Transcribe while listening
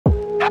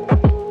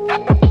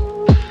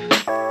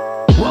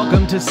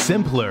to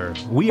Simpler.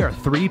 We are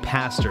three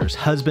pastors,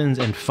 husbands,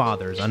 and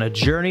fathers on a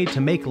journey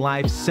to make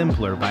life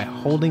simpler by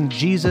holding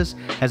Jesus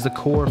as the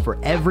core for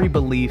every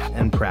belief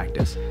and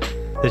practice.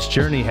 This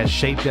journey has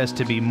shaped us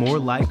to be more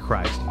like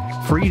Christ,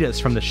 freed us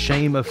from the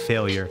shame of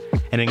failure,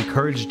 and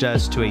encouraged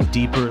us to a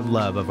deeper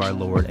love of our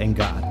Lord and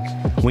God.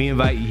 We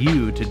invite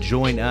you to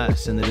join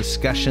us in the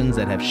discussions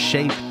that have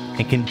shaped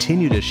and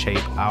continue to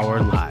shape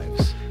our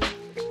lives.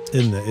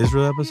 In the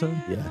Israel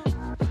episode? Yeah.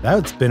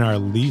 That's been our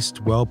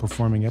least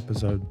well-performing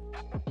episode.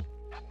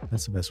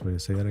 That's the best way to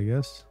say that, I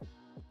guess.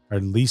 Our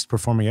least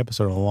performing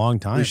episode in a long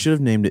time. We should have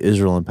named it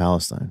Israel and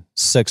Palestine.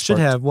 Should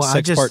have. Well,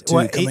 I just part two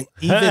coming.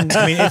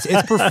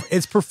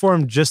 It's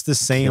performed just the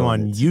same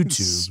on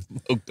YouTube.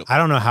 I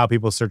don't know how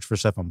people search for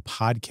stuff on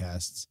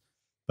podcasts,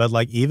 but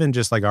like even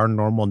just like our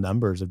normal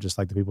numbers of just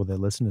like the people that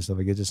listen to stuff,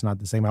 like it's just not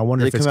the same. I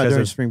wonder if it's because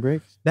of spring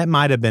break. That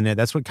might have been it.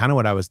 That's what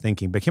I was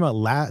thinking. But it came out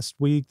last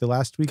week, the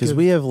last week, because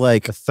we have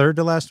like the third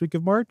to last week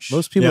of March.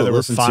 Most people that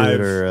listen to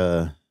it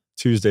are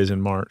Tuesdays in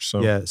March.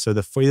 So yeah, so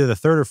either the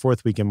third or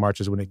fourth week in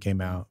March is when it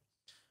came out.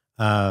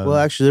 Well,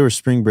 actually, there were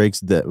spring breaks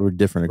that were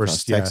different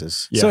across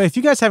Texas. Yeah. So if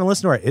you guys haven't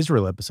listened to our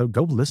Israel episode,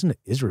 go listen to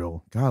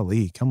Israel.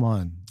 Golly, come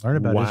on. Learn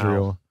about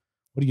Israel.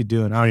 What are you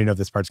doing? I don't even know if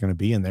this part's going to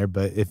be in there,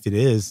 but if it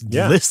is,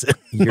 listen.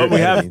 But we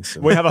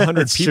have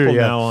 100 people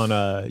now on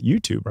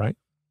YouTube, right?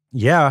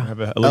 Yeah. We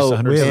have at least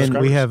 100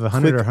 subscribers. We have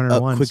 100 or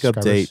 101 quick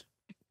update.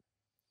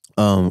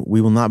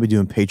 We will not be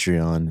doing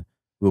Patreon.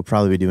 We'll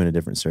probably be doing a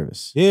different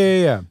service.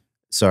 Yeah.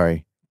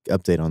 Sorry.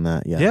 Update on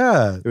that.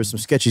 Yeah. There was some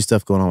sketchy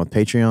stuff going on with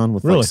Patreon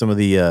with like some of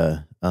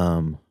the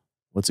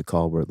what's it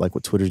called? Where like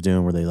what Twitter's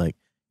doing where they like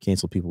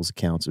cancel people's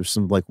accounts. There's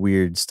some like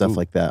weird stuff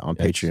like that on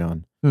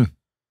Patreon.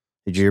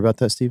 Did you hear about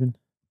that, Steven?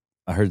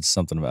 I heard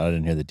something about it. I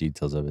didn't hear the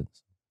details of it.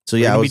 So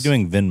yeah, we'll be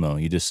doing Venmo.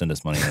 You just send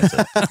us money. That's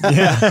it.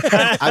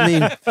 Yeah. I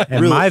mean,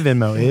 and my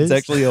Venmo is it's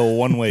actually a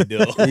one-way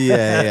deal.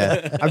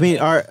 Yeah. I mean,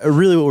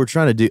 really what we're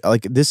trying to do,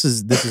 like this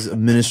is a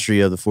ministry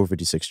of the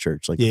 456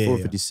 church. Like the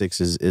 456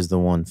 is the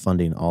one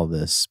funding all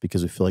this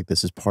because we feel like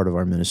this is part of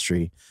our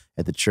ministry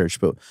at the church.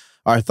 But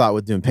our thought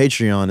with doing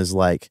Patreon is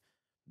like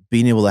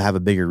being able to have a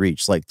bigger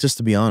reach. Like, just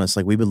to be honest,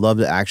 like we would love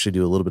to actually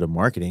do a little bit of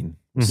marketing.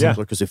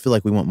 Simpler, because we feel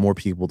like we want more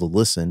people to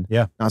listen.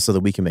 Yeah. Not so that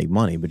we can make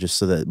money, but just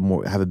so that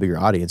more have a bigger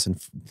audience. And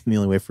the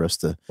only way for us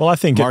to I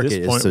think market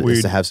at this point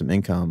is to have some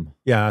income.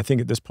 Yeah, I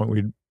think at this point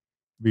we'd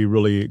be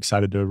really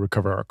excited to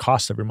recover our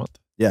costs every month.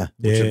 Yeah.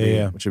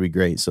 Which would be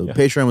great. So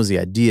Patreon was the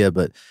idea,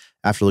 but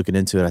after looking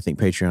into it, I think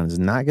Patreon is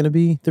not going to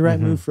be the right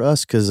move for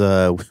us because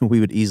we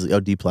would easily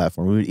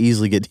deplatform. We would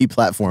easily get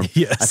deplatformed.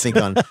 I think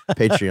on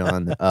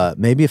Patreon.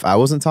 Maybe if I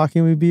wasn't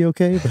talking, we'd be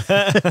okay.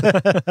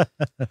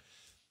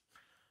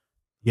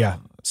 Yeah.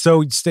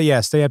 So stay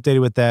updated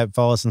with that.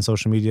 Follow us on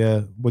social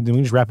media. We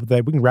can just wrap up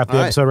that. We can wrap the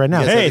episode right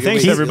now. Hey,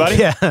 thanks everybody.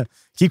 Yeah.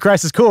 Keep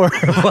Christ as core.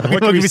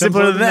 What can be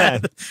simpler than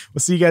that? We'll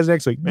see you guys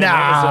next week. Man,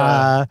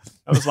 that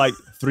was like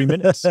 3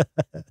 minutes.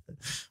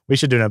 We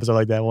should do an episode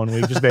like that one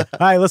week. Just be, all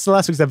right, listen to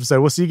last week's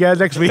episode. We'll see you guys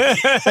next week.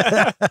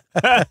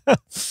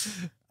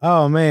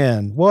 Oh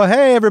man. Well,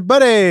 hey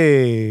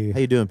everybody. How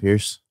you doing,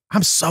 Pierce?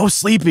 I'm so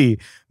sleepy.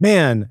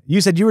 Man, you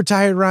said you were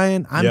tired,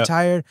 Ryan. I'm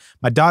tired.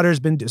 My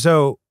daughter's been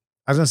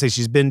I was going to say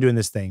she's been doing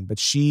this thing, but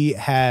she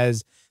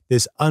has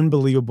this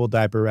unbelievable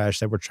diaper rash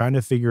that we're trying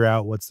to figure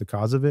out what's the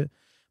cause of it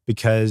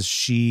because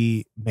so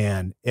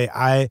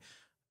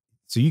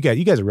you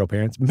guys are real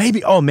parents.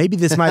 Maybe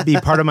this might be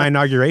part of my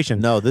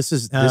inauguration. No, this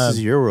is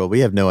your world.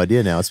 We have no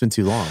idea now. It's been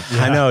too long.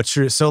 I know.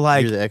 True. So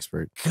like, you're the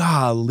expert.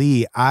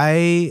 Golly,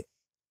 the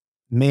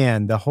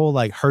whole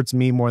like hurts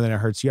me more than it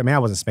hurts you. I mean, I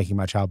wasn't spanking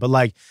my child, but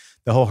like,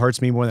 the whole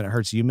hurts me more than it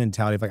hurts you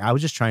mentality. Like I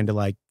was just trying to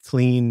like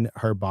clean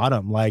her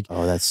bottom. Like,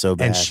 oh, that's so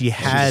bad. And she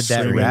had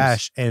that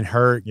rash and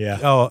her,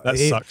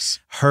 that sucks.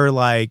 Her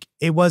like,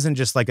 it wasn't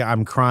just like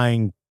I'm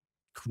crying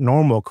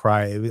normal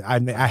cry.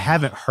 I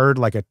haven't heard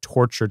like a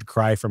tortured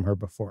cry from her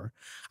before.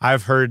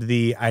 I've heard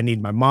the, I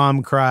need my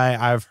mom cry.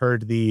 I've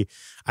heard the,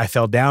 I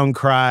fell down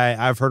cry.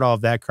 I've heard all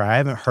of that cry. I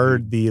haven't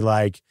heard the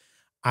like,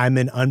 I'm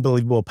in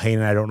unbelievable pain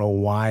and I don't know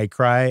why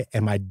cry.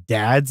 And my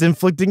dad's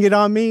inflicting it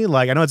on me.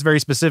 Like, I know it's very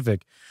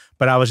specific.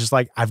 But I was just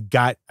like, I've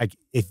got, like,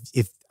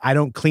 if I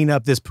don't clean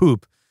up this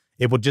poop,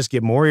 it will just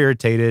get more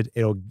irritated.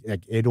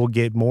 It'll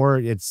get more,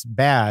 it's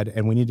bad.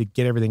 And we need to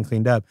get everything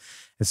cleaned up.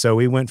 And so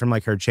we went from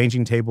like her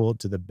changing table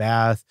to the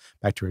bath,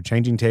 back to her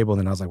changing table.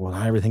 And then I was like, well,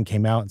 not everything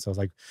came out. And so I was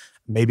like,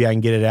 maybe I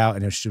can get it out.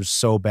 And it was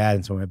so bad.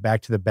 And so I went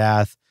back to the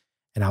bath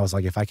and I was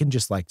like, if I can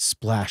just like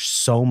splash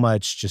so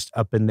much just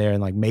up in there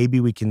and like, maybe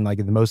we can like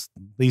in the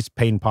least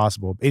pain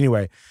possible. But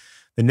anyway,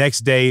 the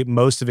next day,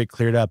 most of it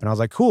cleared up and I was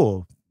like,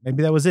 cool,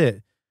 maybe that was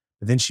it.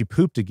 But then she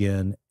pooped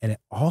again and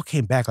it all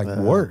came back like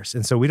worse.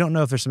 And so we don't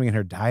know if there's something in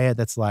her diet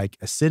that's like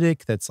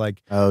acidic, that's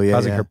like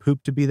causing her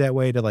poop to be that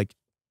way to like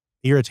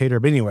irritate her.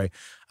 But anyway,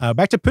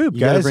 back to poop,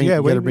 guys. You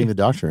gotta bring the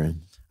doctor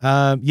in.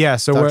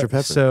 So Dr.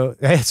 Pepper. So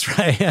that's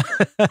right.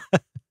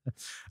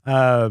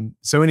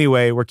 So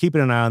anyway, we're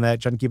keeping an eye on that,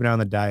 trying to keep an eye on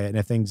the diet. And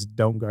if things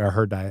don't go, or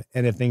her diet,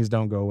 and if things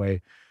don't go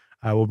away,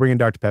 We'll bring in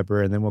Dr.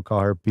 Pepper, and then we'll call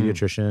her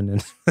pediatrician.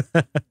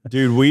 And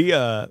Dude, we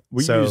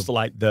So- used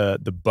like the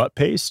butt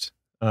paste,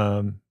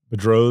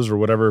 Bedros or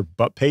whatever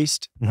butt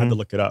paste. I had to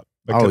look it up.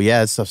 Oh yeah,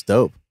 that stuff's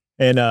dope.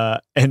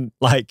 And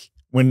like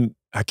when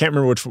I can't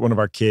remember which one of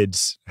our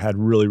kids had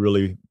really,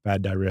 really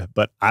bad diarrhea,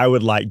 but I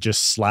would like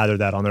just slather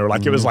that on there.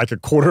 Like it was like a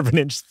quarter of an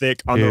inch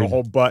thick on their Dude.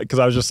 whole butt. Cause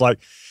I was just like,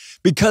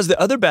 because the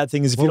other bad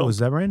thing is what was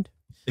that, brand?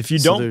 if you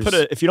So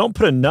don't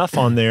put enough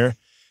on there,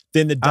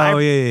 then the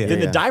diaper, yeah.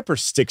 the diaper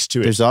sticks to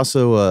it. There's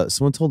also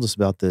someone told us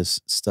about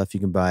this stuff you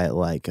can buy at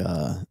like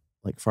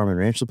farm and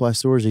ranch supply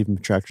stores, even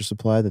Tractor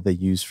Supply that they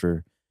use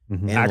for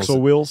animals.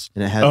 Axle wheels.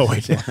 And it has, Oh,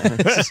 wait.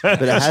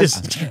 but it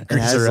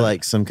has around.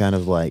 like some kind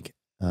of like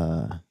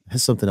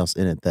has something else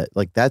in it that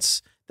like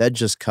that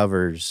just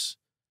covers.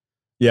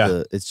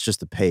 Yeah. It's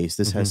just a paste.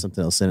 This has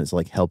something else in it to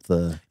like help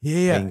the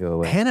Yeah. pain go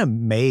away. Hannah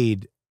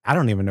made, I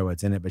don't even know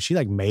what's in it, but she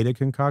like made a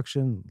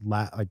concoction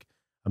like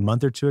a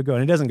month or two ago,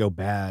 and it doesn't go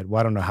bad. Well,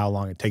 I don't know how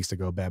long it takes to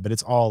go bad, but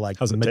it's all like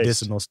How's it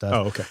medicinal stuff.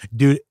 Oh, okay.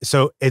 Dude,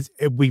 so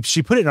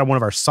she put it in one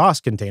of our sauce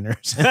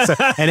containers,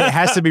 and it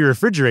has to be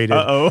refrigerated.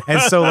 Uh-oh.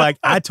 And so like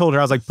I told her,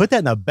 I was like, put that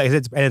in the bag,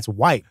 and it's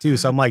white too.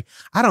 So I'm like,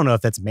 I don't know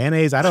if that's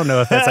mayonnaise. I don't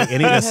know if that's like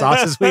any of the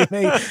sauces we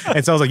made.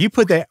 And so I was like, you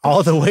put that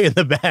all the way in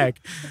the bag.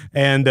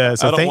 And I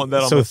don't want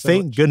that on my thank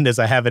sandwich. goodness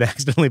I haven't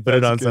accidentally put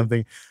it That's on good.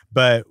 something.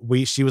 But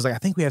she was like, I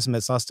think we have some of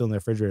that sauce still in the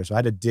refrigerator. So I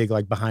had to dig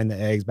like behind the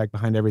eggs, back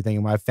behind everything.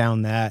 And when I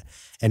found that,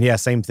 and yeah,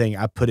 same thing.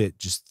 I put it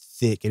just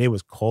thick, and it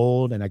was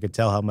cold, and I could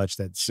tell how much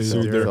that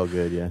soothed It her. felt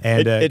good, yeah.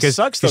 And It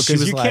sucks though, she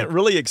because was you like, can't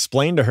really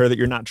explain to her that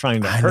you're not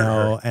trying to I hurt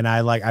know. her. And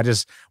I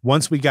just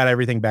once we got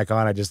everything back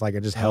on, I just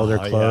held her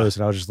Oh, close,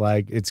 and I was just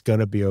like, it's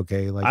gonna be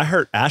okay. Like I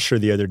hurt Asher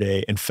the other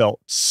day and felt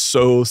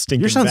so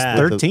stinking Your son's bad.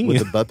 13. With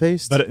the butt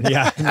paste. But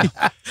yeah,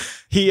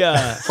 he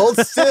Hold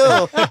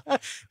still.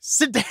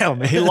 sit down,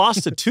 man. he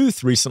lost a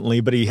tooth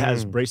recently, but he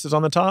has braces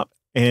on the top,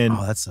 and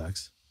Oh, that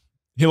sucks.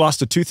 he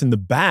lost a tooth in the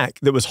back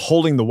that was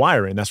holding the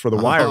wire in. That's where the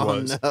wire Oh,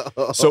 was.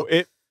 no. So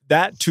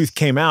that tooth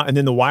came out, and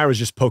then the wire was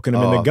just poking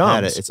him in the Oh,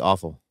 gums. It's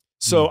awful.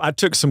 So I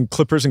took some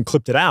clippers and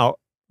clipped it out,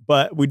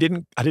 but I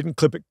didn't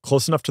clip it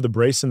close enough to the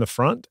brace in the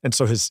front. And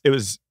so it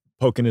was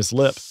poking his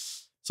lip.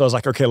 So I was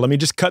like, okay, let me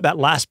just cut that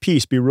last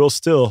piece, be real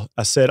still.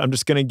 I said, I'm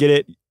just going to get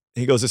it.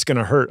 He goes, it's going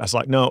to hurt. I was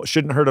like, no, it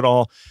shouldn't hurt at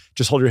all.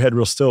 Just hold your head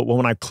real still. Well,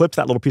 when I clipped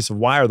that little piece of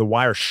wire, the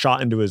wire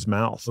shot into his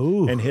mouth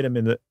Ooh. and hit him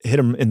in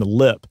the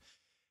lip.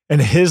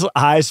 And his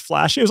eyes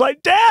flashed. He was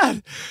like,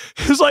 Dad.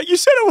 He was like, you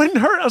said it wouldn't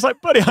hurt. I was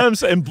like, buddy, I am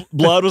so, and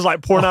blood was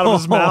like pouring out of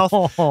his mouth. I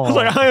was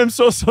like, I am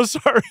so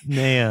sorry.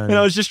 Man. And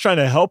I was just trying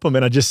to help him.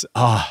 And I just,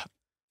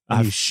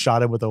 you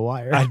shot him with a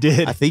wire. I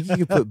did. I think you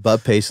could put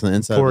butt paste on the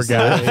inside. Poor of the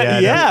guy. sandwich. Yeah,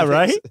 Yeah,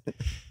 right?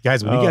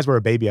 Guys, when you guys were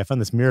a baby, I found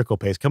this miracle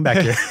paste. Come back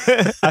here.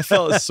 I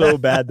felt so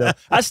bad though.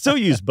 I still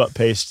use butt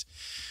paste.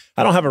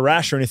 I don't have a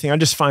rash or anything. I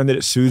just find that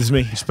it soothes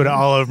me. Just put it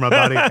all over my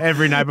body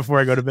every night before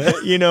I go to bed.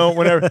 You know,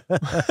 whenever,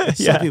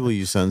 Some people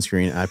use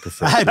sunscreen. I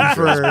prefer. I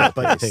prefer butt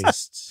butt paste.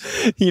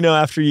 paste. you know,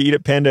 after you eat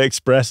at Panda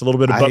Express, a little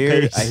bit of I butt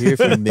hear paste. if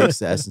you mix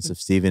the essence of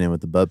Steven in with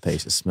the butt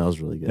paste, it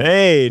smells really good.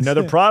 Hey,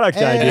 another product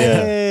idea.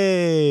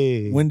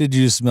 Hey. When did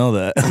you smell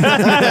that?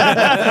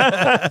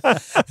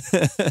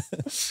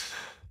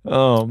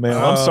 Oh man,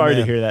 I'm Oh, sorry to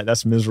man. hear that.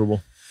 That's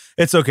miserable.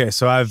 It's okay.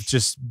 So I've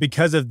just,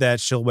 because of that,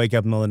 she'll wake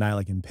up in the middle of the night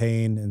like in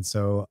pain. And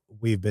so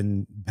we've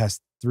been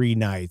past 3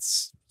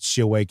 nights.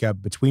 She'll wake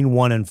up between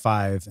 1 and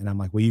 5. And I'm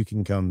like, well, you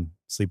can come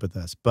sleep with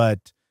us.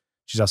 But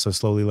she's also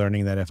slowly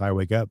learning that if I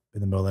wake up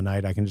in the middle of the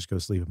night, I can just go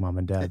sleep with mom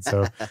and dad.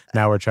 So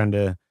now we're trying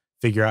to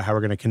figure out how we're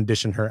going to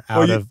condition her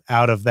out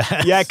of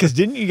that. Yeah, because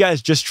didn't you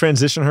guys just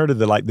transition her to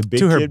the big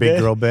to her kid big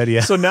bed? girl bed.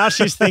 Yeah. So now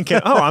she's thinking,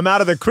 oh, I'm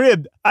out of the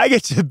crib. I can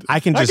just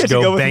get to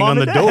go with bang mom on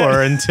the and dad.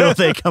 door until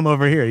they come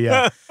over here.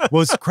 Yeah.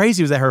 What's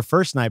crazy was that her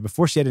first night,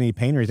 before she had any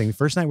pain or anything, the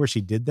first night where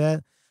she did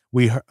that,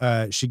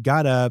 she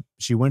got up,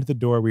 she went to the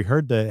door, we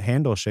heard the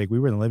handle shake. We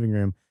were in the living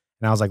room,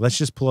 and I was like, let's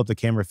just pull up the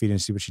camera feed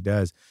and see what she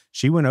does.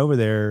 She went over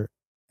there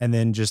and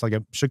then just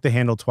shook the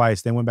handle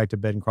twice, then went back to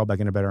bed and crawled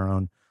back into bed on her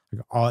own.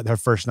 Her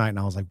first night, and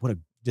I was like,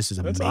 this is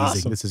That's amazing.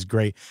 awesome. This is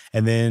great.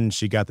 And then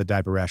she got the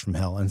diaper rash from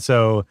hell. And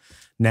so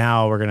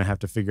now we're going to have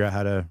to figure out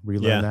how to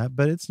relearn that.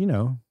 But it's,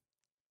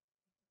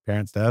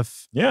 parent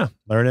stuff, Yeah.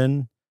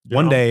 learning. You're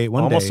One day,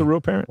 almost a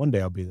real parent. one day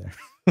I'll be there.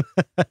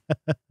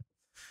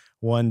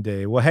 One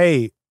day. Well,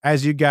 hey,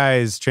 as you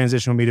guys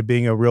transition with me to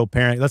being a real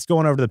parent, let's go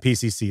on over to the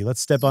PCC. Let's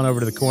step on over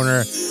to the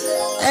corner.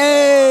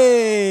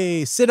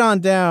 Hey, sit on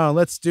down.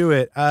 Let's do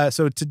it.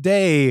 So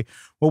today,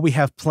 what we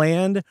have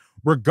planned,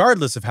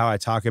 regardless of how I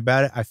talk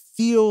about it, I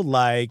feel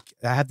like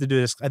I have to do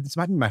this. This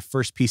might be my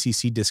first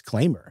PCC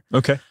disclaimer.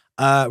 Okay.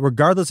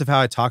 Regardless of how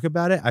I talk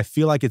about it, I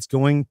feel like it's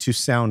going to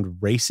sound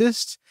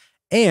racist.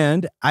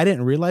 And I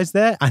didn't realize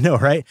that. I know,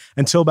 right?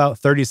 Until about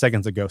 30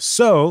 seconds ago.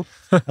 So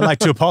I'd like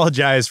to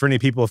apologize for any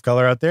people of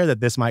color out there that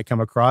this might come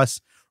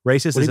across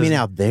racist. What do you mean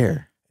out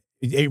there?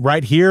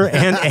 Right here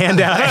and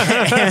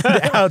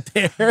out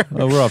there.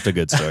 Well, we're off to a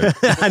good start.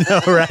 I know,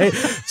 right?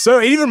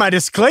 So even my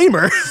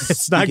disclaimer,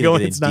 it's not Speaking of going.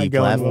 getting It's not deep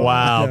going level. well.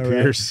 Wow, I know,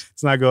 right? Pierce.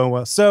 It's not going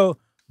well. So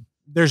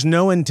there's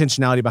no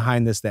intentionality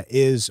behind this that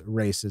is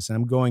racist. And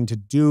I'm going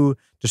to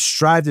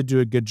strive to do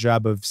a good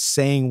job of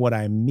saying what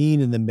I mean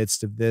in the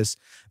midst of this.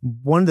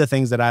 One of the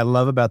things that I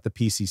love about the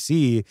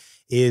PCC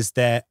is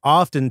that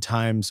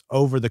oftentimes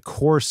over the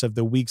course of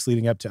the weeks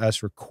leading up to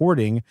us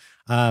recording,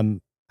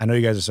 I know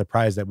you guys are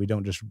surprised that we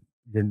don't just,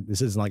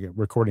 this isn't like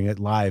recording it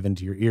live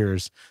into your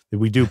ears, that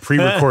we do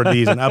pre-record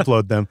these and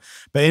upload them.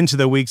 But into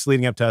the weeks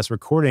leading up to us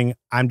recording,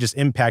 I'm just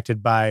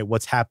impacted by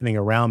what's happening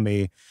around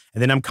me.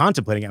 And then I'm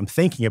contemplating it, I'm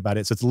thinking about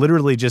it. So it's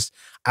literally just,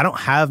 I don't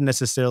have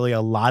necessarily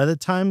a lot of the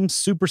time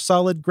super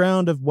solid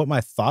ground of what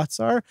my thoughts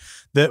are.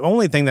 The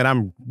only thing that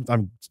I'm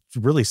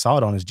really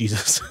solid on is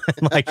Jesus.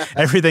 Like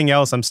everything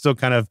else, I'm still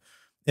kind of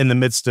in the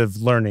midst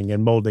of learning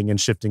and molding and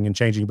shifting and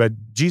changing.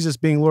 But Jesus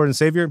being Lord and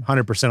Savior,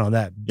 100% on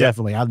that.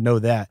 Definitely. I know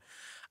that.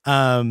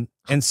 And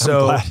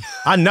so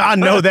I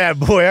know that,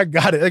 boy, I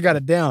got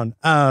it down.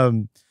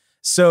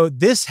 So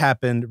this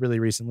happened really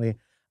recently.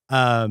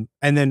 And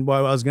then what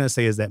I was going to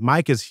say is that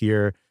Mike is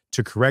here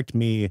to correct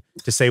me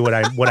to say what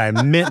I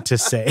meant to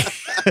say.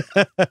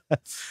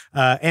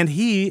 And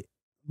he,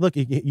 look,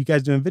 you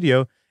guys doing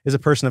video, is a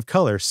person of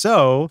color.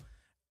 So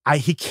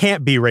he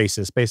can't be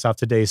racist based off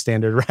today's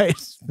standard, right?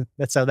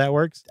 That's how that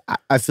works.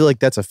 I feel like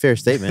that's a fair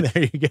statement.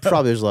 There you go.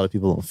 Probably there's a lot of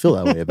people who don't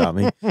feel that way about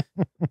me.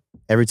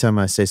 Every time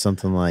I say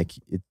something like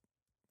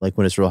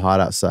when it's real hot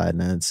outside,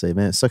 and I'd say,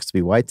 man, it sucks to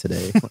be white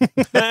today.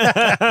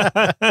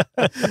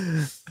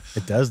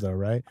 It does though,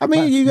 right? I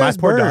mean, you guys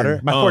my poor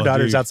burn.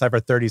 daughter's dude. outside for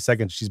 30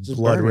 seconds. She's Just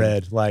blood burning.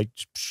 red. Like,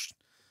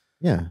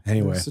 Yeah.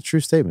 Anyway. It's a true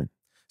statement.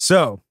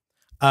 so,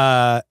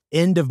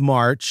 end of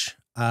March,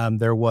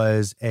 there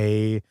was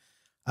a,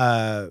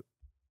 I'm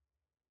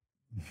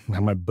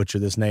going to butcher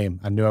this name.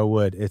 I knew I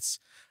would. It's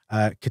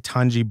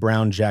Ketanji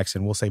Brown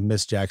Jackson. We'll say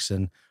Miss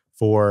Jackson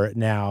for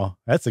now.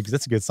 That's a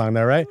good song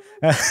though, right?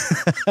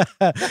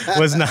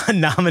 Was not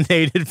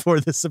nominated for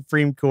the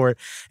Supreme Court.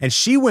 And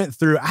she went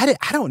through, I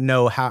don't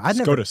know how,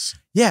 SCOTUS.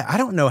 yeah, I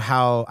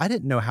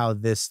didn't know how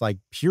this like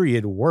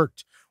period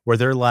worked where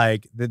they're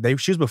like,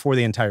 she was before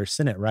the entire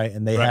Senate, right?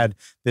 And they had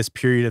this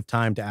period of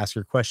time to ask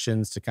her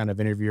questions, to kind of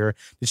interview her.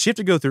 Did she have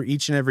to go through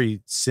each and every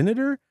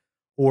senator,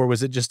 or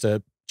was it just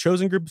a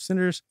chosen group of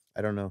senators?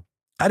 I don't know.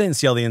 I didn't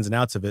see all the ins and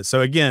outs of it.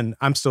 So again,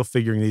 I'm still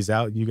figuring these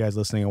out. You guys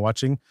listening and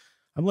watching,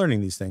 I'm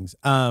learning these things.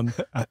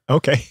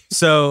 Okay.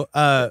 So,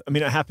 I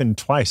mean, it happened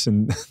twice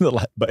in the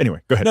life, but anyway,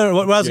 go ahead. no,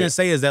 what I was going to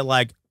say is that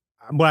like,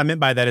 what I meant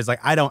by that is like,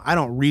 I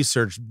don't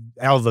research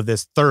all of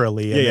this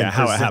thoroughly. And Yeah, then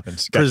how it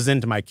happens. Gotcha.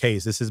 present my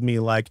case. This is me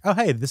like, oh,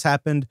 hey, this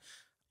happened.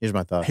 Here's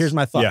my thoughts. Here's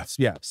my thoughts.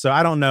 Yeah. So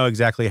I don't know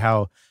exactly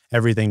how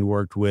everything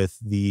worked with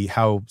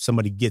how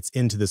somebody gets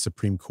into the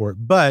Supreme Court,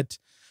 but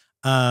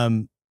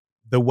the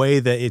way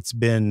that it's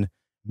been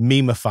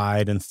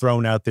memeified and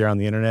thrown out there on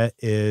the internet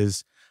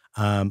is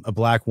a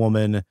black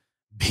woman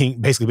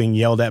basically being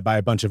yelled at by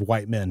a bunch of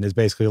white men is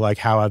basically like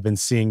how I've been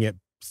seeing it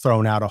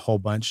thrown out a whole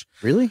bunch.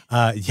 Really?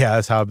 Yeah,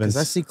 that's how I've been.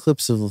 Because I see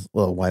clips of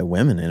white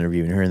women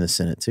interviewing her in the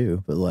Senate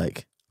too, but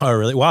like. Oh,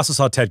 really? Well, I also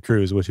saw Ted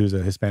Cruz, who's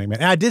a Hispanic man,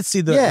 and I did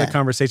see the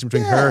conversation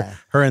between her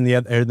and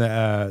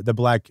the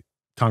black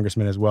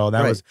congressman as well.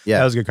 That was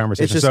a good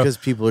conversation. It's just because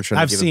people are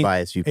trying to give a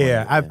biased viewpoint.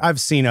 Yeah, I've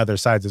seen other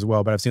sides as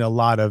well, but I've seen a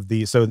lot of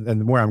the. So,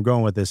 and where I'm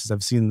going with this is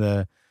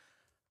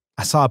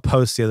I saw a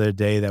post the other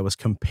day that was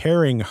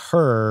comparing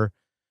her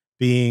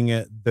being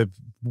the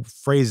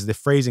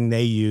phrasing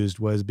they used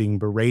was being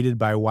berated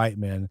by white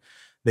men.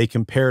 They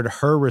compared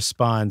her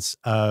response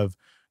of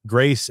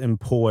grace and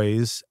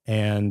poise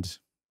and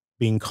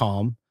being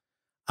calm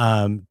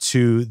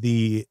to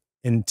the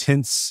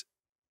intensity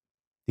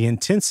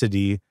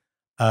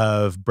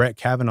of Brett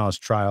Kavanaugh's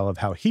trial, of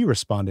how he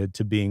responded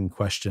to being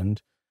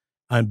questioned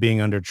and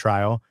being under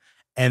trial.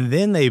 And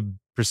then they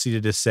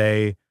proceeded to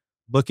say,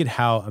 look at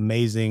how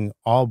amazing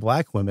all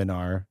black women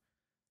are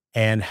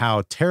and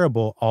how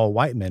terrible all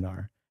white men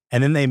are.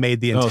 And then they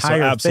made the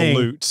entire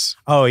absolutes.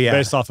 Thing. Oh, yeah.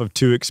 Based off of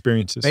two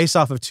experiences.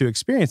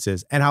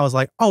 And I was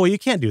like, oh, well, you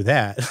can't do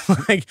that.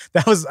 Like,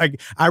 that was like,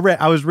 I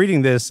was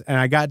reading this and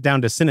I got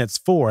down to sentence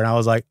 4 and I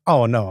was like,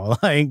 oh no,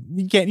 like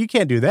you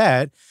can't do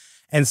that.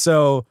 And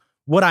so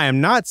what I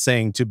am not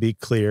saying, to be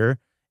clear,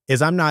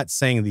 is I'm not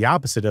saying the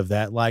opposite of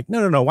that. Like,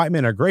 no, white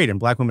men are great and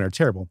black women are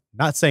terrible.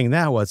 Not saying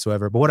that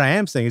whatsoever. But what I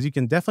am saying is you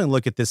can definitely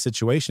look at this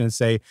situation and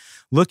say,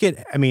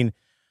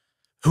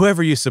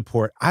 whoever you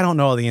support, I don't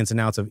know all the ins and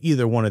outs of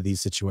either one of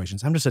these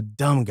situations. I'm just a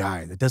dumb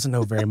guy that doesn't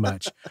know very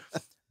much.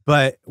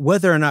 But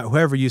whether or not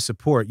whoever you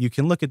support, you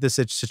can look at this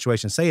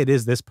situation, say it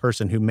is this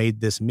person who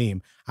made this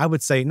meme. I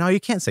would say, no,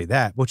 you can't say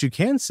that. What you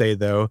can say,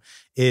 though,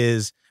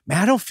 is,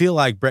 man, I don't feel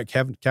like Brett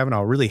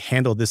Kavanaugh really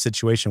handled this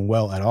situation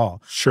well at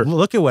all. Sure.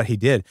 Look at what he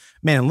did.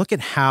 Man, look at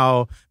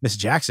how Miss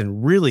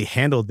Jackson really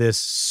handled this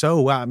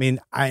so well. I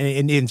mean,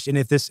 and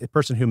if this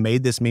person who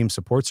made this meme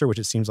supports her, which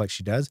it seems like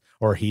she does,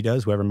 or he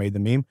does, whoever made the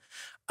meme,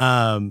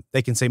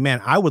 they can say,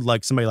 man, I would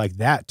like somebody like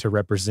that to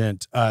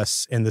represent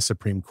us in the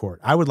Supreme Court.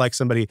 I would like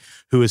somebody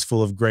who is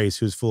full of grace,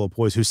 who's full of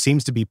poise, who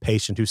seems to be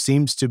patient, who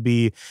seems to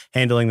be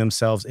handling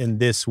themselves in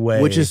this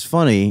way. Which is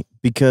funny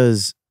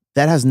because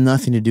that has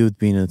nothing to do with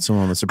being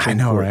someone on the Supreme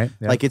I know, Court. right?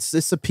 Yeah. Like it's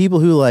the people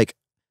who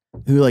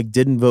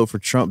didn't vote for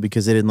Trump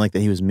because they didn't like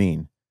that he was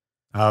mean.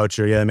 Oh,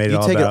 true. Yeah, they made it You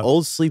all take about. an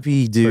old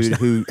sleepy dude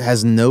who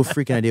has no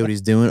freaking idea what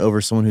he's doing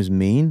over someone who's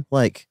mean.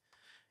 Like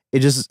it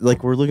just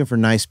like we're looking for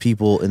nice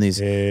people in these.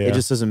 It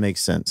just doesn't make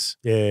sense.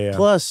 Yeah.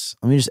 Plus,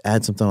 let me just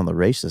add something on the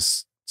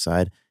racist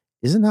side.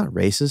 Isn't that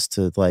racist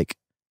to like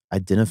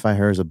identify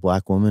her as a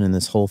black woman in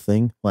this whole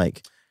thing?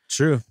 Like,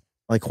 True.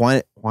 Like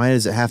why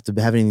does it have to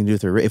have anything to do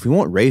with her? If we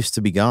want race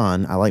to be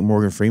gone, I like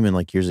Morgan Freeman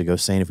like years ago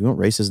saying, if we want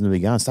racism to be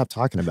gone, stop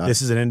talking about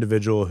This it. is an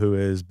individual who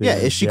is.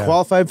 Is she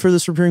qualified for the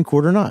Supreme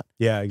Court or not?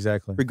 Yeah,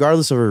 exactly.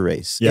 Regardless of her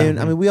race. Yeah. And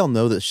I mean, we all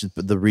know that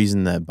the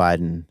reason that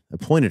Biden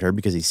appointed her,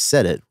 because he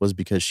said it, was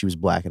because she was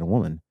black and a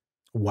woman.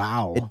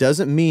 Wow. It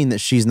doesn't mean that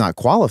she's not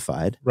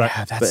qualified. Right.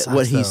 Yeah, that But sucks,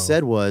 what he though.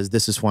 said was,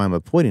 "This is why I'm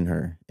appointing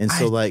her." And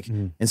so, I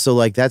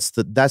that's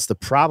the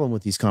problem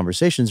with these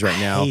conversations right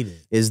now. hate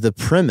it. Is the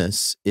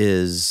premise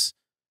is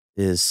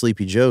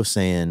Sleepy Joe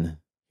saying,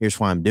 "Here's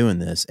why I'm doing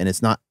this," and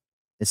it's not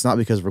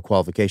because of her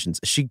qualifications.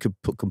 She could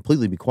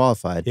completely be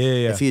qualified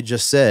Yeah. if he had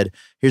just said,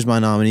 "Here's my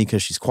nominee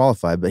because she's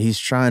qualified." But he's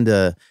trying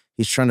to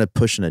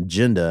push an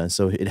agenda,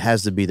 so it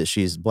has to be that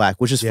she's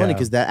black, which is funny Yeah.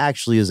 because that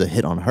actually is a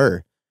hit on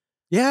her.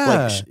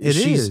 Yeah, It it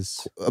is.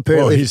 is.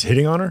 Apparently, he's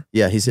hitting on her.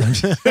 yeah, he's.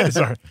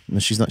 Sorry. No,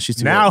 she's not. She's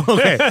too Now, old.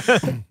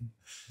 okay.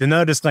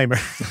 No disclaimer.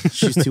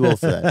 She's too old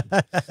for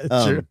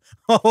that. True.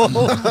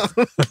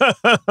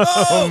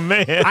 Oh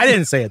man. I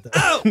didn't say it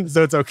though,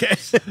 so it's okay.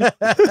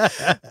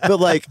 But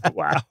like,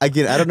 Wow.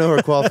 again, I don't know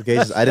her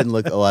qualifications. I didn't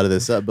look a lot of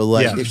this up. But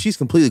like, Yeah. if she's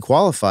completely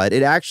qualified,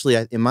 it actually,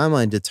 in my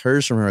mind,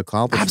 deters from her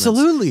accomplishments.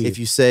 Absolutely. If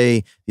you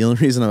say the only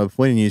reason I'm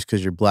appointing you is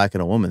because you're black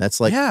and a woman, that's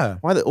like, yeah.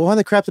 why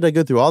the crap did I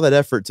go through all that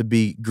effort to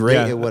be great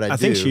at what I do? I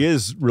think she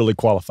is really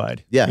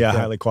qualified. Yeah. Yeah, Yeah.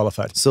 highly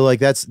qualified. So like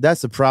that's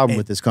the problem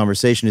with this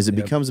conversation is it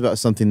Yep. becomes about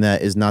something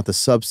that is not the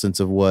substance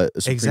of what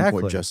a Supreme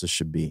Exactly. Court justice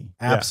should be.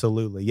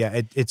 Absolutely.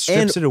 Yeah. It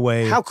strips it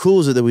away. How cool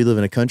is it that we live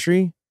in a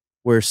country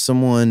where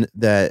someone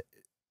that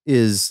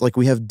is like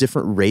we have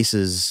different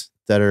races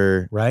that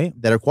are right?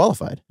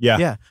 qualified? Yeah.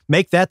 Yeah.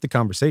 Make that the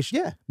conversation.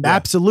 Yeah.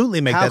 Absolutely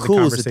make How that the cool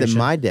is conversation. it that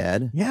my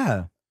dad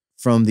yeah.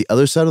 from the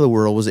other side of the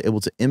world was able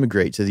to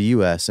immigrate to the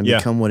US and Yeah.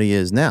 become what he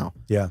is now?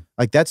 Yeah.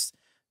 Like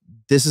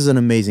this is an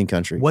amazing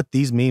country. What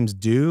these memes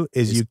do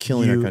is It's you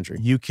killing our country.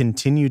 You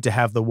continue to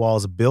have the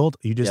walls built.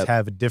 You just Yep.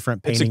 have a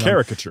different It's painting. a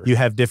caricature. You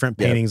have different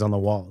Yep. paintings on the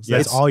walls. Yeah.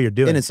 That's all you're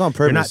doing. And it's on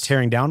purpose. You're not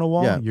tearing down a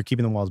wall. Yeah. You're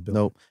keeping the walls built.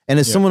 Nope. And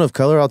as Yeah. someone of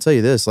color, I'll tell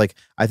you this, like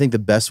I think the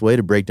best way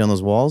to break down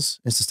those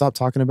walls is to stop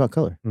talking about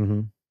color.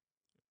 Mm-hmm.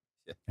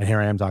 And here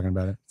I am talking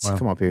about it. Wow.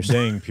 Come on, Pierce.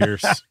 Dang,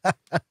 Pierce.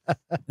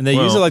 And they use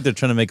Well- it like they're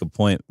trying to make a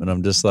point, but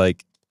I'm just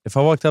like, if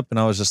I walked up and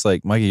I was just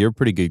like, Mikey, you're a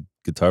pretty good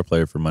guitar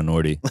player for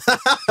minority.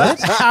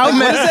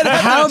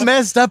 How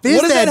messed up is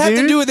What does that have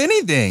dude? to do with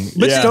anything?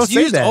 But Yeah. it's Don't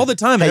say used that. all the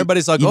time. Hey,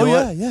 Everybody's like, you oh know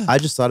yeah, what? yeah. I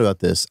just thought about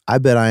this. I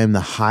bet I am the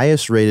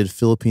highest rated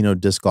Filipino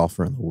disc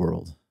golfer in the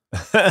world.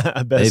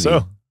 I bet Maybe.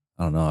 so.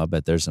 I don't know. I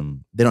bet there's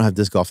some. They don't have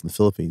disc golf in the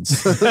Philippines.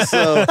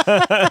 So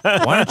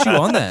Why aren't you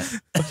on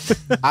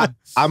that?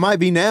 I might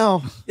be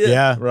now.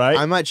 Yeah. Right?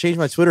 I might change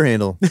my Twitter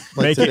handle.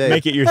 Like today.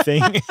 make it your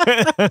thing.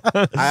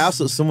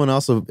 Someone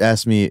also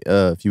asked me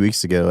a few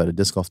weeks ago at a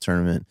disc golf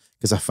tournament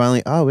because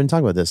we didn't talk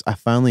about this. I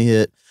finally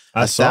hit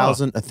I saw.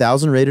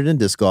 1,000 rated in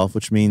disc golf,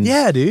 which means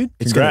Yeah, dude.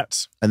 it's gonna,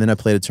 Congrats. and then I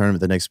played a tournament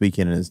the next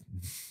weekend and it's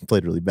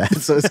played really bad.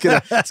 So it's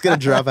gonna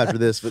drop after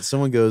this. But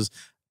someone goes,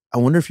 I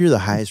wonder if you're the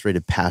highest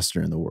rated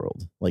pastor in the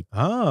world. Like,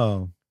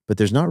 Oh. but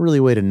there's not really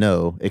a way to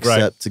know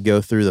except to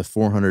go through the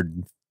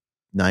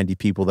 490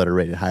 people that are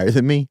rated higher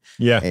than me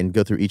Yeah. and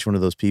go through each one of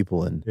those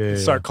people and Yeah.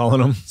 Start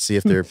calling them. see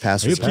if they're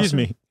pastors. Excuse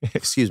me.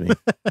 Excuse me.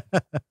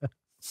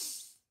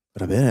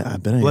 But I bet I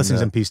am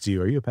Blessings and peace to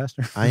you. Are you a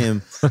pastor?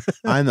 I'm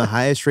the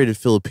highest rated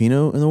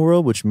Filipino in the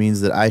world, which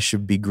means that I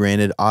should be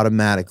granted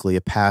automatically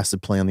a pass to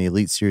play on the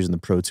Elite Series and the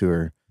Pro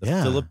Tour. The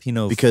Yeah.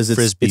 Filipino Because it's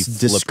frisbee flipper.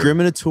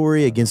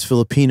 discriminatory against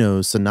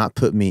Filipinos to not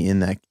put me in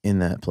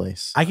that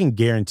place. I can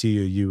guarantee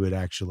you would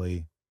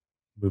actually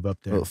move up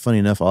there. Well, funny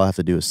enough, all I have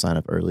to do is sign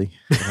up early.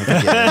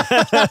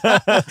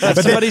 but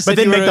somebody then, said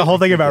you make were- the whole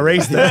thing about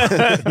race.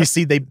 Though. You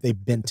see, they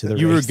bent to the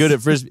You were race. good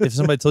at frisbee. If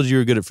somebody told you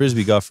were good at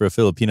frisbee golf for a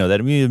Filipino,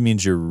 that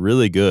means you're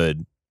really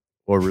good.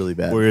 Or really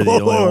bad. Or you're the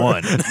only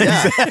one.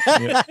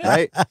 Yeah.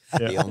 Right?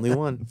 Yeah. The only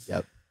one.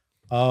 Yep.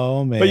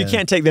 Oh man! But you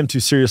can't take them too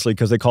seriously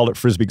because they called it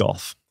frisbee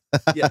golf.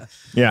 Yeah,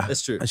 Yeah.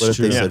 that's true. What if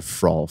they Yeah. said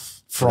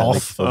frolf?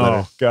 Frolf.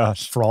 Oh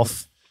gosh.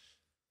 froth.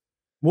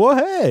 Well,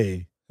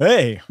 hey,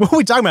 Hey, what are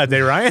we talking about today,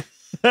 Ryan?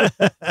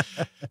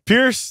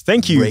 Pierce,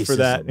 thank you for Racism.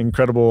 that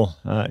incredible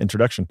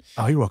introduction.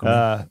 Oh, you're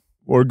welcome.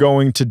 We're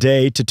going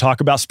today to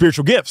talk about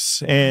spiritual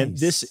gifts. And Nice.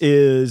 this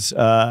is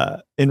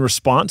in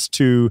response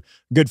to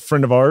a good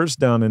friend of ours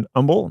down in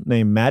Humble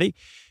named Maddie.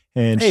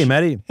 And Hey,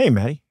 Maddie. Hey,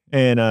 Maddie.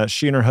 And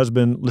she and her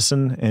husband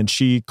listen, and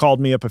she called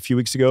me up a few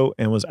weeks ago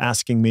and was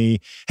asking me,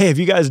 hey, have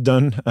you guys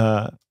done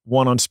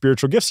one on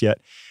spiritual gifts yet?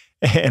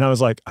 And I was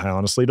like, I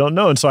honestly don't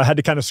know. And so I had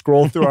to kind of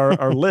scroll through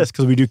our list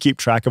because we do keep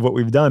track of what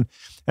we've done.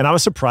 And I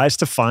was surprised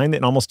to find that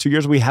in almost 2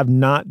 years, we have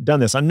not done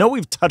this. I know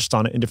we've touched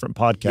on it in different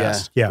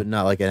podcasts. Yeah. But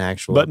not like an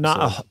actual But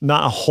episode.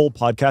 not a whole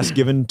podcast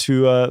given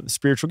to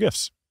spiritual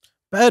gifts.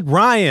 But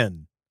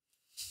Ryan,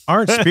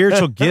 aren't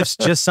spiritual gifts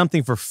just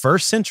something for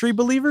first century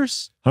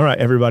believers? All right,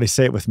 everybody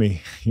say it with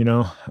me,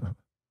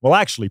 Well,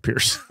 actually,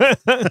 Pierce,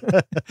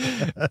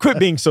 quit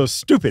being so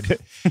stupid.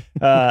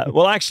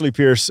 Well, actually,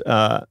 Pierce,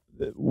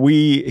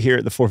 we here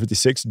at the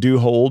 456 do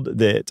hold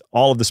that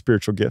all of the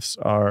spiritual gifts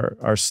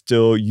are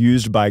still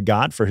used by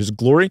God for his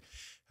glory.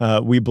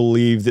 We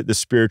believe that the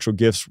spiritual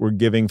gifts we're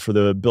giving for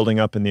the building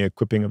up and the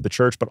equipping of the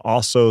church, but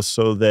also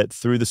so that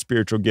through the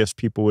spiritual gifts,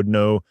 people would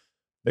know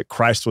that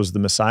Christ was the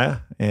Messiah.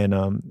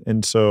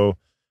 And so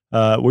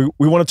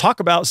we want to talk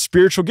about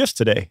spiritual gifts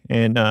today.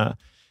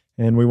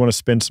 And we want to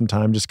spend some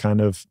time just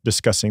kind of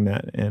discussing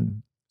that.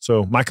 And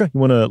so, Micah, you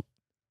want to?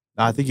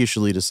 I think you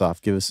should lead us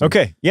off. Give us some.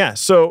 Okay, yeah.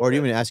 So, Or do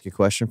you want me to ask you a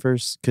question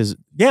first? Because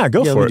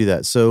go let for me it. do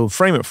that. So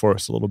Frame it for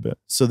us a little bit.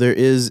 So there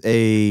is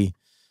a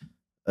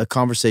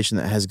conversation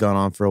that has gone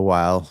on for a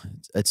while.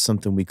 It's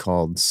something we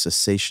call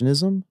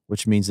cessationism,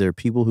 which means there are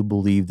people who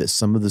believe that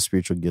some of the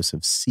spiritual gifts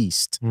have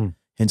ceased.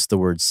 Hence the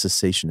word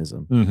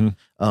cessationism.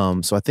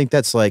 Mm-hmm. So I think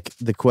that's like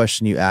the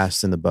question you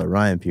asked in the But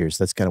Ryan Pierce.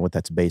 That's kind of what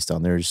that's based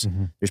on. There's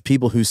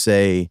people who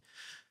say,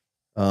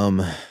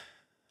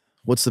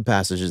 what's the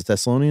passage? Is it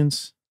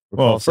Thessalonians?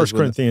 Well, 1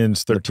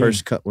 Corinthians 13.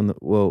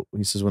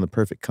 He says when the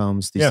perfect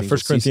comes. These 1 things will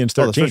cease. Corinthians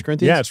Oh, that's 13. 1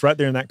 Corinthians? Yeah, it's right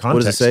there in that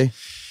context. What does it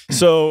say?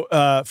 So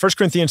 1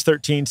 Corinthians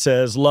 13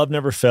 says, love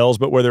never fails,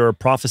 but where there are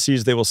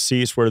prophecies, they will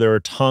cease. Where there are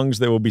tongues,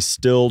 they will be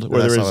stilled.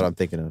 Where That's there not is, what I'm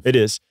thinking of. it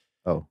is.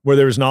 Oh. Where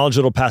there is knowledge,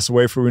 it'll pass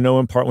away. For we know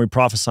in part and we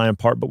prophesy in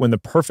part. But when the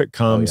perfect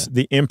comes,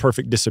 the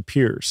imperfect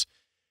disappears.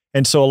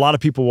 And so a lot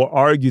of people will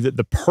argue that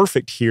the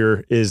perfect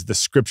here is the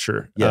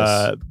scripture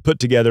put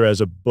together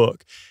as a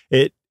book.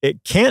 It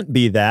can't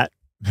be that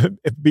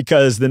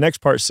because the next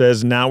part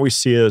says, now we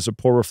see it as a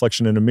poor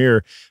reflection in a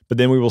mirror, but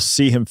then we will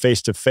see him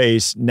face to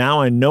face.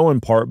 Now I know in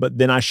part, but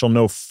then I shall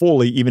know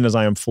fully, even as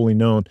I am fully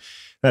known.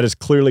 That is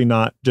clearly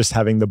not just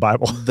having the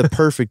Bible. The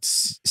perfect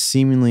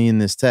seemingly in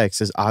this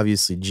text is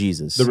obviously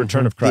Jesus. The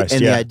return of Christ,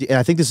 The idea, and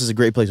I think this is a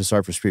great place to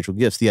start for spiritual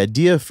gifts. The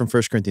idea from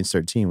 1 Corinthians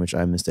 13, which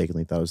I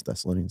mistakenly thought was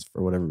Thessalonians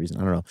for whatever reason,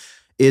 I don't know,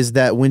 is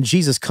that when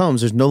Jesus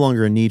comes, there's no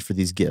longer a need for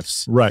these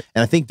gifts. Right.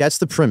 And I think that's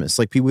the premise.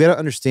 Like, we got to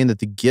understand that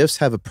the gifts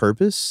have a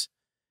purpose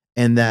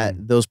and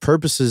that those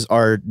purposes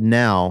are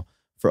now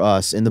for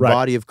us in the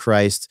body of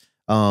Christ.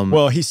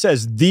 Well, he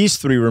says these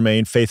three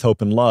remain, faith,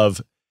 hope, and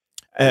love.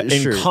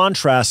 In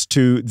contrast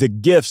to the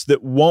gifts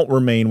that won't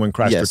remain when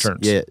Christ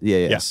returns.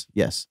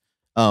 Yes.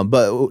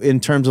 But in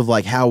terms of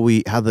like how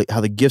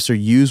the gifts are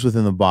used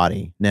within the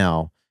body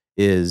now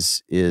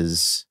has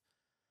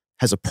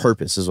a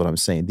purpose, is what I'm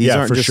saying. These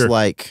aren't just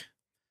like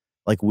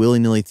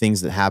willy-nilly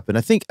things that happen.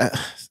 I think,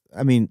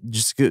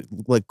 just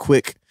like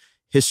quick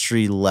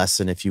history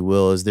lesson, if you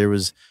will, is there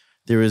was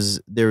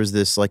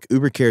this like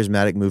uber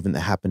charismatic movement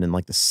that happened in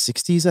like the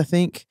 60s, I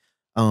think,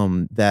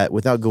 that,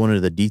 without going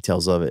into the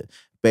details of it,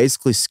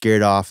 basically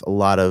scared off a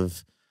lot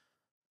of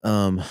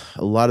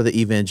the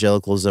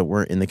evangelicals that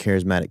weren't in the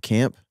charismatic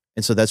camp.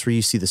 And so that's where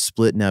you see the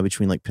split now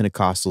between like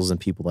Pentecostals and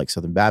people like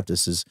Southern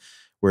Baptists, is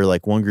where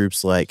like one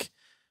group's like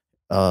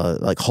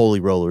holy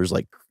rollers,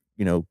 like,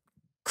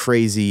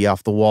 crazy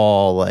off the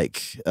wall,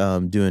 like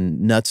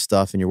doing nuts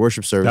stuff in your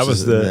worship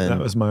services. That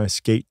was my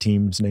skate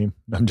team's name.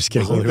 I'm just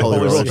kidding. Holy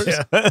rollers.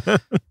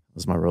 That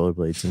was my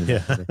rollerblade team.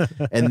 Yeah.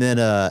 And then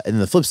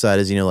the flip side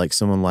is, like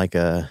someone like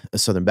a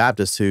Southern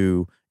Baptist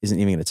who isn't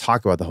even going to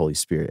talk about the Holy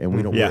Spirit, and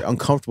we're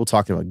uncomfortable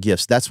talking about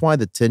gifts. That's why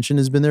the tension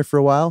has been there for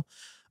a while.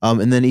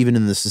 And then even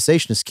in the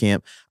cessationist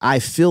camp, I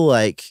feel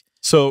like.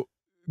 So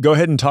go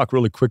ahead and talk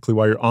really quickly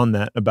while you're on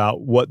that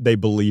about what they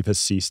believe has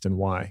ceased and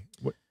why.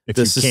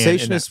 The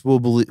cessationists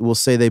will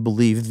say they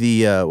believe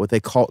the what they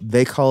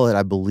call it,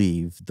 I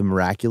believe, the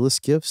miraculous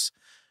gifts.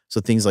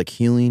 So things like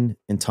healing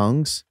and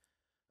tongues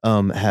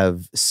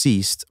have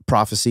ceased,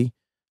 prophecy,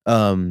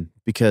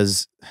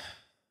 because,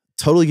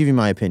 totally give you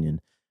my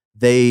opinion,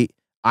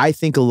 I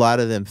think a lot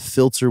of them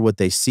filter what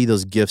they see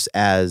those gifts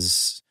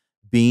as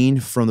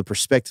being from the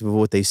perspective of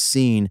what they've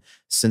seen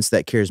since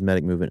that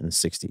charismatic movement in the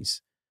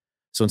 60s.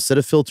 So instead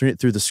of filtering it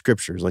through the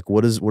scriptures, like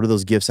what do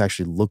those gifts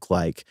actually look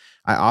like?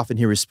 I often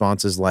hear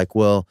responses like,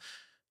 well,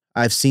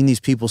 I've seen these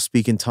people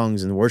speak in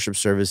tongues in worship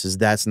services.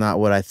 That's not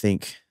what I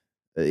think.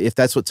 If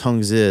that's what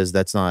tongues is,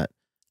 that's not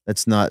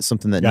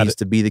something that needs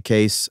to be the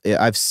case.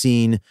 I've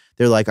seen,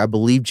 they're like, I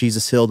believe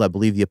Jesus healed. I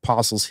believe the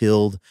apostles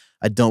healed.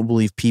 I don't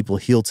believe people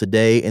heal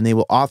today. And they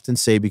will often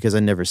say, because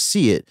I never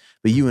see it.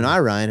 But you and I,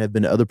 Ryan, have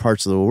been to other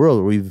parts of the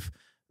world where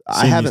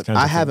I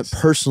haven't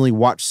personally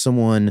watched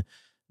someone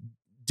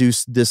do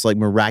this like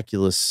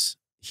miraculous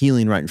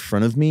healing right in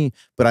front of me,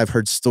 but I've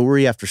heard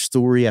story after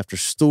story after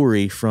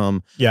story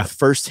from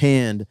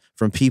firsthand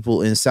from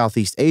people in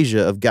Southeast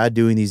Asia of God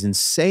doing these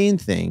insane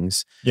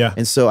things. Yeah.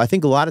 And so I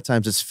think a lot of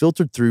times it's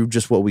filtered through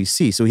just what we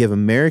see. So we have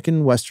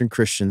American Western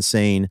Christians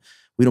saying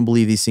We don't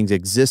believe these things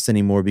exist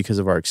anymore because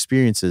of our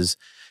experiences.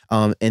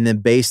 And then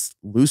based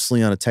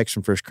loosely on a text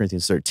from 1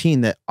 Corinthians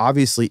 13 that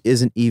obviously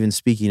isn't even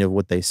speaking of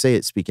what they say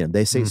it's speaking of.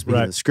 They say it's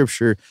speaking of the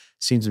scripture.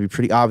 Seems to be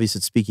pretty obvious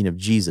it's speaking of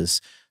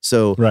Jesus.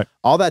 So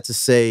all that to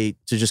say,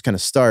 to just kind of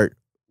start,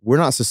 we're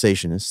not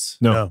cessationists.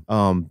 No.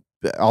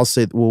 I'll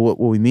say, well, what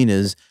we mean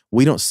is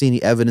we don't see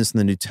any evidence in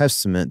the New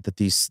Testament that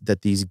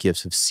these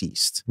gifts have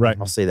ceased. Right.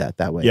 I'll say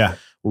that way. Yeah.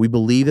 We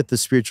believe that the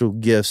spiritual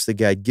gifts that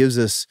God gives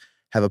us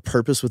have a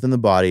purpose within the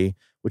body,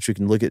 which we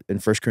can look at in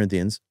 1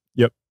 Corinthians.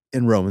 Yep.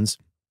 In Romans.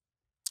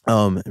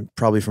 And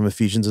probably from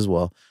Ephesians as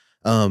well.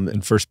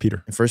 And 1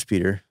 Peter. And 1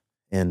 Peter.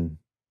 And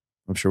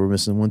I'm sure we're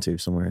missing one too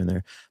somewhere in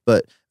there.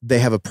 But they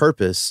have a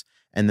purpose,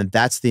 and then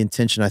that's the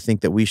intention I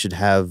think that we should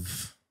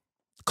have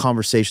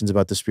conversations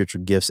about the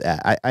spiritual gifts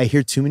at. I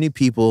hear too many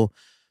people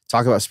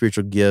talk about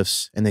spiritual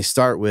gifts, and they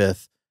start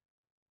with,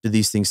 do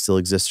these things still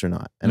exist or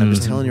not? And I'm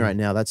just telling you right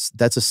now,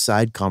 that's a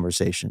side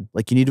conversation.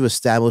 Like, you need to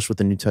establish what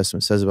the New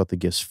Testament says about the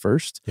gifts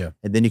first, and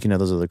then you can have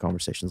those other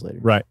conversations later.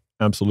 Right.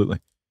 Absolutely.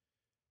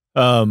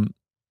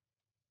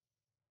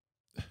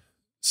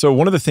 So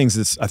one of the things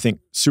that's, I think,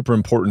 super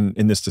important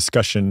in this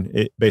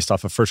discussion, based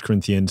off of 1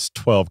 Corinthians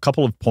 12,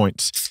 couple of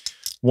points.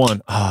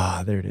 One,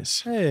 there it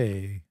is.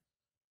 Hey.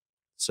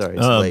 Sorry,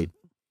 it's late.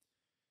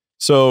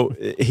 So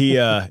he,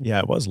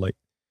 it was late.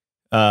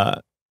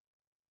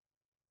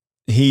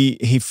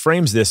 He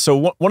frames this.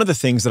 So one of the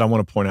things that I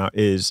want to point out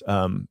is,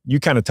 you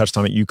kind of touched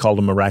on it. You called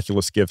them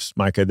miraculous gifts,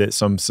 Micah, that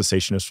some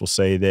cessationists will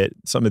say that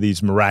some of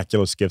these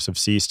miraculous gifts have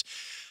ceased.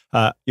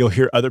 You'll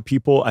hear other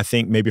people, I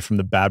think maybe from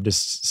the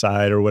Baptist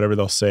side or whatever,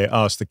 they'll say,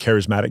 oh, it's the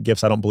charismatic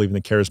gifts. I don't believe in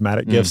the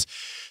charismatic gifts.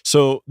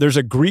 So there's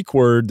a Greek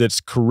word that's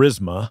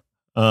charisma.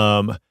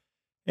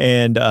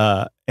 And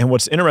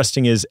what's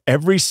interesting is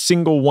every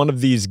single one of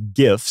these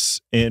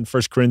gifts in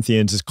 1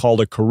 Corinthians is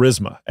called a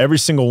charisma, every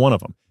single one of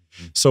them.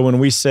 So when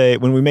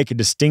we make a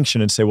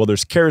distinction and say, well,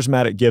 there's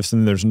charismatic gifts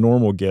and there's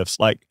normal gifts,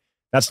 like,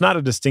 that's not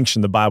a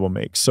distinction the Bible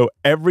makes. So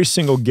every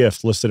single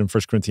gift listed in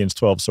 1 Corinthians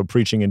 12, so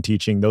preaching and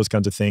teaching, those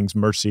kinds of things,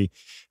 mercy,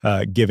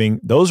 giving,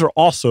 those are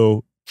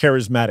also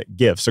charismatic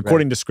gifts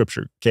according to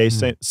Scripture. Okay,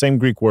 same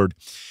Greek word,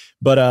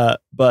 but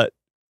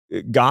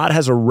God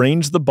has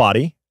arranged the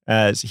body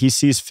as He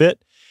sees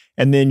fit.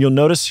 And then you'll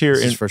notice here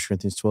in 1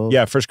 Corinthians 12.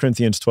 Yeah, 1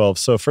 Corinthians 12.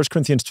 So 1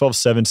 Corinthians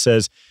 12:7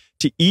 says,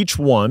 to each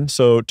one,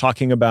 so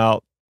talking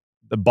about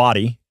the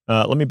body.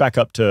 Let me back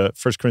up to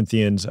 1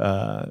 Corinthians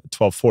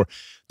 12:4.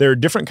 There are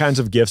different kinds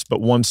of gifts,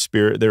 but one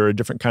Spirit. There are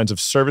different kinds of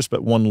service,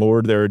 but one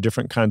Lord. There are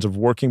different kinds of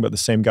working, but the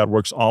same God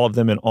works all of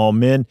them in all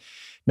men.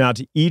 Now,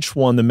 to each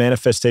one, the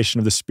manifestation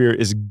of the Spirit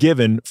is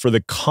given for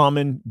the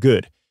common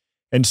good.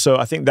 And so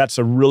I think that's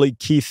a really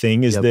key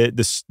thing, is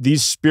that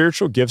these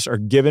spiritual gifts are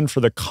given for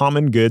the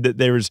common good, that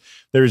there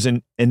is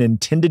an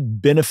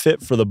intended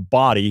benefit for the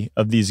body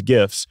of these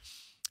gifts.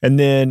 And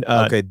then,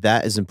 okay,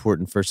 that is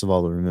important. First of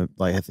all, to remember,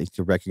 like, I think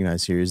to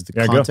recognize here is the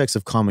context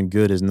of common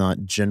good is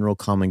not general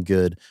common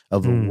good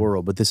of the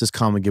world, but this is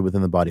common good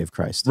within the body of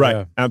Christ.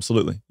 Right.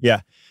 Absolutely.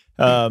 Yeah.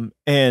 And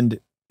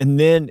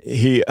then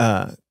he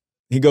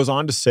goes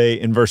on to say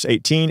in verse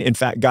 18, in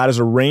fact, God has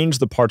arranged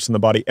the parts in the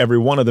body, every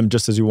one of them,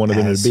 just as He wanted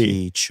them to be.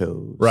 He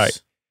chose.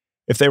 Right.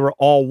 If they were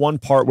all one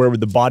part, where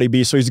would the body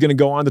be? So he's going to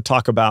go on to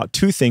talk about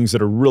two things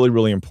that are really,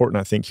 really important,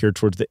 I think, here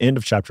towards the end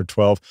of chapter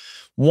 12.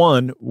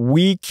 One,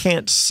 we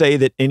can't say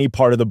that any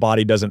part of the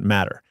body doesn't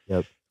matter,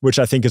 which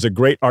I think is a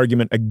great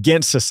argument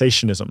against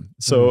cessationism.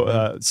 So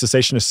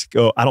cessationists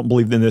go, I don't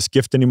believe in this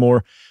gift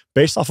anymore.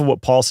 Based off of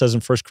what Paul says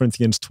in 1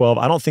 Corinthians 12,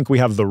 I don't think we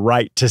have the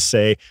right to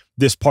say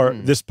this part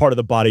of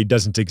the body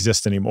doesn't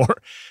exist anymore.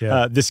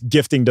 This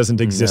gifting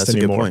doesn't exist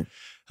anymore. That's a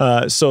good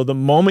point. So the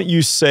moment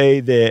you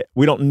say that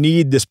we don't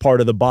need this part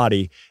of the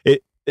body,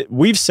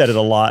 we've said it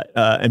a lot,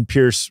 and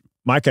Pierce,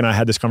 Mike and I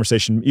had this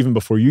conversation even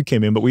before you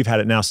came in, but we've had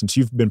it now since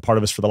you've been part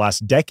of us for the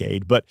last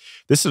decade. But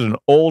this is an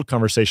old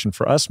conversation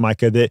for us,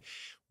 Micah, that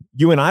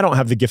you and I don't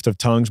have the gift of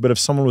tongues, but if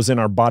someone was in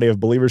our body of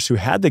believers who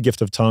had the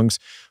gift of tongues,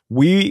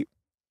 it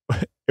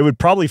would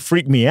probably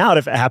freak me out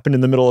if it happened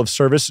in the middle of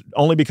service,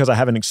 only because I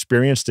haven't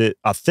experienced it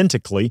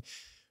authentically.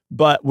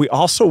 But we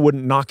also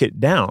wouldn't knock it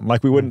down,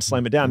 like we wouldn't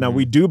slam it down. Now,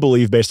 we do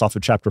believe, based off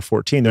of chapter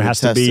 14, there has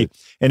to be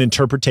an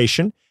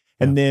interpretation.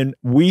 And then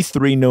we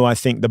three know, I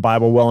think, the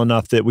Bible well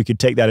enough that we could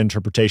take that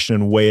interpretation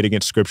and weigh it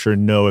against Scripture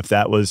and know if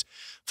that was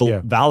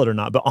valid or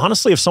not. But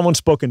honestly, if someone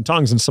spoke in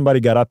tongues and somebody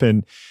got up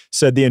and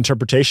said the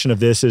interpretation of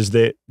this is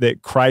that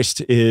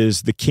Christ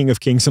is the King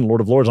of Kings and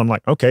Lord of Lords, I'm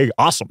like, okay,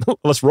 awesome.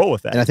 Let's roll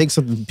with that. And I think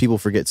something people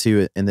forget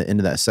too, in the end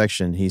of that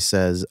section, he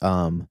says,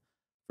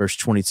 verse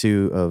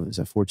 22 of, is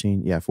that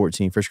 14? Yeah,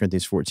 14, 1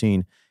 Corinthians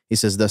 14. He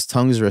says, thus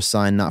tongues are a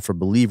sign not for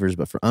believers,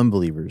 but for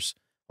unbelievers.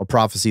 Well,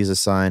 prophecy is a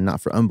sign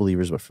not for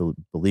unbelievers, but for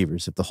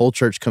believers. If the whole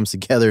church comes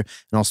together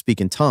and all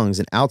speak in tongues,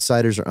 and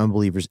outsiders or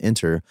unbelievers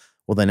enter,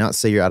 will they not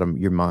say you're out of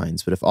your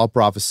minds? But if all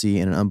prophecy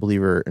and an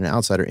unbeliever and an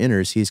outsider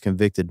enters, he is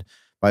convicted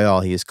by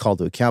all. He is called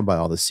to account by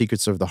all. The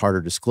secrets of the heart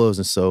are disclosed,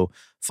 and so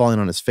falling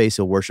on his face,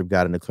 he'll worship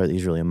God and declare that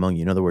he's really among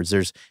you. In other words,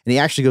 and he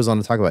actually goes on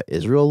to talk about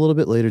Israel a little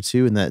bit later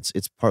too, and that's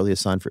it's partly a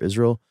sign for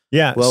Israel.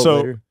 Yeah. Well, so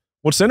later.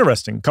 What's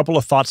interesting, a couple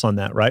of thoughts on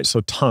that, right?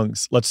 So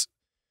tongues,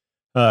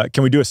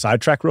 can we do a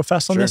sidetrack real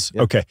fast on this?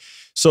 Yeah. Okay.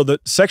 So the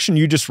section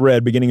you just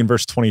read beginning in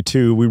verse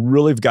 22, we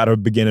really have got to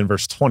begin in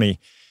verse 20.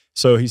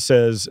 So he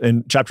says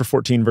in chapter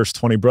 14, verse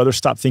 20, brothers,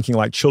 stop thinking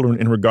like children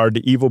in regard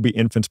to evil, be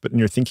infants, but in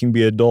your thinking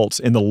be adults.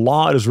 In the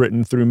law it is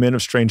written, through men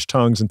of strange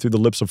tongues and through the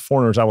lips of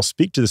foreigners, I will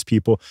speak to this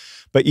people,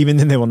 but even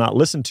then they will not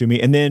listen to me.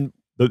 And then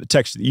the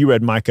text that you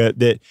read, Micah,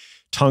 that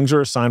tongues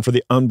are a sign for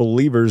the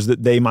unbelievers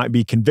that they might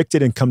be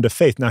convicted and come to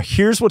faith. Now,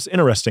 here's what's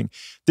interesting.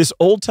 This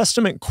Old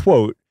Testament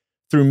quote,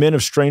 through men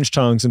of strange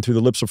tongues and through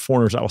the lips of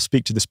foreigners, I will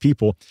speak to this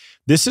people.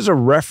 This is a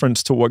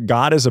reference to what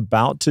God is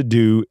about to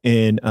do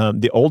in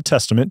the Old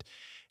Testament.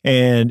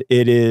 And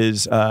it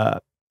is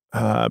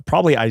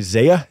probably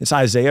Isaiah. It's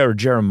Isaiah or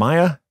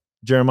Jeremiah.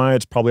 Jeremiah,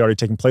 it's probably already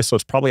taken place, so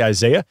it's probably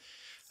Isaiah.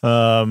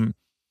 And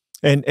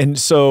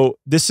so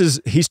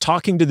he's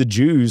talking to the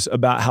Jews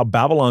about how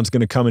Babylon's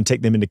going to come and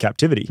take them into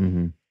captivity.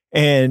 Mm-hmm.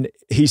 And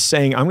he's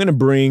saying, I'm going to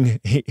bring,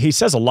 he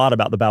says a lot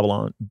about the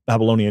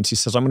Babylonians. He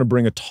says, I'm going to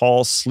bring a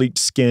tall,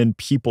 sleek-skinned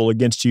people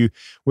against you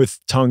with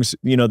tongues,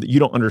 that you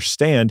don't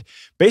understand,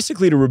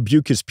 basically to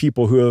rebuke his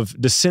people who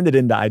have descended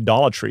into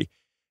idolatry.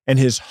 And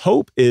his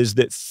hope is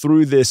that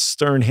through this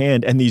stern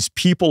hand and these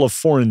people of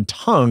foreign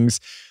tongues,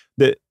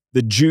 that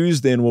the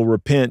Jews then will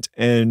repent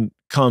and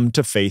come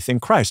to faith in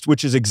Christ,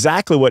 which is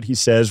exactly what he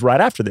says right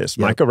after this,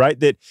 Yep. Micah, right?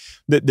 That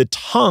the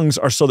tongues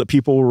are so that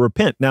people will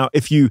repent. Now,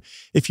 if you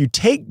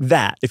take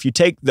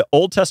the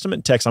Old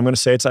Testament text, I'm going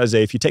to say it's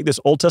Isaiah, if you take this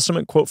Old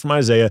Testament quote from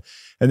Isaiah,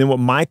 and then what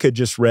Micah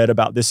just read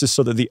about this is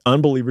so that the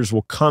unbelievers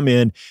will come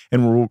in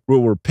and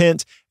will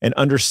repent and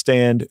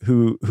understand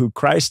who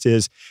Christ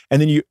is,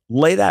 and then you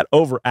lay that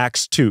over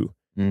Acts 2.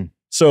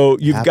 So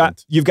you've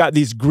got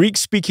these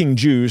Greek-speaking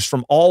Jews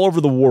from all over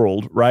the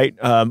world, right?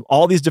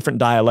 All these different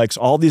dialects,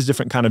 all these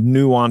different kind of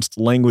nuanced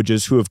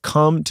languages who have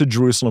come to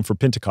Jerusalem for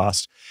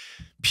Pentecost.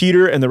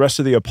 Peter and the rest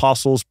of the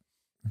apostles,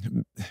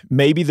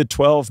 maybe the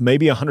 12,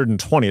 maybe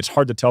 120. It's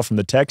hard to tell from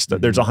the text.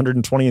 Mm-hmm. There's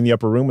 120 in the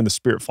upper room when the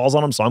Spirit falls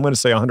on them, so I'm going to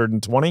say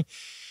 120.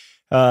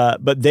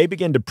 But they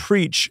begin to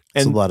preach.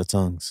 It's a lot of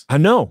tongues. I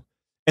know.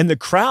 And the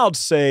crowds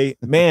say,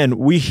 man,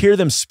 we hear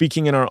them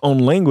speaking in our own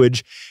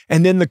language.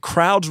 And then the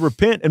crowds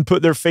repent and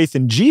put their faith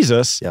in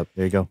Jesus. Yep,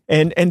 there you go.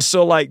 And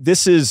so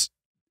this is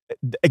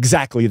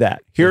exactly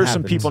that. Here are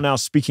some people now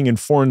speaking in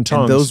foreign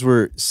tongues. And those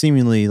were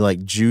seemingly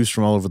like Jews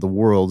from all over the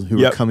world who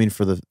were coming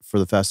for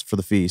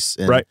the feast.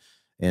 And, right.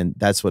 And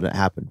that's what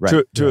happened,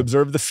 right? To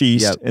observe the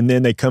feast, and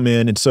then they come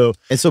in, and so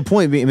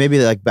point being, maybe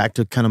like back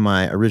to kind of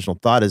my original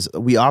thought is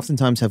we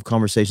oftentimes have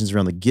conversations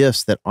around the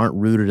gifts that aren't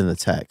rooted in the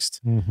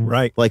text,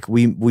 right? Like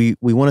we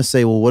want to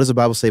say, well, what does the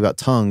Bible say about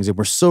tongues? And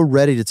we're so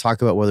ready to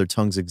talk about whether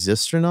tongues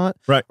exist or not,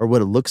 right, or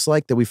what it looks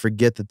like, that we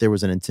forget that there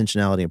was an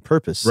intentionality and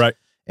purpose, right.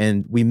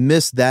 And we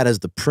miss that as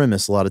the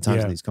premise a lot of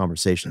times in these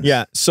conversations.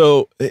 Yeah.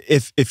 So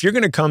if you're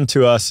going to come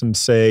to us and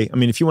say, I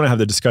mean, if you want to have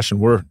the discussion,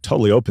 we're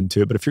totally open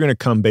to it. But if you're going to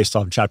come based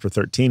off of chapter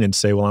 13 and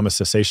say, well, I'm a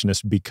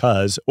cessationist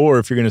because, or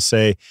if you're going to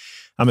say,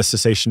 I'm a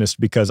cessationist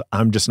because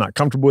I'm just not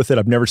comfortable with it,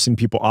 I've never seen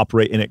people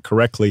operate in it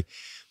correctly.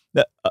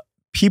 That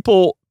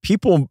people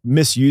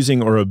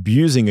misusing or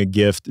abusing a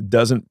gift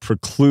doesn't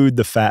preclude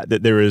the fact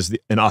that there is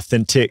an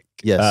authentic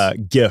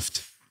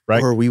gift,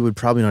 right? Or we would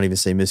probably not even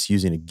say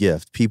misusing a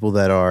gift. People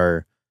that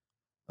are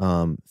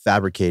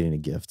fabricating a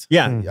gift.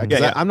 Yeah.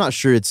 I'm not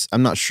sure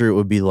it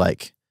would be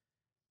like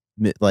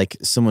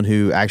someone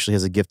who actually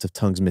has a gift of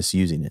tongues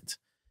misusing it.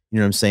 You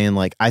know what I'm saying?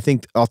 Like, I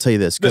think I'll tell you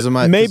this because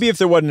maybe if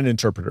there wasn't an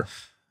interpreter.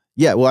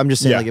 Yeah. Well, I'm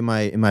just saying like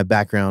in my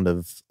background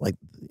of like,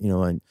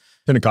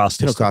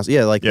 Pentecost.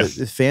 Yeah. Like the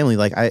family,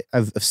 like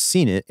I've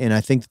seen it. And I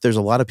think that there's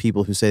a lot of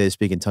people who say they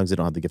speak in tongues that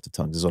don't have the gift of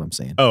tongues is what I'm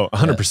saying. Oh,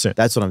 100%.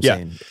 That's what I'm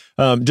saying.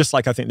 Just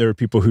like I think there are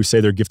people who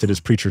say they're gifted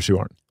as preachers who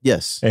aren't.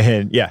 Yes.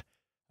 And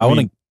I want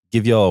to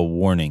give y'all a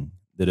warning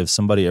that if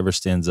somebody ever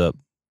stands up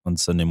on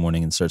Sunday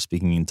morning and starts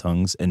speaking in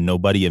tongues and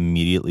nobody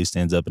immediately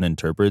stands up and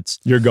interprets,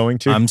 you're going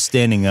to? I'm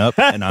standing up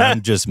and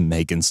I'm just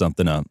making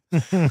something up.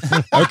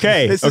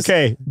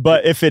 Okay.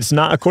 But if it's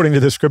not according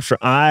to the scripture,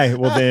 I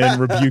will then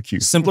rebuke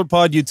you. Simpler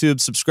Pod YouTube,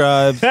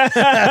 subscribe, hit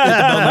the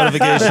bell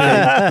notification.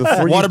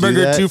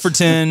 Whataburger 2 for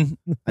 $10.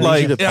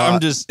 I'm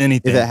just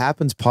anything. If it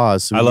happens,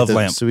 pause. So I love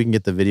lamp. So we can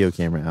get the video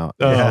camera out.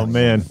 Oh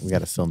man, we got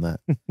to film that.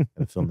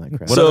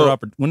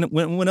 Crap.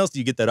 When else do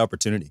you get that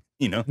opportunity?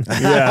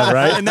 Yeah,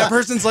 right. And that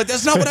person's like,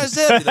 that's not what I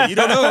said. Like, you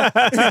don't know.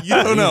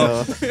 You don't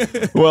know.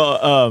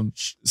 Well,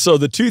 so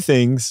the two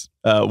things,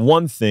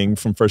 one thing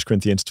from 1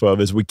 Corinthians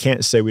 12 is we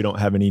can't say we don't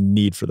have any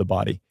need for the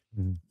body.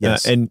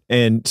 Yes.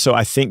 And so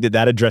I think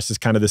that addresses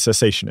kind of the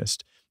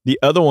cessationist. The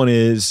other one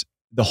is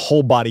the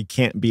whole body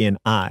can't be an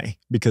eye,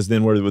 because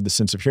then where would the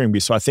sense of hearing be?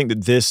 So I think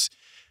that this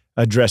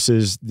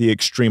addresses the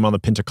extreme on the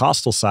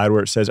Pentecostal side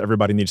where it says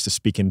everybody needs to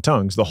speak in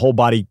tongues. The whole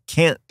body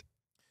can't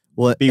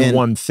be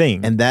one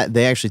thing. And that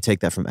they actually take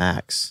that from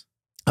Acts.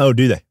 Oh,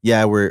 do they?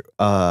 Yeah, where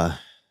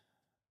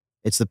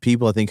it's the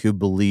people I think who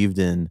believed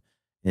in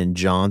in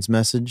John's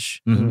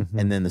message, Mm-hmm.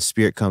 and then the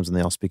Spirit comes and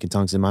they all speak in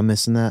tongues. Am I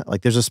missing that?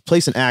 Like, there's this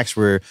place in Acts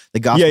where the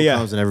gospel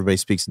comes and everybody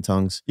speaks in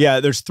tongues. Yeah,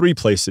 there's 3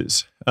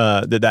 places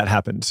that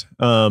happens.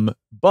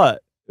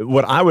 But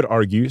what I would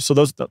argue, so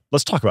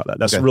let's talk about that.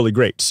 That's really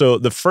great. So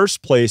the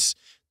first place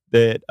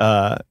that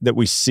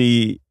we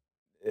see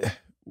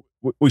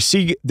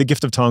the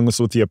gift of tongues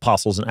with the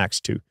apostles in Acts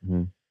 2.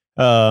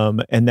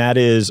 And that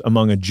is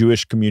among a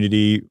Jewish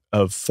community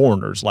of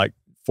foreigners, like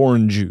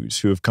foreign Jews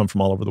who have come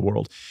from all over the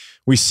world.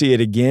 We see it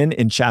again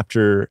in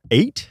chapter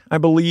 8, I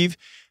believe.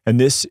 And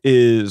this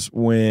is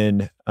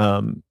when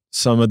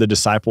some of the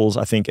disciples,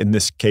 I think in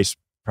this case,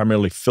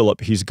 primarily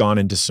Philip, he's gone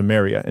into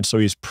Samaria. And so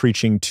he's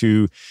preaching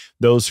to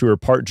those who are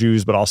part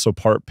Jews, but also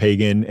part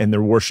pagan, and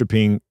they're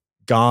worshiping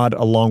God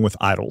along with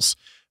idols.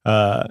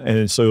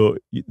 And so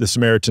the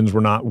Samaritans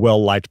were not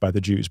well liked by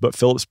the Jews, but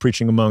Philip's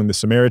preaching among the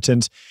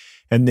Samaritans.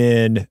 And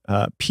then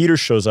Peter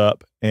shows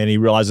up and he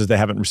realizes they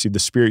haven't received the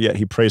Spirit yet.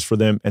 He prays for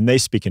them and they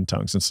speak in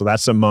tongues. And so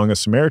that's among a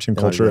Samaritan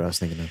culture. What I was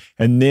thinking of.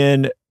 And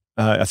then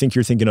I think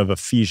you're thinking of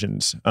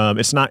Ephesians.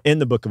 It's not in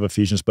the book of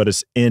Ephesians, but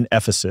it's in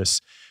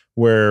Ephesus,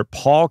 where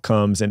Paul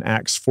comes in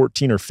Acts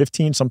 14 or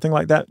 15, something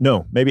like that.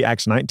 No, maybe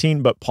Acts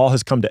 19, but Paul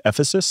has come to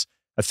Ephesus,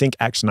 I think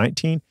Acts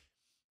 19.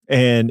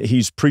 And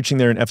he's preaching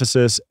there in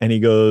Ephesus, and he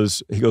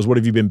goes, what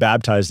have you been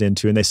baptized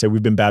into? And they say,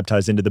 we've been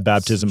baptized into the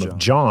baptism of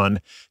John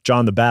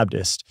the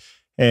Baptist.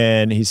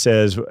 And he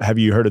says, have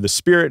you heard of the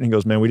Spirit? And he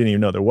goes, man, we didn't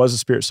even know there was a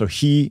Spirit. So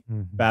he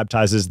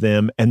baptizes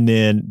them, and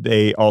then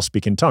they all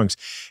speak in tongues.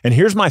 And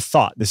here's my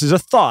thought. This is a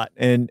thought,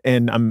 and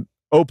I'm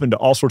open to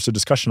all sorts of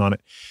discussion on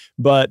it.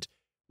 But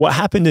what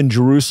happened in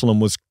Jerusalem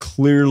was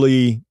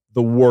clearly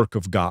the work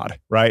of God,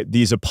 right?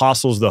 These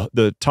apostles,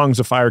 the tongues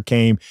of fire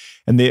came,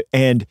 and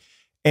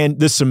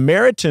the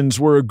Samaritans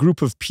were a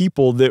group of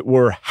people that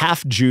were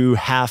half Jew,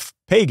 half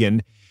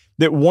pagan,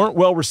 that weren't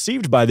well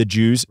received by the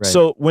Jews. Right.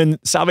 So when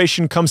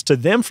salvation comes to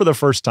them for the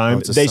first time,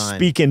 they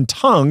speak in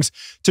tongues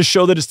to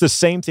show that it's the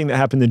same thing that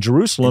happened in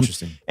Jerusalem.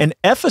 And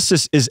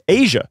Ephesus is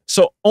Asia,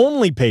 so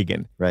only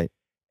pagan. Right.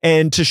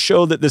 And to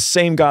show that the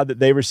same God that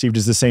they received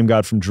is the same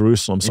God from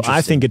Jerusalem. So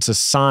I think it's a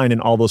sign in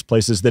all those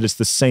places that it's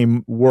the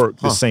same work,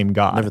 the same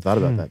God. Never thought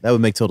about that. That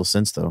would make total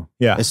sense, though.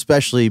 Yeah.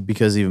 Especially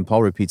because even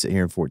Paul repeats it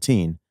here in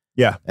 14.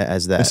 Yeah.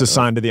 As that. It's a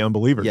sign to the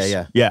unbelievers.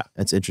 Yeah.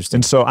 That's interesting.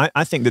 And so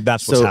I think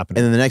that's what's happening.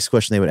 And then the next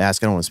question they would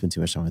ask, I don't want to spend too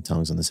much time on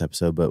tongues on this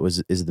episode, but is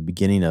it the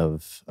beginning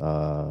of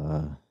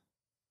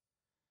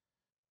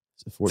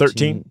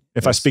 13?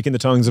 If I speak in the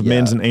tongues of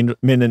men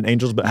and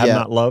angels, but have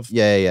not love.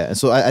 Yeah. And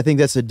so I think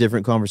that's a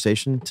different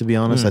conversation, to be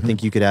honest. I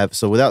think you could have,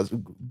 so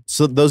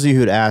those of you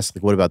who would ask,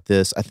 like, what about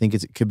this? I think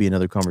it could be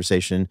another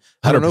conversation.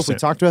 I don't know if we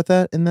talked about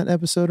that in that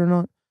episode or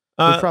not.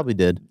 We probably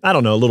did. I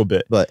don't know, a little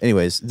bit. But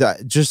anyways,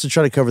 just to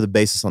try to cover the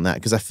basis on that,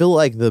 because I feel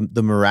like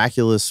the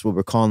miraculous, what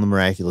we're calling the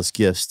miraculous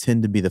gifts,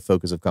 tend to be the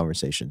focus of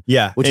conversation.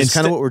 Yeah. Which is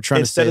kind of what we're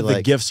trying to say. Instead of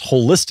the gifts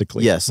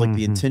holistically. Yes, like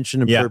the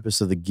intention and purpose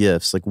of the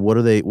gifts. Like, what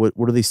are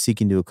they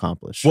seeking to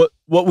accomplish?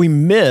 What we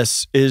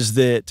miss is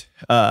that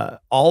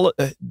all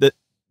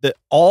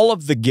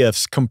of the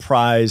gifts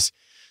comprise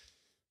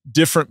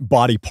different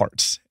body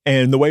parts.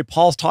 And the way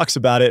Paul talks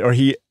about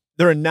it,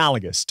 they're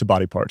analogous to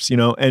body parts,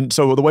 And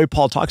so the way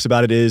Paul talks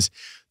about it is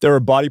there are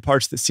body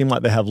parts that seem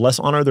like they have less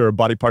honor. There are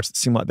body parts that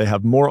seem like they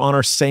have more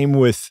honor. Same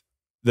with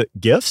the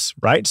gifts,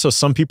 right? So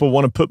some people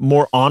want to put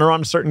more honor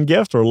on a certain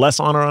gift or less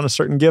honor on a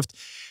certain gift.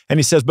 And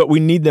he says, but we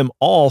need them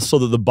all so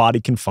that the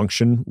body can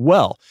function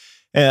well.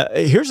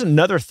 Here's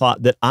another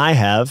thought that I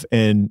have,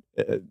 and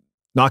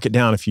knock it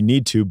down if you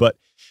need to, but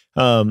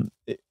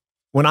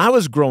when I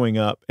was growing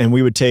up and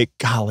we would take,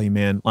 golly,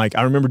 man, like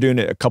I remember doing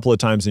it a couple of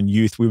times in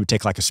youth, we would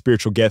take like a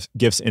spiritual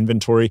gifts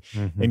inventory.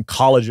 In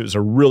college, it was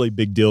a really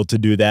big deal to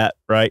do that,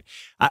 right?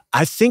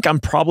 I think I'm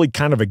probably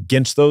kind of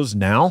against those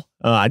now.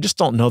 I just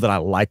don't know that I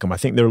like them. I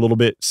think they're a little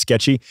bit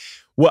sketchy.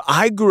 What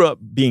I grew up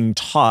being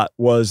taught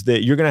was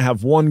that you're going to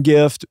have one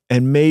gift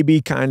and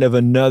maybe kind of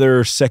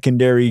another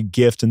secondary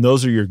gift, and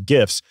those are your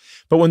gifts.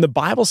 But when the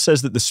Bible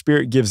says that the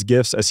Spirit gives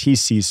gifts as he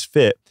sees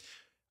fit,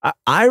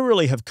 I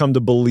really have come to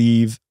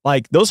believe,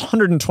 like those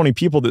 120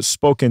 people that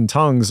spoke in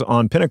tongues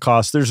on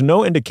Pentecost, there's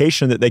no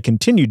indication that they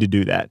continue to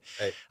do that.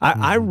 Right.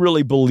 I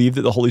really believe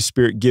that the Holy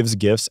Spirit gives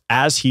gifts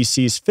as he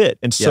sees fit.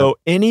 And so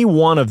any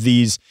one of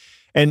these,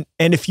 and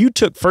if you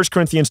took 1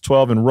 Corinthians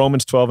 12 and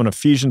Romans 12 and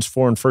Ephesians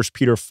 4 and 1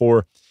 Peter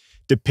 4,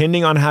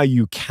 depending on how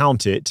you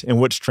count it and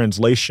which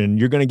translation,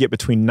 you're going to get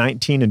between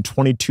 19 and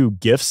 22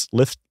 gifts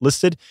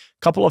listed.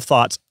 Couple of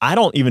thoughts. I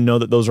don't even know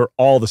that those are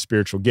all the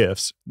spiritual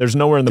gifts. There's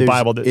nowhere in the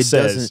Bible that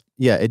says.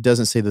 It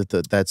doesn't say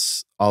that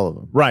that's all of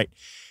them. Right.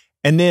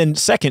 And then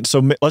second,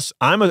 so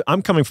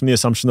I'm coming from the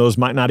assumption those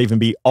might not even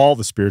be all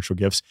the spiritual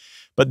gifts.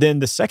 But then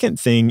the second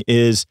thing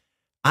is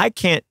I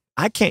can't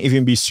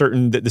even be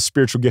certain that the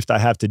spiritual gift I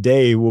have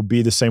today will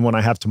be the same one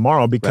I have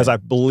tomorrow, because I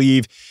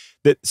believe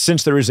that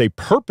since there is a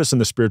purpose in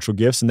the spiritual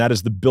gifts, and that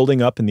is the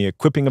building up and the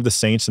equipping of the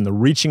saints and the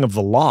reaching of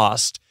the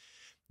lost,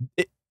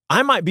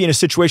 I might be in a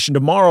situation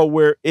tomorrow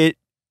where it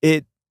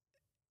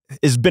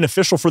is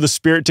beneficial for the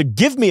Spirit to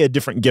give me a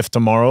different gift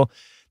tomorrow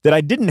that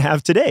I didn't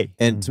have today.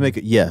 And to make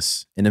it,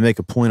 yes, and to make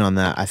a point on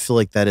that, I feel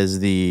like that is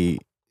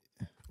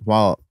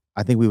while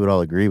I think we would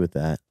all agree with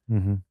that,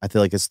 I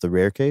feel like it's the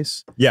rare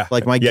case. Yeah.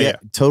 Like my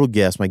total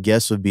guess, my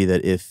guess would be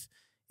that if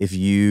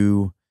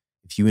you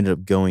ended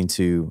up going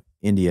to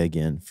India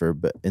again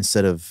but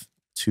instead of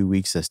 2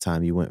 weeks this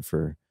time, you went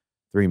for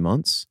 3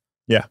 months.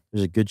 Yeah.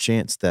 There's a good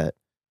chance that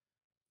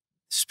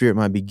Spirit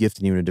might be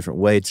gifting you in a different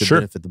way to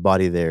benefit the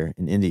body there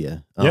in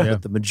India.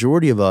 But the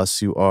majority of us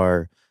who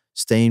are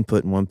staying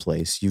put in one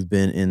place, you've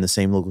been in the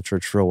same local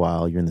church for a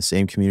while, you're in the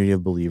same community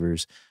of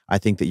believers. I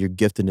think that your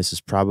giftedness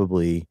is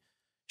probably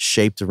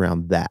shaped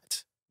around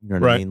that. You know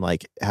what I mean?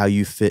 Like how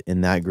you fit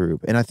in that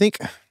group. And I think,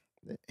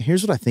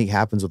 here's what I think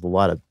happens with a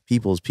lot of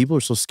people is people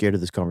are so scared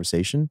of this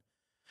conversation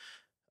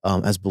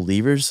as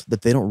believers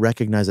that they don't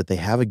recognize that they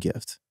have a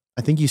gift.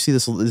 I think you see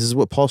this is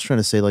what Paul's trying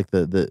to say, like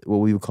the what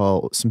we would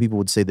call, some people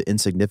would say the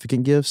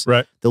insignificant gifts.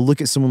 Right. They'll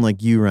look at someone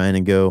like you, Ryan,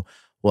 and go,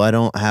 well, I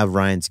don't have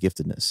Ryan's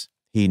giftedness.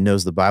 He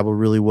knows the Bible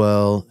really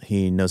well.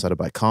 He knows how to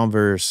buy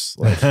Converse.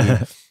 Like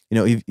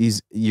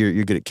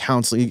you're good at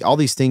counseling. All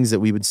these things that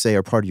we would say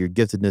are part of your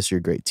giftedness. You're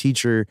a great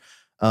teacher.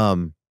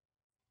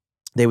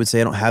 They would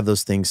say, I don't have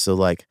those things. So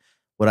like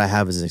what I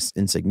have is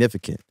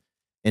insignificant.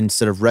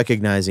 Instead of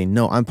recognizing,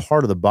 no, I'm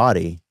part of the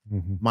body.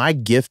 My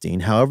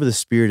gifting, however the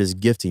Spirit is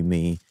gifting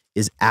me,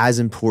 is as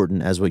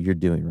important as what you're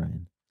doing,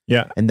 Ryan.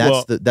 Yeah. And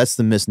that's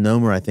the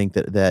misnomer, I think,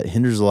 that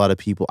hinders a lot of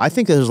people. I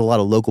think that there's a lot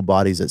of local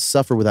bodies that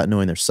suffer without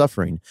knowing they're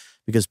suffering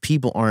because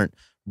people aren't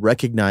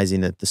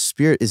recognizing that the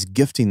Spirit is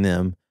gifting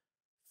them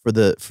for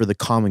the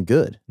common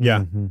good.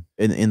 Yeah.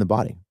 In the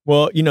body.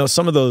 Well,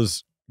 some of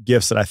those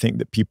gifts that I think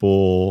that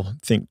people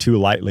think too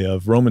lightly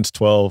of, Romans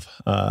 12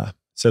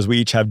 says we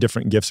each have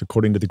different gifts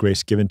according to the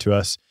grace given to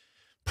us.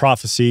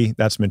 Prophecy,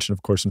 that's mentioned,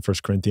 of course, in 1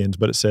 Corinthians,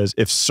 but it says,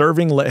 if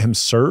serving, let him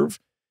serve.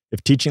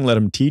 If teaching, let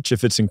him teach.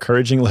 If it's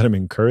encouraging, let him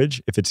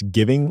encourage. If it's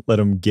giving, let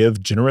him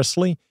give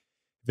generously.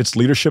 If it's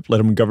leadership, let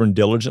him govern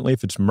diligently.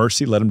 If it's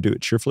mercy, let him do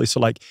it cheerfully. So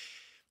like,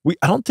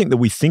 I don't think that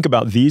we think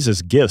about these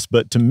as gifts,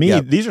 but to me,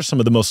 these are some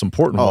of the most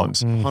important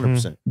ones.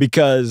 100%.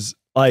 Because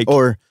like,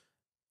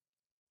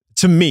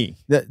 to me,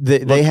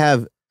 they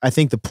have, I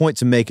think the point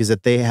to make is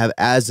that they have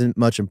as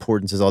much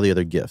importance as all the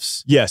other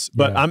gifts. Yes,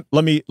 but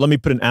let me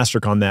put an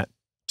asterisk on that.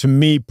 To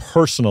me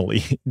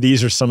personally,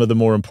 these are some of the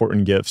more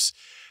important gifts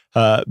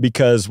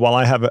because while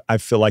I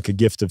feel like a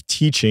gift of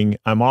teaching,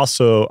 I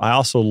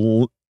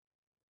also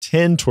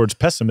tend towards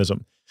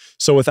pessimism.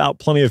 So without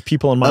plenty of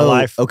people in my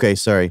life. Okay,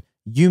 sorry.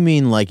 You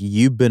mean like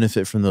you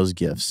benefit from those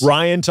gifts?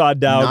 Ryan Todd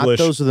Dalglish. Not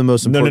those are the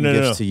most important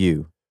gifts to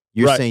you.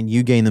 You're saying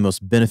you gain the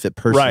most benefit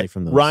personally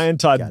from those. Ryan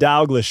Todd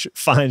Dalglish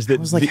finds that. I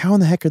was like, how in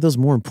the heck are those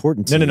more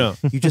important to you? No.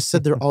 You just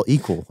said they're all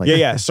equal. Like,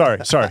 yeah. Sorry.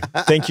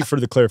 Thank you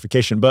for the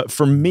clarification. But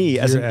for me,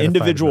 as an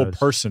individual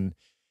person,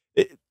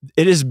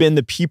 it has been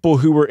the people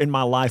who were in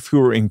my life who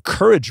were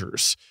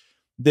encouragers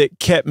that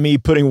kept me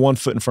putting one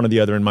foot in front of the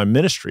other in my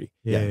ministry.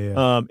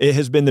 It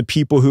has been the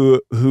people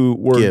who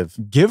were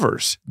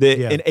givers that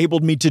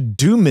enabled me to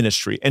do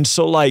ministry. And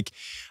so like,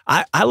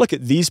 I look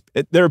at these,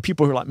 there are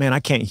people who are like, man, I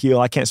can't heal.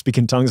 I can't speak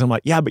in tongues. I'm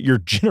like, yeah, but you're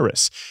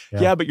generous.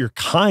 Yeah, but you're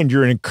kind.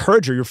 You're an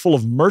encourager. You're full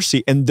of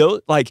mercy. And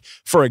those, like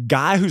for a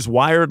guy who's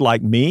wired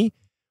like me,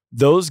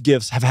 those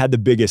gifts have had the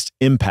biggest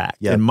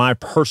impact in my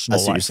personal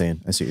life. I see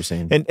what you're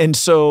saying. And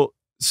so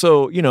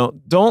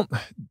don't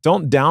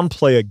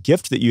downplay a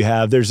gift that you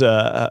have. There's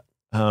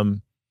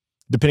depending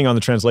on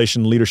the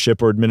translation,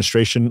 leadership or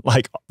administration,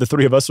 like the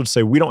three of us would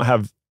say, we're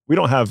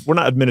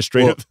not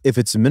administrative. Well, if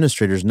it's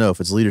administrators, no. If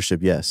it's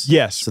leadership, yes.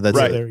 Yes. So that's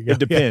right. There you go. It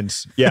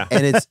depends. Yeah.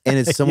 And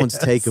it's someone's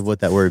take of what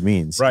that word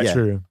means. Right. Yeah.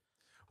 True.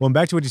 Well, and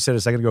back to what you said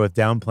a second ago with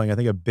downplaying, I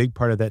think a big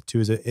part of that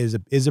too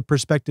is a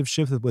perspective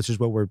shift, which is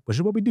what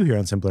we do here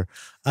on Simpler.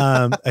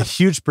 A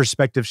huge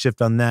perspective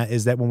shift on that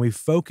is that when we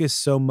focus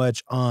so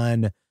much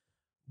on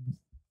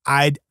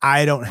I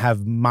don't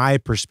have my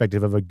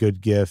perspective of a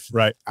good gift.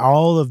 Right.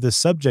 All of the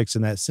subjects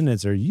in that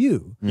sentence are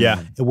you.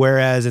 Yeah.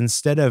 Whereas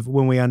instead of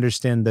when we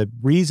understand the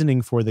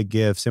reasoning for the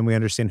gifts and we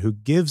understand who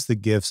gives the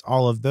gifts,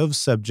 all of those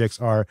subjects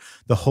are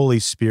the Holy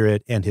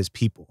Spirit and his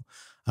people,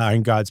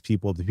 and God's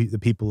people, the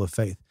people of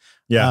faith.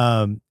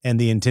 Yeah. And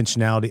the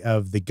intentionality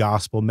of the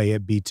gospel, may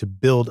it be to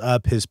build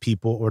up his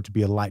people or to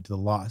be a light to the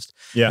lost.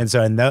 Yeah. And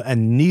so,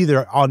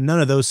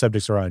 none of those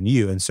subjects are on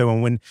you. And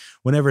so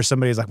whenever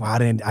somebody's like, well, I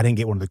didn't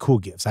get one of the cool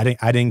gifts. I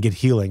didn't get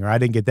healing, or I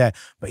didn't get that.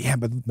 But yeah,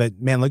 but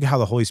man, look at how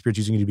the Holy Spirit's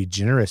using you to be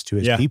generous to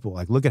his people.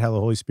 Like, look at how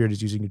the Holy Spirit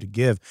is using you to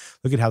give.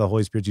 Look at how the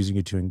Holy Spirit's using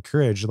you to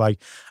encourage. Like,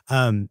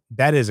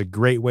 that is a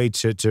great way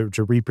to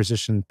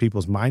reposition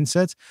people's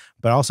mindsets,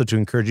 but also to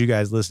encourage you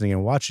guys listening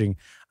and watching.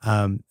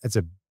 It's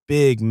a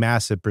big,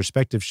 massive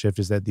perspective shift,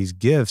 is that these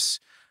gifts,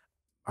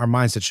 our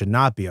mindset should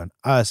not be on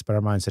us, but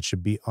our mindset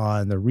should be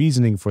on the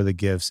reasoning for the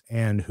gifts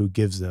and who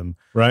gives them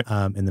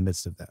in the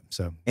midst of them.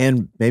 So,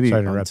 and maybe to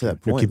that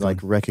point, like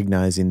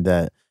recognizing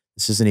that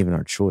this isn't even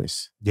our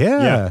choice.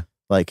 Yeah.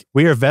 Like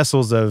we are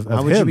vessels of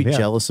How would him. you be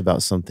jealous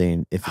about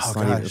something if it's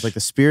not even, it's like the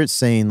Spirit's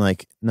saying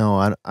like,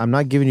 no, I'm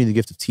not giving you the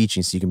gift of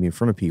teaching so you can be in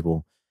front of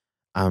people.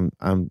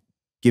 I'm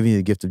giving you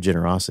the gift of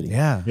generosity.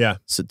 Yeah. Yeah.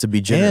 So to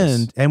be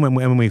generous. And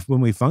when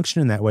we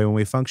function in that way, when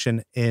we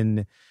function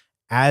in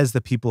as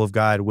the people of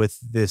God with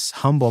this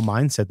humble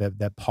mindset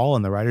that Paul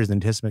and the writers in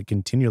the New Testament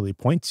continually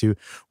point to,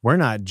 we're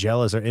not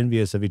jealous or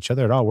envious of each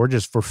other at all. We're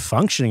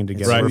functioning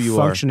together. Right. We're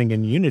functioning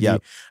in unity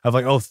of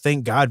like, oh,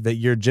 thank God that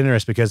you're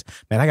generous because,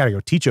 man, I got to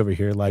go teach over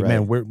here. Like,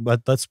 man,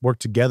 let's work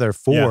together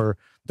for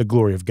the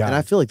glory of God. And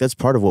I feel like that's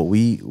part of what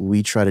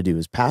we try to do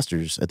as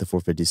pastors at the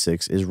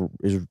 456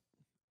 is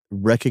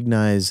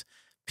recognize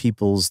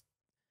people's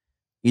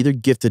either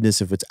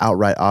giftedness if it's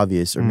outright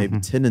obvious or maybe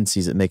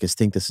tendencies that make us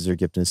think this is their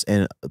giftedness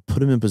and put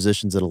them in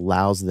positions that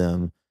allows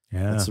them,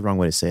 that's the wrong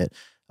way to say it,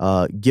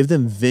 give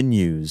them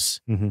venues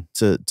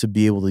to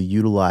be able to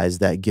utilize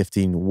that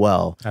gifting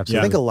well. Absolutely.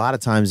 I think a lot of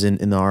times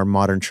in our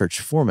modern church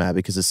format,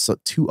 because it's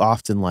too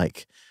often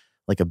like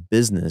a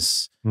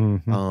business,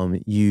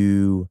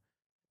 the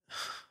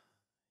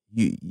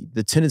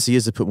tendency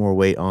is to put more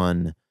weight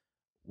on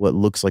what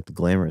looks like the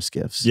glamorous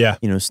gifts. Yeah.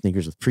 You know,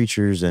 sneakers with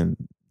preachers and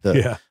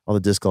all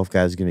the disc golf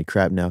guys are giving me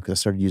crap now because I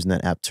started using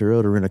that app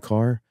Turo to rent a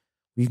car.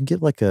 You can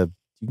get like a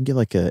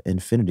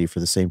Infinity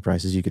for the same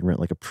price as you can rent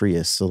like a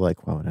Prius. So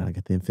like, wow, now I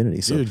get the Infinity.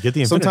 So dude, get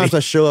the Infinity. sometimes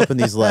I show up in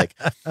these like,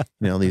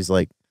 these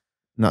like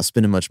not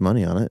spending much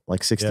money on it,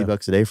 like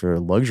 $60 a day for a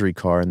luxury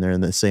car, and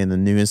they're saying the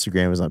new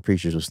Instagram is not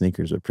preachers with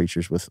sneakers, but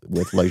preachers with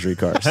luxury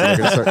cars. So they're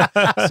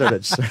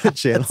gonna start a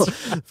channel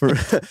for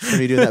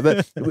me doing that.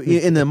 But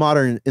in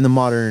the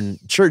modern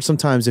church,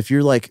 sometimes if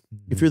you're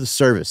the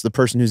service, the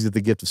person who's got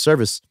the gift of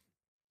service,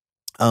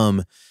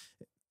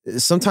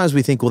 sometimes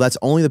we think, well, that's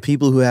only the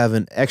people who have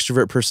an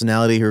extrovert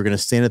personality who are going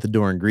to stand at the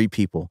door and greet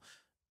people.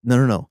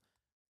 No.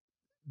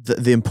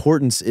 The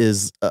importance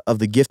is of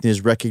the gifting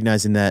is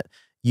recognizing that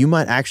you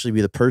might actually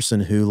be the person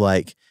who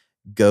like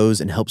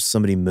goes and helps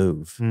somebody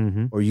move,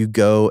 or you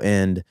go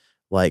and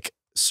like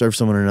serve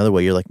someone in another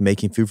way. You're like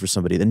making food for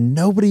somebody. Then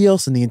nobody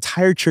else in the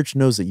entire church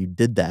knows that you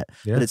did that,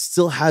 but it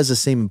still has the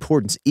same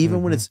importance.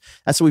 Even when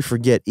that's what we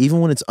forget. Even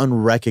when it's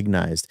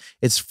unrecognized,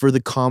 it's for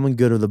the common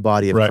good of the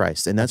body of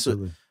Christ. And that's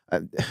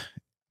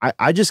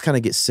I just kind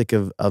of get sick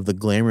of the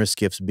glamorous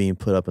gifts being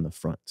put up in the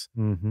front.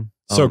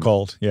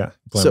 So-called, glamorous.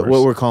 So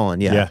what we're calling,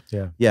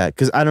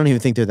 because I don't even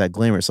think they're that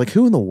glamorous. Like,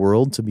 who in the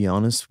world, to be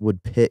honest,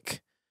 would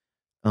pick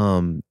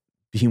being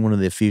one of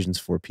the Ephesians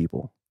 4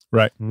 people?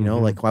 Right. You know,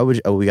 like, why would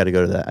you? Oh, we got to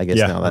go to that. I guess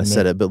now that I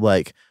said it, but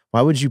like,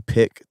 why would you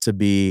pick to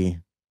be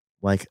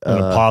like an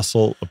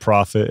apostle, a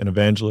prophet, an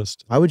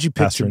evangelist? Why would you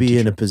pick pastor to be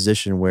in a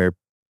position where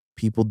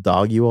people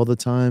dog you all the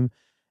time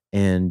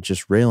and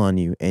just rail on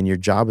you, and your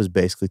job is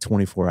basically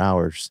 24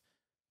 hours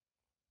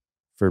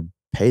for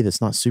pay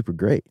that's not super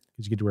great?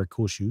 Because you get to wear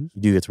cool shoes.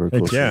 You do get to wear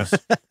cool shoes,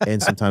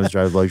 and sometimes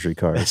drive luxury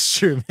cars. That's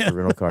true, man.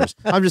 Rental cars.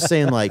 I'm just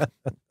saying, like,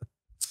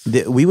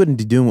 we wouldn't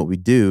be doing what we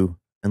do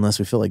unless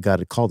we feel like God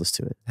had called us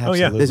to it.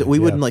 Absolutely. We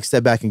wouldn't like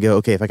step back and go,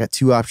 okay, if I got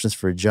two options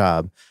for a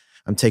job,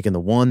 I'm taking the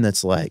one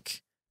that's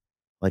like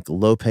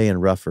low pay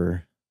and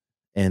rougher,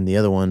 and the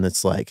other one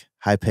that's like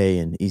high pay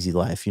and easy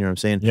life. You know what I'm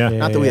saying? Yeah.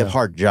 Not that we have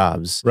hard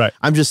jobs. Right.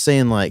 I'm just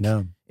saying, like,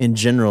 in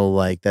general,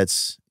 like,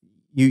 that's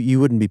you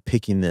wouldn't be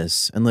picking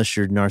this unless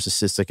you're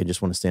narcissistic and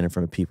just want to stand in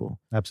front of people.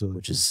 Absolutely.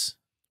 Which is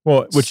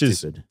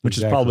stupid. Which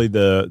is probably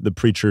the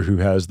preacher who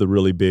has the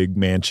really big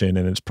mansion,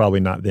 and it's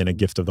probably not then a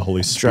gift of the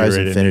Holy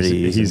Spirit.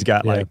 Infinity. He's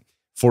got like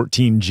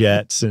 14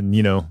 jets and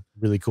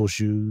really cool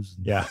shoes.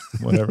 Yeah,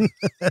 whatever.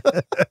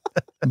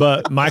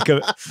 But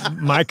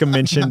Micah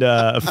mentioned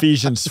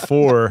Ephesians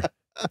 4,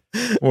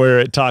 where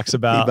it talks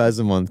about he buys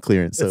them on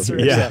clearance. So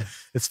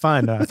it's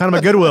fine. I found them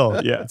at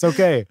Goodwill. Yeah, it's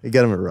okay. You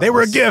got them at Ross. They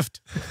were a gift.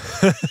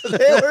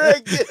 They were a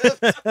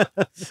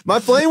gift. My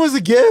plane was a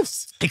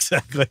gift.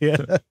 Exactly.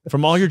 Yeah.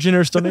 From all your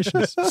generous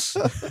donations.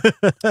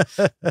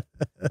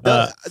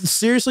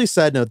 Seriously,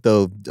 side note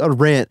though, a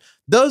rant.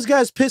 Those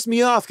guys piss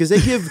me off because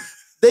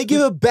they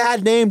give a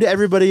bad name to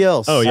everybody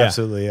else. Oh yeah,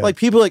 absolutely. Yeah. Like,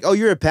 people are like, oh,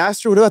 you're a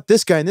pastor. What about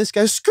this guy and this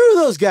guy? Screw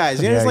those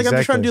guys. You know, it's like, I'm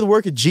just trying to do the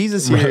work of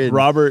Jesus here.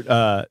 Robert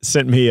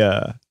sent me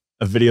a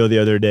video the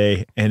other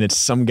day, and it's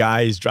some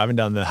guy, he's driving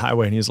down the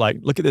highway, and he's like,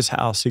 look at this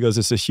house. He goes,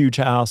 it's a huge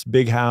house,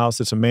 big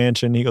house. It's a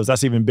mansion. He goes,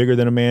 that's even bigger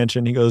than a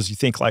mansion. He goes, you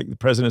think like the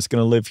president's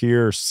going to live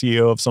here, or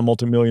CEO of some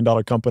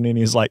multi-million-dollar company? And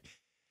he's like,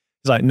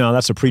 no,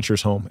 that's a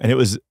preacher's home. And it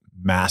was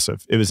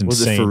massive. It was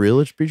insane. Was it for real?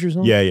 It's preacher's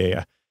home?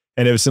 Yeah.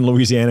 And it was in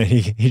Louisiana.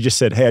 He just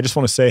said, hey, I just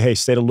want to say, hey,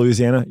 state of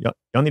Louisiana,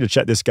 y'all need to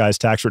check this guy's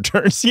tax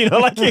returns.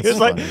 Like, he was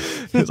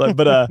like,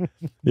 but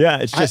yeah,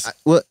 it's just.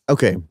 Well,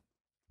 okay.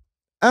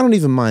 I don't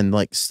even mind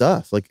like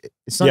stuff. Like,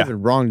 it's not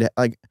even wrong to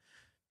like.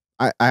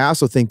 I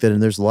also think that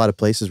there's a lot of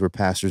places where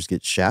pastors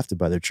get shafted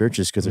by their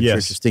churches because their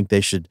churches think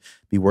they should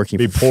be working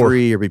for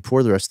free or be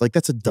poor the rest. Like,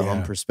 that's a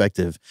dumb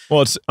perspective.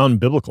 Well, it's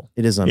unbiblical.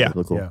 It is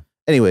unbiblical. Yeah.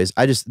 Anyways,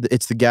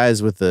 it's the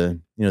guys with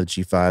the the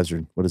G5s,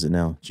 or what is it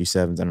now?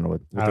 G7s. I don't know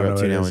what they're up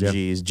to now. And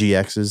G's,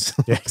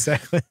 GXs. Yeah,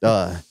 exactly.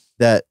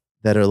 That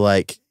are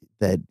like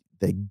that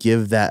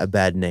give that a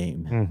bad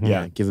name.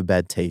 Yeah, give a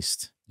bad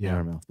taste. Yeah. In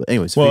our mouth. But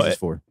anyways, Ephesians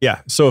 4.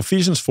 Yeah. So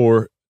Ephesians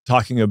 4,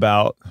 talking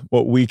about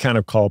what we kind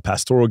of call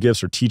pastoral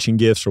gifts or teaching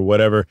gifts or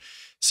whatever,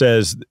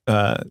 says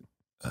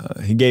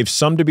he gave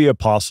some to be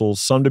apostles,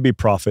 some to be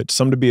prophets,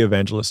 some to be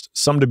evangelists,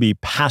 some to be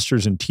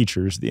pastors and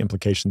teachers. The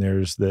implication there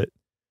is that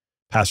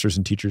pastors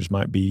and teachers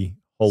might be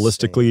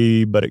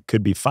holistically, but it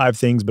could be 5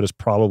 things, but it's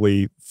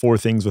probably 4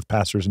 things with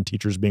pastors and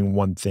teachers being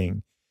 1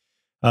 thing.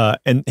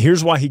 And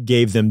here's why he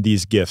gave them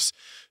these gifts: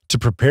 to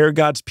prepare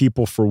God's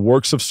people for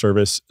works of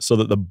service so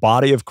that the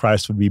body of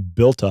Christ would be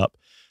built up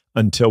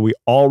until we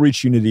all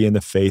reach unity in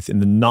the faith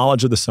and the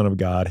knowledge of the Son of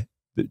God,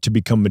 to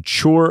become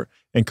mature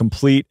and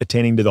complete,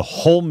 attaining to the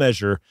whole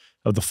measure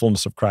of the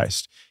fullness of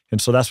Christ.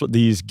 And so that's what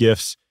these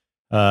gifts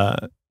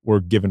were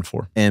given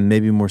for. And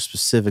maybe more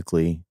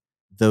specifically,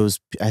 those,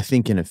 I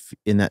think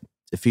in that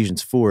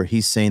Ephesians 4,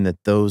 he's saying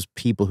that those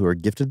people who are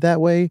gifted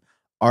that way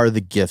are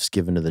the gifts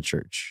given to the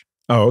church.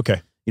 Oh,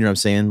 okay. You know what I'm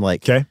saying?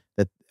 Like, okay.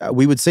 That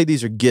we would say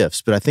these are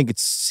gifts, but I think it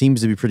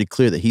seems to be pretty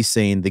clear that he's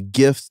saying the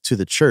gift to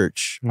the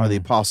church are the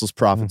apostles,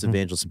 prophets,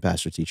 evangelists, and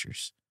pastor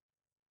teachers.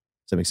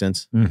 Does that make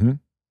sense? Mm-hmm.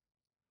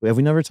 Have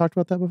we never talked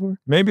about that before?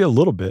 Maybe a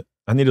little bit.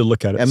 I need to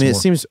look at it. I mean, it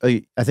more. seems.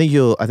 I think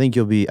you'll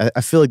be.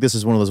 I feel like this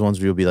is one of those ones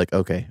where you'll be like,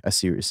 okay, I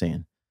see what you're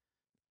saying.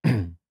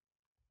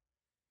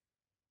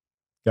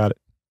 Got it.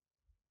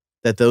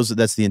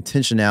 That's the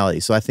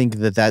intentionality. So I think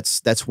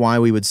that's why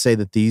we would say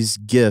that these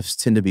gifts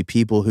tend to be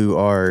people who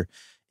are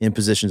in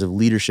positions of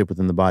leadership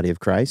within the body of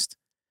Christ,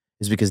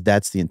 is because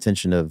that's the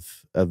intention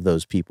of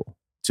those people,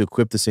 to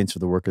equip the saints for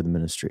the work of the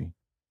ministry.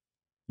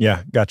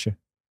 Yeah, gotcha.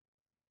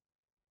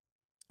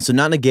 So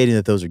not negating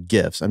that those are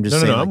gifts. I'm just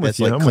saying, I'm with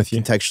you. I'm with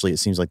you. Contextually, it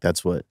seems like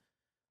that's what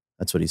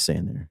he's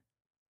saying there.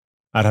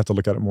 I'd have to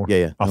look at it more.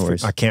 Yeah. No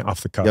worries. I can't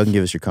off the cuff. Y'all can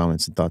give us your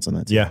comments and thoughts on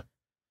that too. Yeah.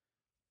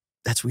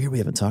 That's weird. We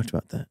haven't talked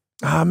about that.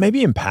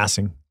 Maybe in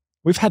passing.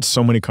 We've had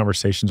so many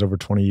conversations over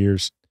 20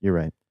 years. You're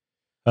right.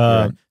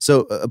 Right.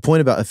 So a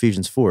point about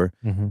Ephesians 4,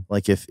 Mm-hmm.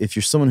 like if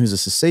you're someone who's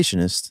a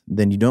cessationist,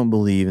 then you don't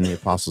believe in the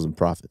apostles and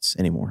prophets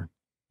anymore.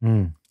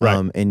 Mm.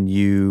 Right. And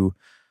you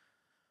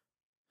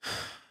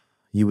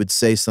would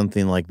say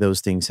something like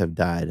those things have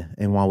died.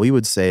 And while we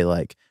would say,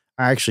 like,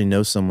 I actually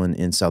know someone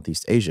in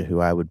Southeast Asia who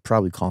I would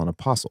probably call an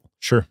apostle.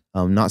 Sure.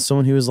 Not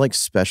someone who is like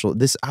special.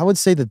 I would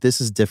say that this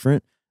is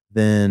different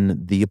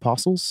than the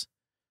apostles.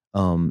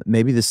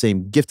 Maybe the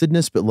same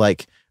giftedness, but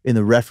like in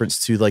the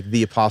reference to like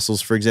the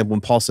apostles, for example,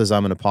 when Paul says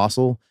I'm an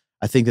apostle,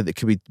 I think that it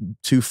could be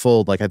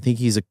twofold. Like I think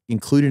he's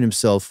including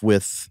himself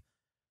with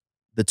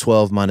the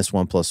 12 minus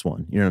 1 plus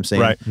 1. You know what I'm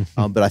saying? Right.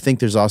 But I think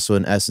there's also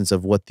an essence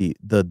of what the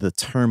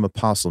term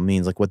apostle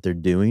means, like what they're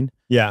doing.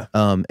 Yeah.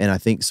 And I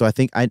think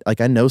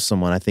I know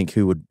someone I think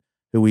who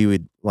we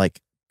would like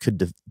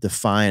could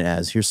define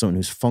as, here's someone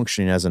who's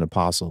functioning as an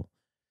apostle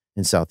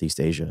in Southeast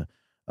Asia.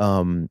 We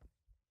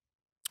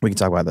can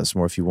talk about that some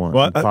more if you want.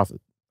 Well,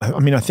 I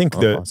mean, I think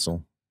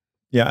apostle.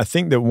 I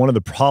think that one of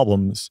the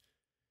problems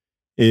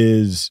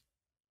is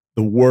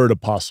the word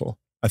apostle.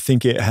 I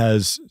think it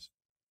has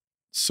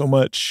so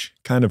much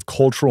kind of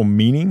cultural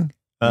meaning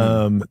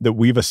that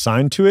we've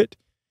assigned to it,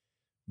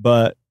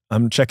 but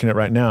I'm checking it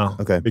right now.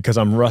 Okay. Because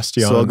I'm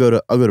rusty on. So I'll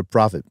go to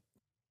prophet.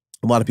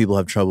 A lot of people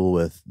have trouble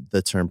with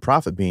the term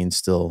prophet being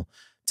still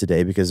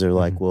today because they're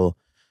like, well,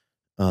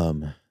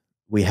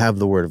 we have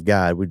the word of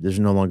God. There's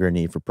no longer a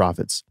need for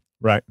prophets.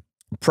 Right.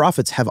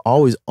 Prophets have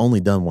always only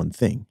done one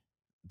thing.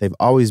 They've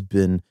always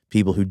been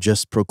people who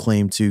just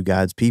proclaim to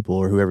God's people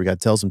or whoever God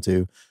tells them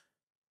to.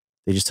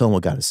 They just tell them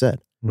what God has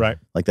said. Right.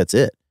 Like that's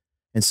it.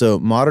 And so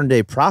modern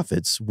day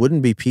prophets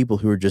wouldn't be people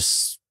who are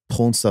just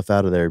pulling stuff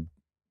out of their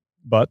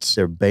butts,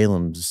 their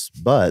Balaam's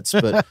butts,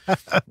 but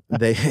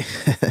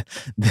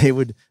they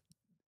would,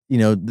 you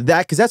know,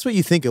 that, because that's what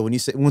you think of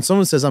when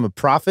someone says I'm a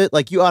prophet,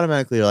 like you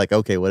automatically are like,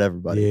 okay, whatever,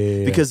 buddy.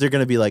 Yeah. Because they're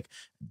going to be like,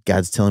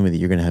 God's telling me that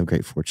you're going to have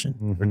great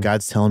fortune, or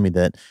God's telling me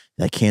that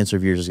that cancer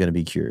of yours is going to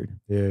be cured.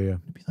 Yeah.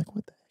 I'd be like,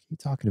 what the heck are you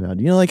talking about?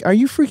 You know, like, are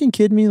you freaking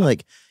kidding me?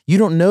 Like, you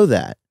don't know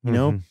that, you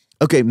know?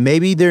 Okay,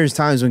 maybe there's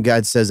times when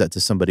God says that to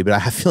somebody, but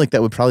I feel like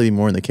that would probably be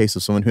more in the case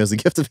of someone who has the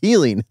gift of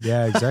healing.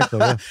 Yeah, exactly.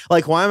 Yeah.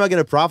 Like, why am I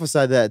going to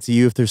prophesy that to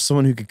you if there's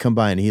someone who could come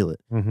by and heal it?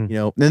 You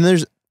know,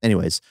 and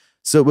anyways.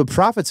 So, but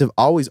prophets have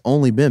always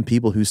only been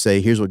people who say,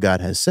 here's what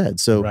God has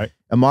said. So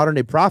a modern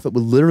day prophet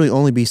would literally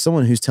only be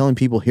someone who's telling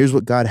people, here's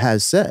what God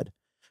has said.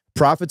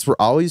 Prophets were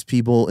always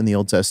people in the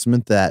Old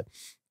Testament that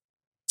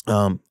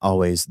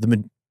always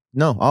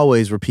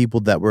were people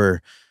that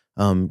were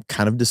kind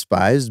of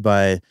despised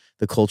by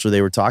the culture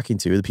they were talking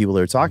to, the people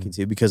they were talking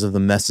to, because of the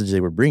message they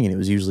were bringing. It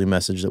was usually a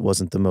message that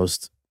wasn't the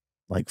most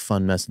like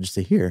fun message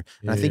to hear.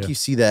 And I think you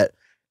see that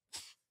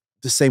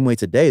the same way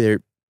today.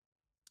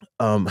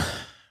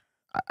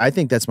 I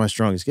think that's my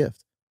strongest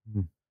gift.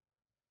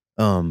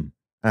 And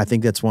I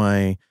think that's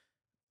why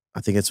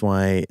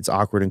it's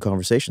awkward in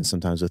conversations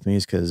sometimes with me,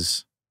 is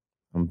because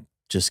I'm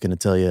just going to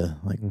tell you,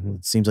 like,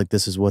 it seems like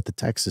this is what the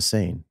text is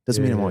saying.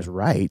 Doesn't mean I'm always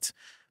right,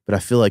 but I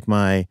feel like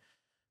my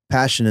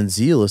passion and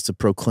zeal is to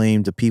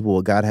proclaim to people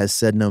what God has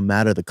said, no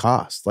matter the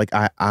cost. Like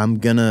I'm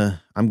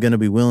gonna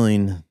be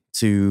willing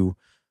to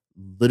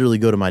literally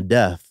go to my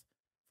death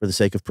for the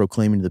sake of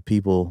proclaiming to the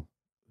people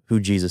who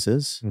Jesus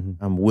is.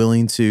 I'm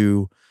willing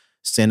to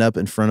stand up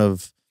in front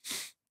of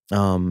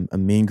a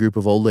mean group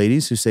of old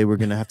ladies who say we're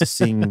going to have to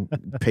sing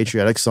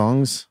patriotic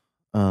songs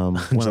when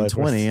I'm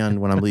 20 and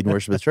when I'm leading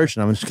worship at the church.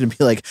 And I'm just going to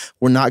be like,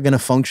 we're not going to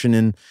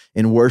function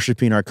in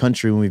worshiping our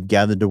country when we've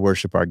gathered to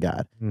worship our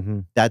God.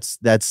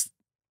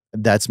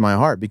 That's my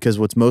heart, because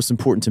what's most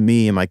important to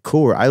me in my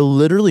core, I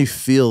literally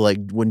feel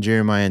like when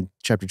Jeremiah in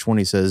chapter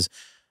 20 says,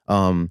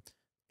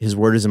 his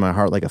word is in my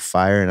heart like a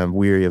fire and I'm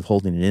weary of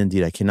holding it in.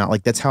 Indeed, I cannot.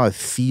 Like, that's how I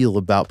feel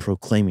about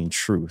proclaiming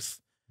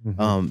truth,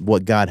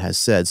 what God has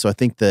said. So I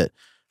think that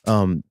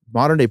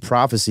modern day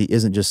prophecy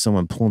isn't just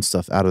someone pulling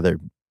stuff out of their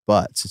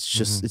butts. It's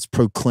just, it's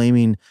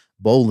proclaiming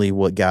boldly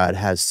what God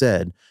has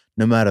said,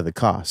 no matter the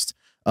cost.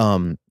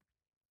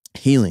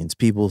 Healings,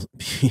 people,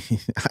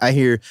 I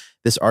hear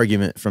this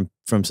argument from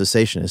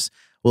cessationists.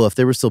 Well, if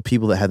there were still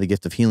people that had the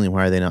gift of healing,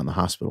 why are they not in the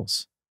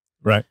hospitals?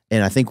 Right.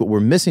 And I think what we're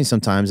missing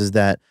sometimes is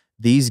that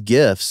these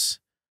gifts,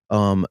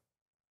 what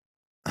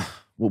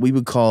we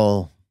would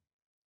call,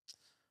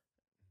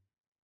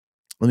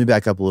 let me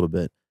back up a little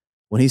bit.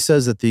 When he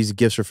says that these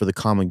gifts are for the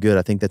common good,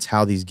 I think that's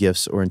how these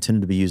gifts are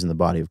intended to be used in the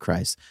body of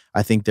Christ.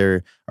 I think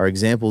there are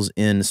examples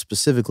in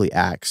specifically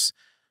Acts,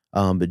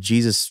 but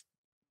Jesus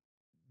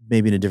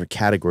maybe in a different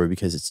category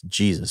because it's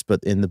Jesus.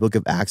 But in the book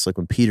of Acts, like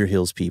when Peter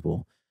heals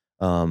people,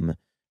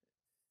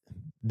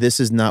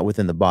 this is not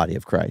within the body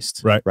of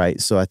Christ. Right.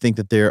 So I think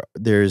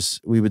that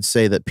we would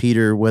say that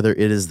Peter, whether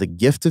it is the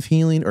gift of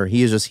healing or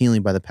he is just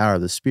healing by the power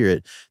of the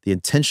Spirit, the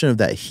intention of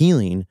that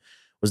healing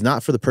was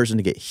not for the person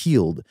to get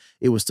healed.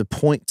 It was to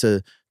point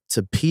to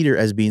Peter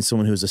as being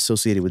someone who was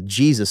associated with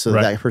Jesus, so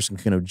that person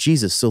can know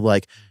Jesus. So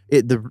like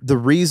the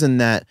reason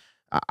that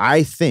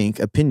I think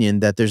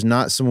that there's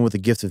not someone with a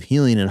gift of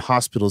healing in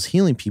hospitals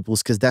healing people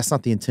is because that's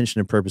not the intention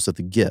and purpose of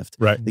the gift.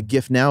 Right. The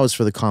gift now is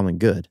for the common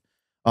good.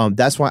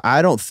 That's why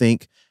I don't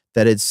think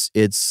that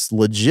it's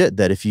legit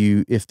that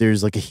if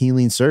there's like a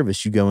healing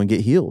service, you go and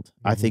get healed.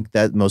 I think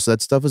that most of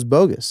that stuff is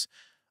bogus,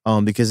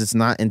 because it's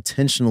not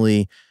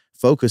intentionally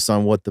focused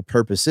on what the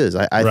purpose is.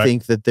 I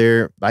think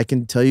that I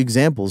can tell you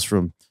examples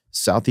from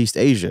Southeast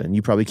Asia, and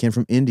you probably can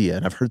from India,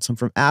 and I've heard some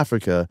from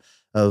Africa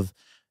of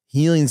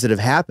healings that have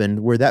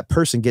happened where that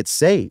person gets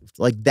saved.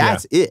 Like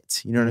that's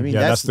it. You know what I mean?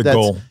 Yeah, that's the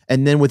goal.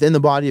 And then within the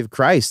body of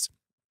Christ,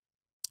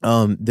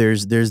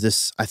 there's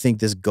this, I think,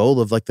 this goal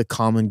of like the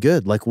common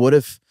good. Like what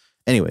if,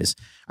 anyways,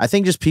 I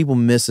think just people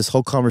miss this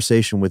whole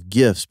conversation with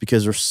gifts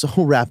because they're so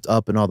wrapped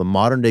up in all the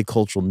modern day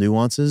cultural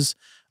nuances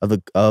of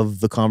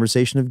the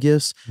conversation of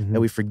gifts that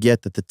we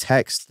forget that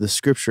the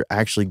scripture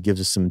actually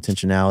gives us some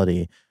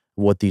intentionality of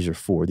what these are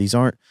for. These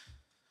aren't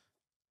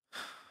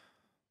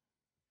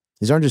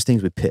just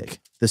things we pick.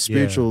 The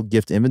spiritual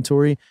gift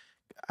inventory,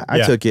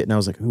 I took it and I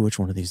was like, ooh, which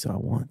one of these do I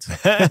want?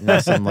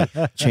 So I'm like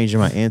changing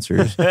my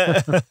answers.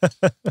 Let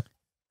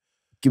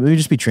me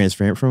just be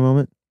transparent for a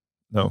moment.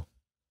 No.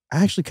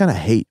 I actually kind of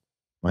hate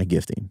my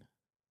gifting.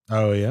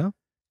 Oh, yeah?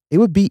 It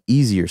would be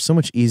easier, so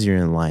much easier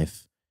in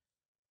life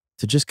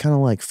to just kind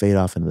of like fade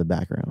off into the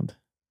background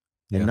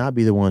and not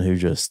be the one who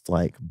just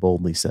like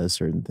boldly says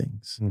certain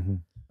things.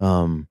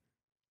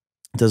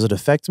 Does it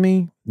affect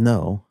me?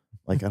 No.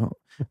 Like I don't,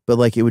 but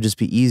like it would just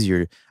be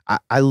easier.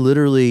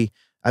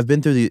 I've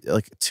been through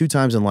like 2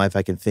 times in life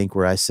I can think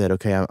where I said,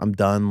 okay, I'm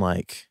done.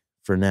 Like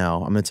for now,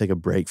 I'm going to take a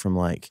break from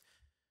like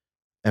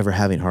ever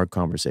having hard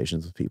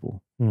conversations with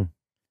people. And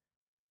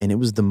it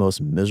was the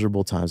most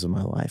miserable times of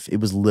my life.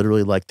 It was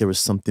literally like there was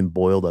something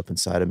boiled up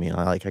inside of me. And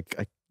I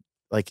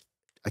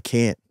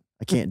can't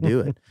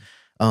do it.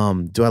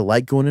 Do I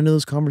like going into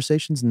those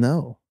conversations?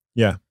 No.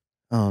 Yeah.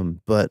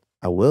 But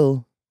I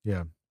will.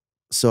 Yeah.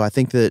 So I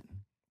think that,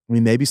 I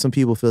mean, maybe some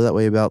people feel that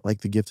way about like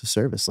the gift of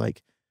service.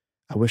 Like,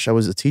 I wish I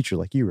was a teacher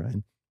like you,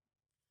 Ryan.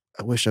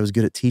 I wish I was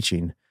good at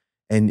teaching.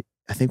 And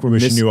I think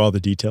wish you knew all the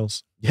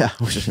details. Yeah.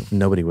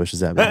 Nobody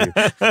wishes that about you.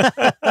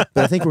 But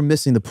I think we're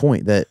missing the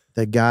point that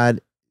God,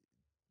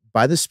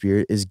 by the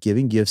Spirit, is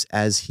giving gifts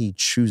as he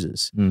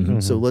chooses.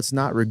 So let's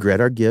not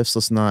regret our gifts.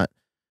 Let's not,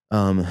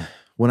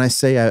 when I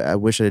say I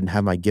wish I didn't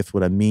have my gift,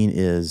 what I mean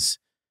is,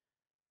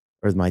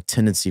 or my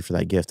tendency for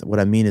that gift, what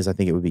I mean is I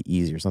think it would be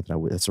easier. It's not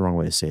that that's the wrong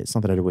way to say it. It's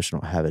not that I wish I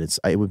don't have it.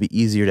 It would be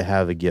easier to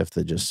have a gift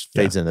that just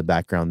fades in the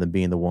background than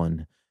being the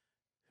one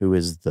who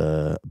is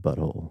the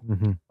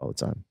butthole all the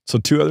time. So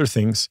 2 other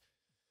things.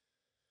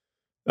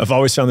 I've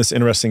always found this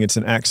interesting. It's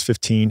in Acts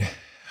 15.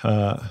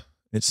 I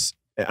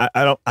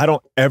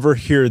don't ever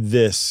hear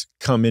this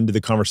come into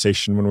the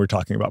conversation when we're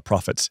talking about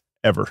prophets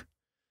ever.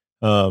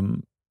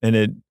 And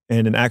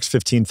in Acts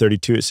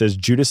 15:32, it says,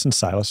 Judas and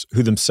Silas,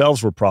 who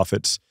themselves were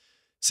prophets,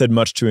 said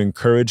much to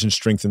encourage and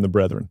strengthen the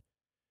brethren.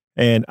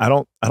 And I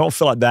don't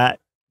feel like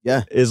that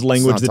is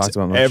language that's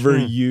ever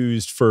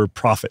used for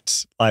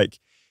prophets.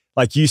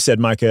 Like you said,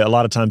 Micah, a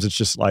lot of times it's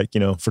just like,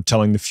 for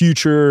telling the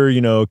future,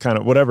 kind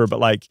of whatever, but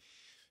like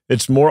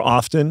it's more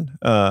often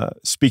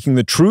speaking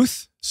the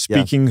truth,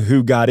 speaking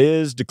who God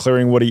is,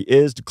 declaring what he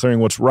is, declaring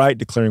what's right,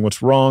 declaring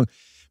what's wrong.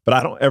 But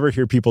I don't ever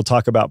hear people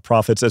talk about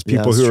prophets as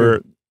people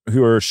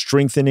who are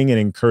strengthening and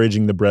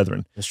encouraging the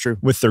brethren. That's true.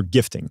 With their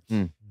gifting.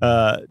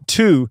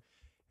 2,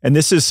 and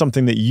this is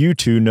something that you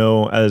two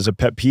know as a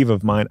pet peeve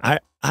of mine.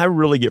 I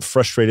really get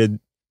frustrated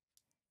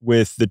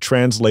with the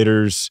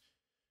translators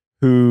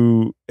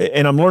who,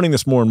 and I'm learning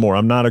this more and more.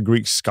 I'm not a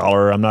Greek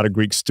scholar. I'm not a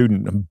Greek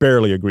student. I'm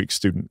barely a Greek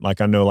student.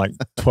 Like I know like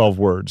 12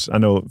 words. I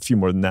know a few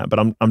more than that, but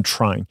I'm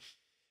trying.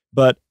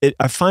 But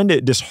I find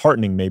it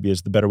disheartening, maybe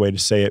is the better way to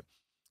say it,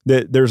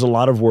 that there's a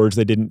lot of words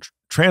they didn't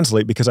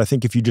translate, because I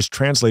think if you just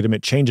translate them,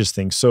 it changes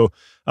things. So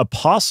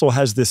apostle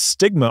has this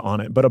stigma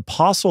on it, but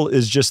apostle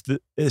is just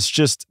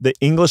the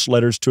English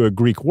letters to a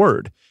Greek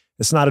word.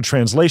 It's not a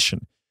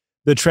translation.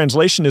 The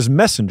translation is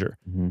messenger.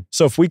 Mm-hmm.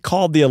 So if we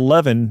called the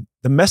 11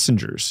 the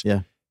messengers,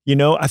 you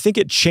know, I think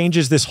it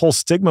changes this whole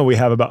stigma we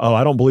have about, oh,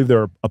 I don't believe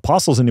there are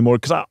apostles anymore.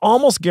 Because I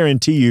almost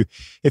guarantee you,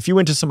 if you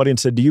went to somebody and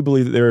said, do you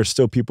believe that there are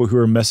still people who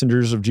are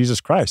messengers of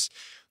Jesus Christ?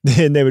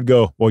 Then they would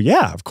go, well,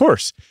 yeah, of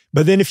course.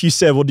 But then if you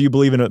said, well, do you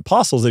believe in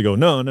apostles? They go,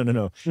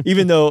 no.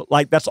 Even though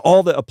like that's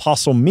all the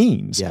apostle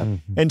means. Yeah.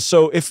 Mm-hmm. And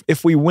so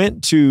if we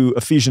went to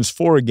Ephesians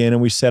 4 again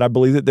and we said, I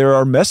believe that there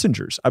are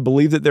messengers. I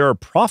believe that there are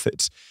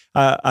prophets.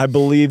 I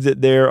believe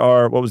that there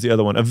are, what was the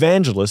other one?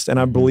 Evangelists. And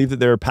I believe that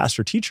there are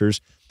pastor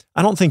teachers.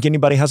 I don't think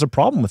anybody has a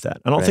problem with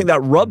that. I don't think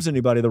that rubs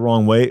anybody the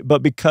wrong way.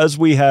 But because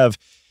we have,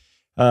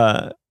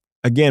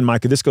 again,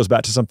 Micah, this goes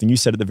back to something you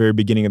said at the very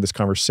beginning of this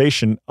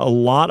conversation. A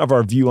lot of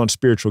our view on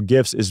spiritual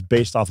gifts is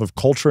based off of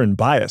culture and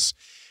bias.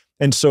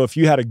 And so if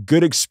you had a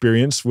good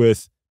experience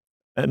with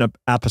an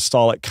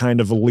apostolic kind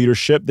of a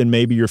leadership, then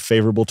maybe you're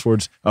favorable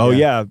towards,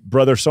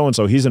 brother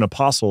so-and-so, he's an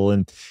apostle,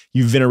 and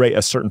you venerate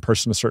a certain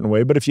person a certain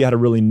way. But if you had a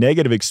really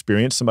negative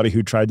experience, somebody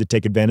who tried to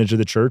take advantage of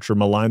the church or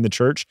malign the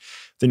church,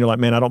 then you're like,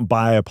 man, I don't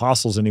buy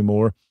apostles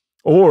anymore.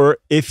 Or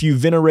if you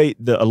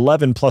venerate the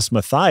 11 plus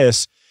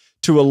Matthias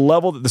to a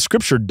level that the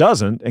scripture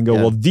doesn't and go,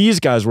 well, these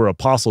guys were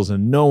apostles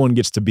and no one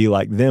gets to be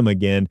like them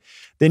again,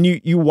 then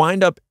you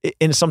wind up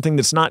in something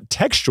that's not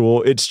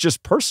textual. It's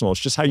just personal.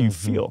 It's just how you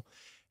feel.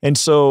 And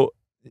so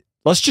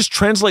let's just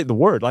translate the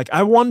word. Like,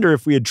 I wonder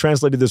if we had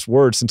translated this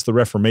word since the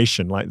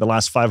Reformation, like the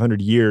last 500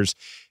 years,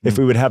 if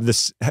we would have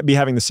be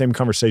having the same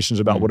conversations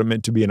about what it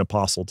meant to be an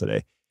apostle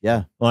today.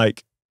 Yeah.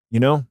 Like, you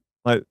know,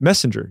 like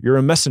messenger, you're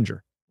a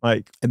messenger.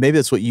 Like, and maybe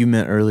that's what you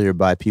meant earlier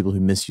by people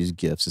who misuse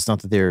gifts. It's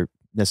not that they're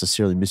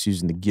necessarily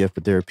misusing the gift,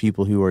 but there are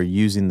people who are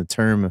using the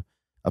term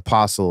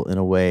apostle in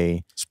a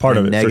way, it's part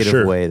of it, negative for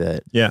sure. way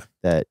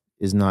that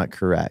is not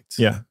correct.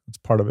 Yeah, it's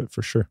part of it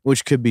for sure.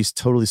 Which could be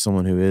totally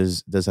someone who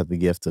does have the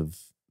gift of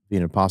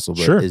being an apostle,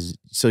 but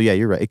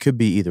you're right. It could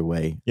be either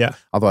way. Yeah.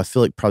 Although I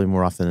feel like probably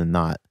more often than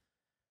not,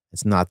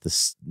 it's not the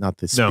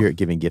spirit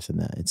giving gift in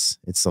that. It's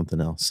something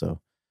else.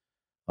 So,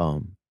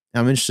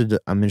 I'm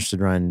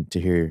interested, Ryan, to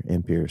hear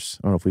Pierce.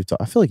 I don't know if we've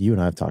talked. I feel like you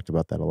and I have talked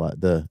about that a lot.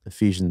 The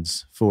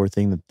Ephesians 4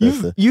 thing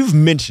that you've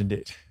mentioned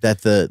it.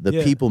 That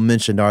the people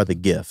mentioned are the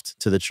gift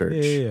to the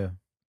church.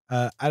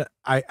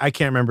 I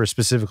can't remember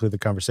specifically the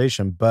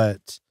conversation,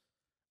 but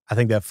I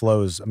think that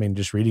flows. I mean,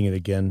 just reading it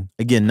again,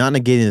 not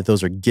negating that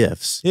those are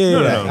gifts.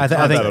 No. I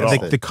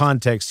think the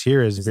context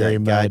here is very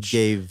much God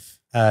gave.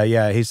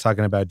 He's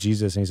talking about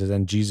Jesus, and he says,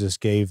 and Jesus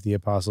gave the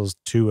apostles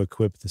to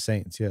equip the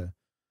saints. Yeah.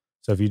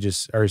 So if you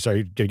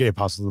gave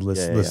apostles the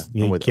list.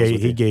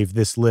 He gave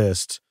this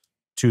list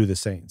to the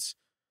saints.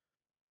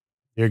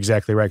 You're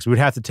exactly right. So we'd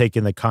have to take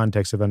in the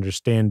context of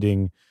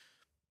understanding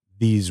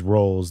these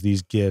roles,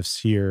 these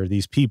gifts here,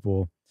 these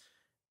people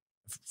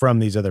from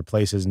these other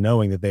places,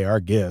 knowing that they are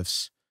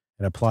gifts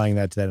and applying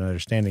that to that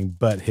understanding.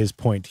 But his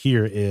point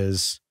here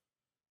is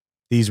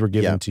these were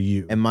given to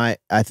you. And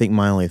I think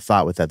my only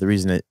thought with that, the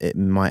reason it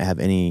might have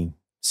any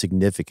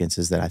significance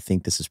is that I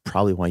think this is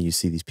probably why you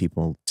see these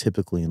people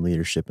typically in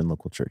leadership in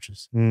local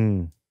churches.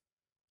 There's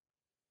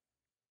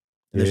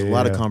a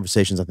lot of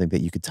conversations I think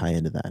that you could tie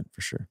into that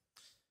for sure,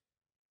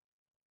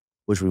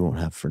 which we won't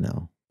have for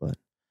now. But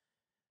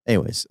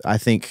anyways, I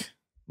think,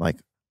 like,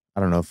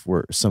 I don't know if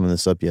we're summing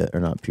this up yet or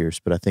not,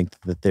 Pierce, but I think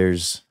that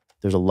there's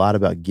a lot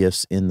about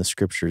gifts in the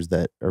scriptures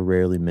that are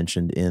rarely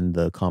mentioned in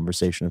the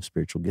conversation of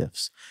spiritual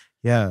gifts.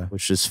 Yeah,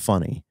 which is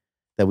funny.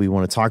 That we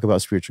want to talk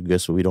about spiritual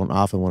gifts, but we don't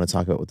often want to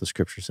talk about what the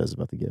scripture says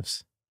about the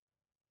gifts.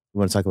 We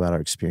want to talk about our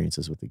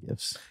experiences with the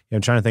gifts. Yeah,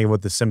 I'm trying to think of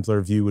what the simpler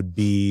view would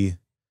be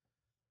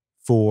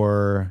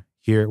for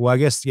here. Well, I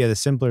guess, the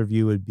simpler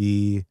view would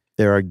be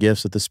there are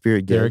gifts that the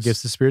Spirit gives. There are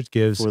gifts the Spirit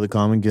gives. For the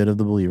common good of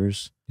the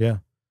believers. Yeah.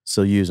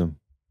 So use them.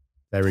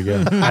 There we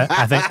go.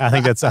 I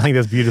think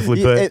that's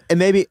beautifully put. And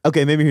maybe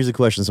here's a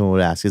question someone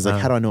would ask: is like,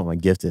 how do I know what my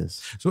gift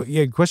is? So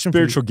question: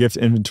 spiritual gift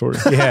inventory.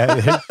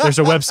 Yeah, there's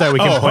a website we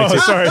can point to.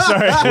 Sorry.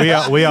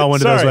 We all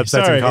went to those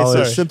websites in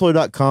college.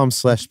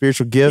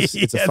 Simpler.com/spiritual gifts.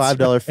 It's a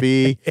 $5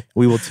 fee.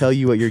 We will tell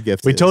you what your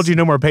gift is. We told you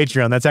no more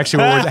Patreon. That's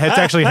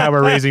actually how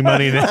we're raising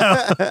money now.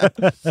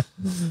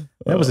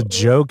 That was a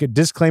joke.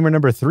 Disclaimer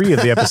number 3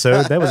 of the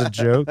episode. That was a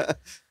joke.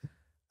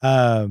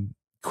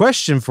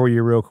 Question for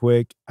you, real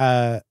quick.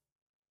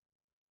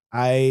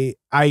 I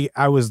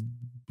was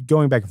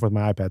going back and forth with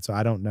my iPad, so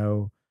I don't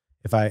know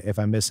if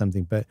I missed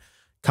something. But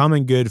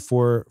common good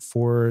for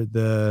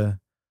the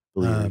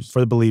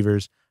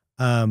believers.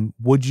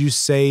 Would you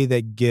say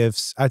that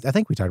gifts? I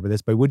think we talked about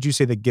this, but would you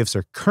say that gifts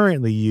are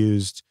currently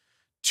used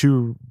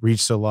to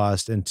reach the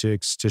lost and to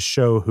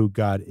show who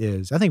God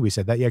is. I think we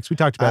said that. Yeah, because we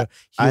talked about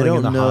I healing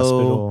in don't the know.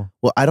 hospital.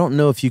 Well, I don't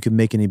know if you could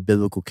make any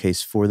biblical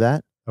case for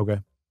that. Okay.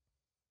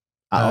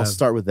 I'll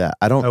start with that.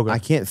 I don't. Okay. I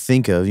can't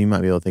think of. You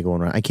might be able to think of one,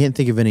 right? I can't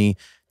think of any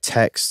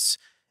texts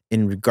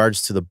in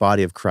regards to the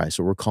body of Christ,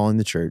 what we're calling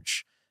the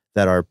church,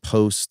 that are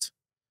post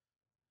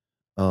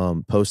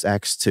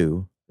Acts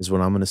 2 is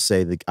what I'm going to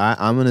say.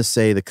 I'm going to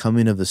say the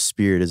coming of the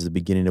Spirit is the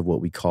beginning of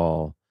what we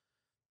call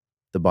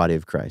the body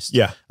of Christ.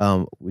 Yeah.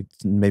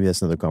 Maybe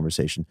that's another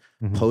conversation.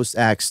 Mhm. Post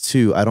Acts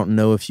 2, I don't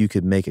know if you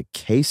could make a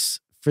case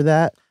for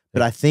that,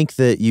 but I think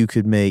that you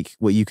could make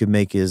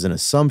is an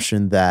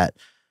assumption that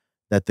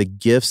the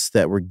gifts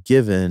that were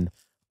given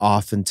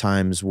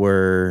oftentimes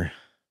were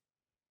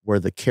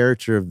the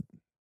character of,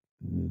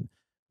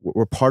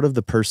 were part of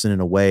the person in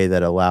a way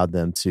that allowed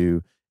them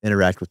to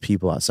interact with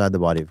people outside the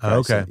body of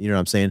Christ. Okay. You know what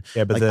I'm saying?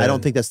 Yeah, but Like, I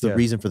don't think that's the yeah.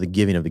 reason for the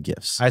giving of the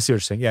gifts. I see what you're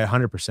saying. Yeah,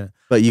 100%.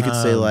 But you could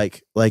say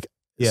like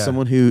yeah.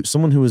 someone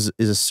who is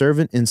a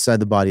servant inside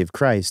the body of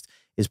Christ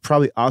is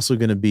probably also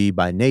going to be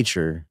by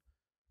nature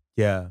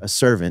Yeah. a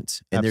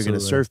servant, and they're going to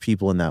Absolutely. serve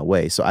people in that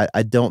way. So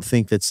I don't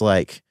think that's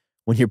like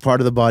when you're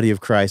part of the body of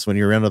Christ, when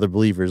you're around other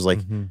believers, like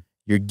Mhm.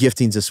 your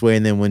gifting's this way,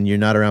 and then when you're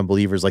not around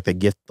believers, like the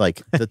gift,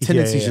 like the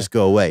tendencies yeah. just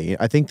go away.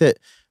 I think that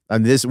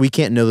we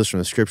can't know this from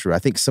the scripture. But I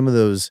think some of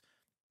those,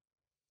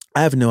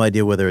 I have no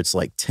idea whether it's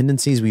like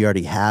tendencies we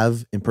already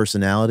have in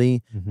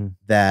personality Mhm.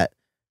 that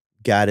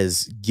God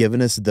has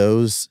given us,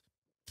 those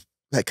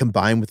that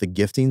combine with the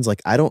giftings.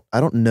 Like I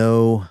don't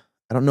know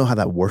how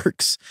that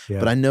works, Yeah.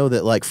 but I know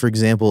that, like, for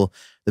example,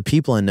 the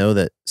people I know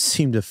that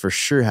seem to for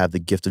sure have the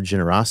gift of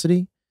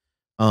generosity,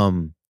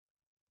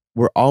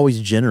 were always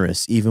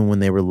generous even when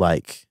they were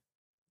like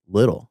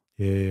little.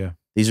 Yeah.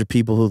 These are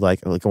people who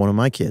like one of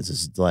my kids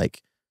is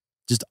like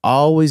just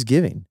always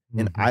giving.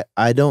 And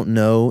I don't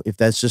know if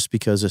that's just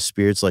because the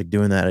Spirit's like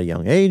doing that at a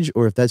young age,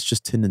 or if that's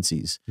just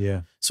tendencies.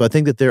 Yeah. So I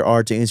think that there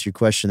are, to answer your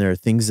question, there are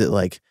things that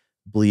like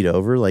bleed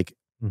over. Like,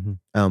 Mhm.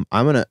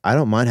 I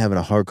don't mind having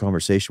a hard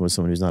conversation with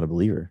someone who's not a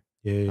believer.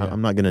 Yeah.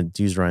 I'm not going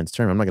to use Ryan's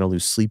term. I'm not going to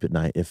lose sleep at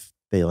night if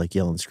they like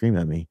yell and scream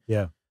at me.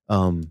 Yeah.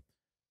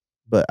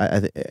 But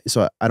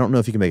so I don't know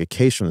if you can make a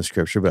case from the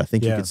scripture, but I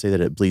think you Yeah. could say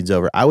that it bleeds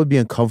over. I would be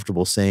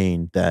uncomfortable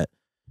saying that,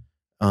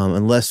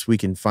 unless we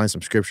can find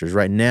some scriptures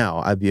right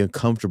now, I'd be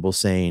uncomfortable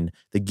saying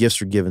the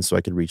gifts were given so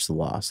I could reach the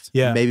lost.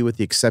 Yeah. Maybe with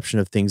the exception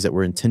of things that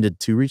were intended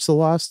to reach the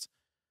lost.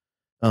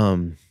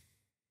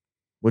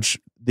 Which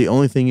the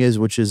only thing is,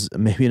 which is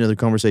maybe another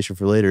conversation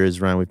for later, is,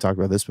 Ryan, we've talked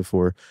about this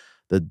before,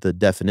 the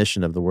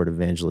definition of the word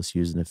evangelist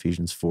used in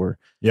Ephesians 4.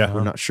 Yeah.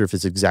 We're not sure if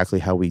it's exactly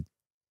how we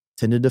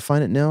tend to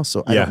define it now.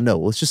 So I Yeah. don't know.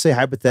 Let's just say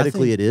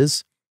hypothetically it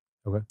is.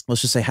 Okay.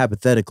 Let's just say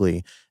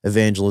hypothetically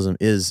evangelism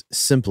is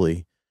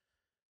simply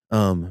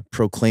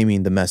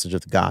proclaiming the message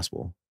of the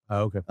gospel.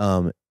 Oh,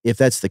 okay. If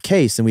that's the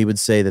case, then we would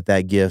say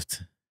that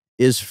gift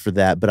is for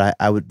that. But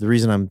I would, the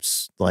reason I'm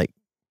like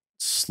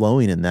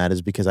slowing in that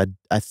is because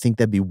I think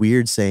that'd be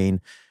weird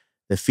saying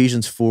the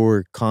Ephesians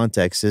 4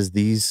 context is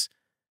these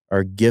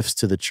are gifts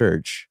to the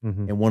church,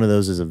 Mhm. and one of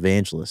those is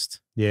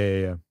evangelist.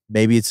 Yeah.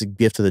 Maybe it's a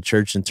gift to the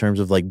church in terms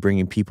of like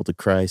bringing people to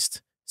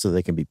Christ so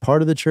they can be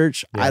part of the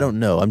church. Yeah. I don't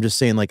know. I'm just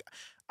saying, like,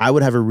 I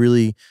would have a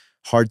really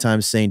hard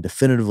time saying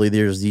definitively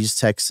there's these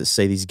texts that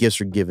say these gifts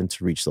are given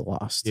to reach the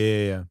lost.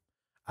 Yeah.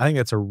 I think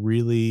that's a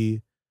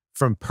really,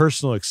 from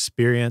personal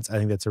experience, I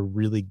think that's a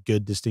really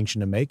good distinction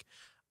to make.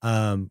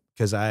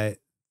 Because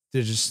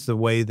there's just the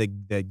way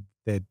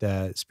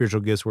that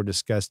spiritual gifts were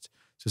discussed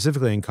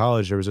specifically in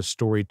college. There was a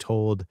story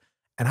told,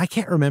 and I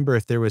can't remember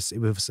if it was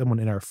someone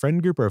in our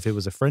friend group or if it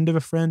was a friend of a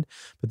friend,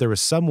 but there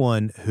was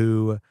someone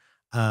who,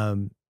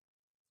 on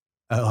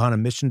a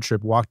mission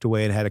trip, walked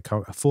away and had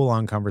a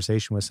full-on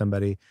conversation with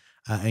somebody,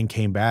 and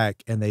came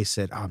back, and they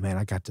said, "Oh man,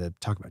 I got to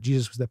talk about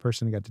Jesus with that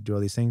person. I got to do all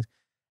these things,"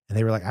 and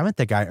they were like, "I met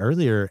that guy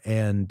earlier,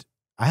 and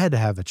I had to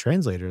have a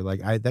translator. Like,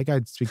 that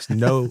guy speaks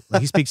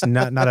he speaks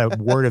not a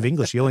word of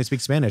English. He only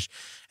speaks Spanish."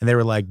 And they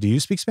were like, "Do you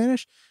speak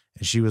Spanish?"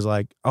 And she was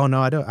like, "Oh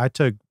no, I don't. I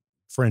took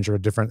French or a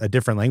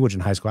different language in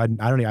high school. I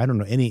don't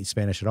know any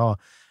Spanish at all."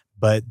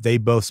 But they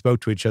both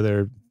spoke to each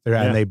other,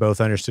 and they both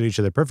understood each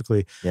other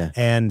perfectly. Yeah.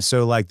 And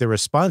so, like, the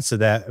response to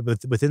that,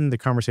 within the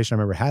conversation I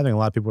remember having, a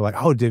lot of people were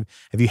like, "Oh,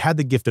 have you had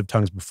the gift of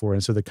tongues before?"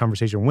 And so the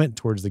conversation went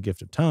towards the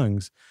gift of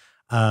tongues.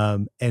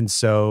 And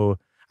so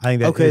I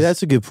think that Okay,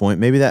 that's a good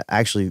point. Maybe that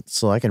actually,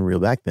 so I can reel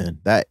back then.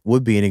 That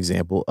would be an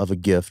example of a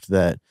gift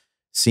that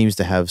seems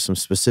to have some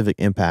specific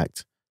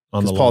impact.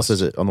 On the Paul lost.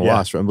 says it on the Yeah.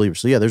 lost for unbelievers.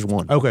 So yeah, there's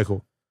one. okay,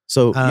 cool.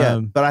 So yeah,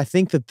 Um, but I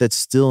think that that's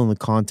still in the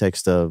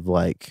context of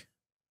like,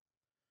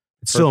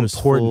 It's still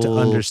important to purposeful-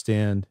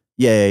 understand.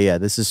 yeah.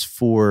 This is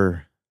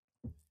for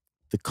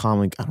the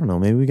common. I don't know.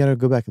 Maybe we got to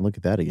go back and look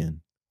at that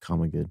again.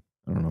 Common good.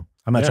 I don't know.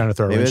 I'm not Yeah, trying to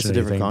throw a maybe wrench that's in a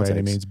different anything by any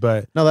context. means,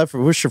 but No,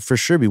 that should for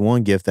sure be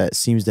one gift that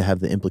seems to have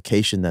the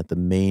implication that the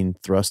main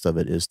thrust of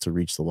it is to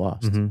reach the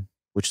lost, mhm.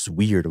 which is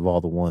weird of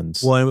all the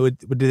ones. Well, and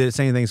did it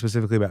say anything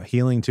specifically about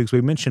healing too? Because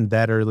we mentioned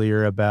that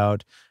earlier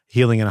about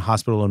healing in a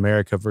hospital in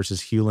America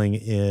versus healing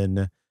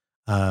in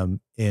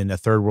in a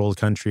third world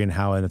country, and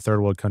how in a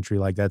third world country,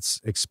 like that's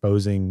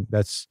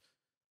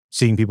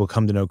seeing people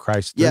come to know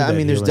Christ. Yeah, I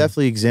mean, there's healing.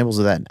 definitely examples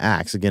of that in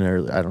Acts.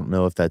 Again, I don't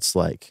know if that's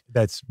like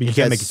But you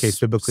can't make a case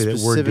biblically that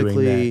we're doing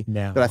that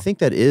now. But I think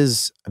that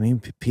is. I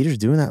mean, Peter's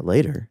doing that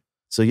later,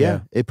 so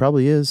yeah, it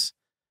probably is.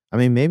 I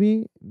mean,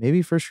 maybe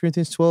 1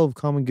 Corinthians 12,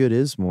 common good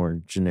is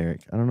more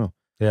generic. I don't know.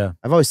 Yeah,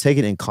 I've always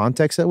taken it in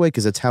context that way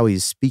because that's how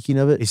he's speaking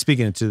of it. he's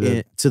speaking it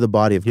to the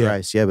body of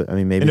Christ. Yeah, but I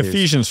mean, maybe in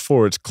Ephesians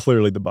 4, it's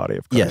clearly the body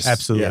of Christ. Yes,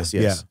 absolutely. Yes.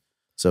 Yeah,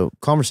 So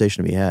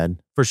conversation to be had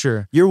for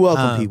sure. You're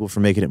welcome, people, for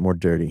making it more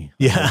dirty.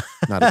 Yeah,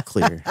 not as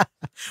clear.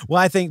 Well,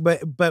 I think,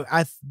 but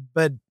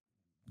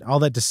all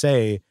that to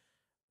say,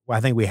 well,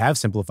 I think we have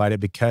simplified it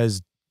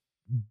because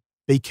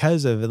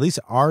of at least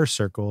our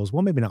circles.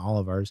 Well, maybe not all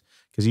of ours,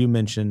 because you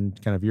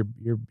mentioned kind of your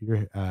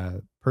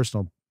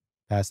personal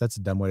past. That's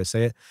a dumb way to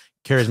say it.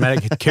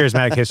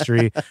 Charismatic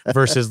history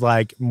versus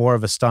like more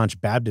of a staunch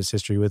Baptist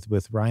history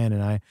with Ryan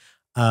and I,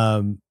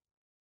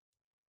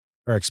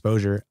 or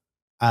exposure.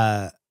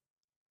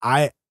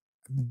 I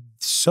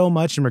so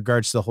much in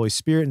regards to the Holy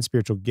Spirit and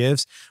spiritual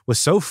gifts was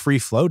so free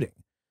floating.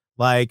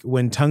 Like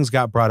when tongues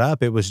got brought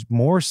up, it was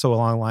more so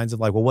along the lines of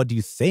like, well, what do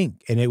you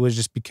think? And it was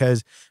just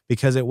because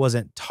it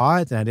wasn't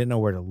taught, and I didn't know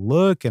where to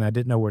look, and I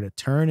didn't know where to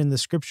turn in the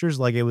scriptures.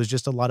 Like it was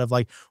just a lot of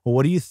like, well,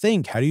 what do you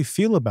think? How do you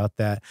feel about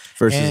that?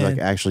 Versus like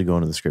actually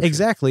going to the scripture.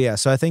 Exactly. Yeah.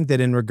 So I think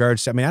that in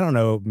regards to, I mean, I don't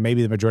know,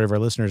 maybe the majority of our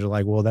listeners are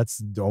like, well,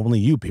 that's only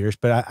you, Pierce.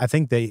 But I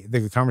think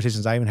the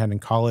conversations I even had in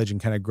college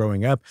and kind of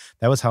growing up,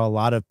 that was how a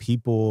lot of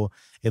people,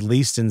 at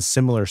least in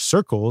similar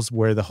circles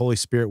where the Holy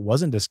Spirit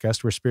wasn't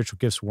discussed, where spiritual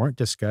gifts weren't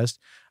discussed,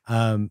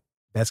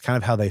 that's kind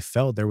of how they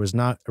felt. There was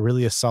not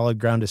really a solid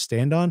ground to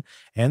stand on.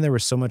 And there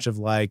was so much of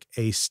like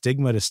a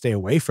stigma to stay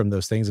away from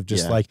those things of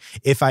just like,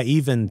 if I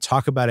even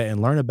talk about it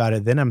and learn about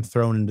it, then I'm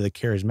thrown into the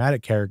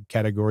charismatic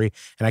category,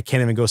 and I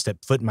can't even go step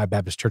foot in my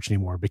Baptist church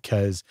anymore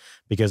because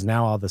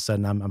now all of a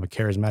sudden I'm a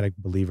charismatic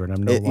believer, and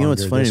I'm no longer. You know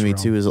what's funny to me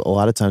realm. too is a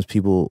lot of times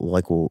people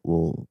like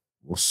will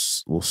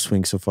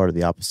swing so far to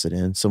the opposite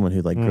end. Someone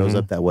who like grows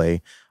up that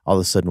way, all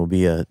of a sudden will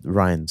be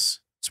Ryan's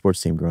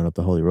sports team growing up,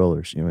 the Holy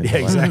Rollers. You know, yeah,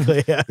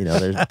 exactly. Yeah. You know,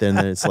 then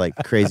it's like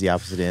crazy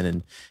opposite end,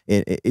 and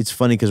it's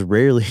funny because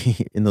rarely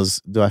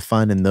do I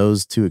find in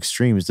those two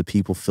extremes the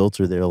people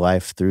filter their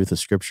life through the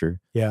scripture.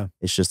 Yeah,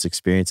 it's just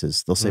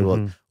experiences. They'll say,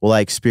 well,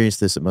 I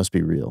experienced this; it must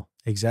be real.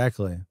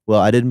 Exactly.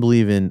 Well, I didn't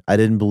believe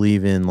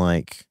in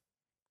like,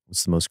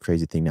 what's the most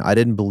crazy thing now? I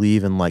didn't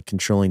believe in like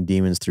controlling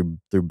demons through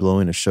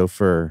blowing a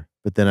shofar.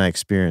 But then I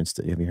experienced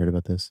it. Have you heard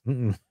about this?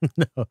 No.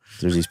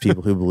 There's these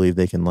people who believe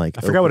they can like.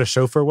 I forgot what a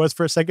shofar was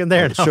for a second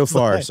there.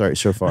 Shofar. Sorry,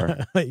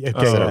 shofar. Okay.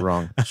 I said it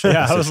wrong.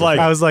 Yeah, I was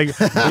like,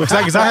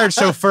 because I heard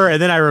chauffeur,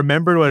 and then I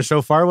remembered what a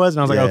shofar was,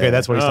 and I was like, okay,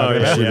 that's what he's talking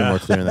about. Should be more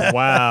clear than that.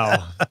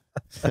 Wow.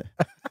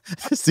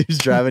 This dude's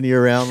driving you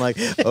around like,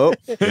 oh,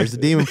 there's the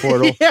demon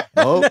portal.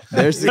 Oh,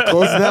 there's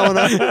closing that one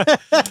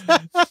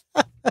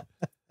up.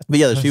 But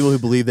yeah, there's people who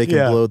believe they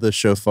can blow the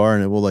shofar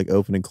and it will like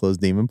open and close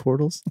demon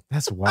portals.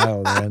 That's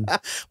wild, man.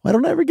 Why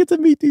don't I ever get to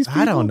meet these people?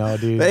 I don't know,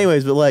 dude. But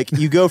anyways, like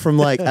you go from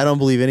like, I don't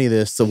believe any of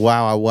this to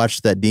wow, I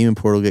watched that demon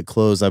portal get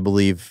closed. I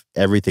believe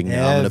everything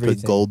now. I'm going to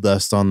put gold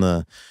dust on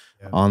the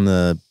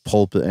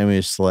pulpit. I mean,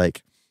 it's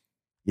like,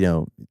 you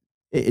know,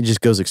 it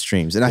just goes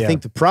extremes. And I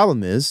think the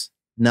problem is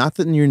not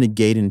that you're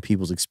negating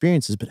people's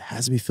experiences, but it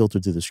has to be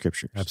filtered through the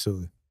scriptures.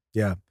 Absolutely.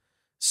 Yeah.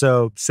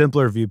 So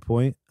simpler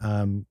viewpoint,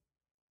 use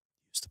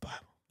the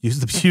Bible. Use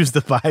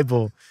the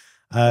Bible.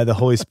 The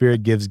Holy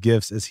Spirit gives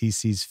gifts as he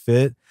sees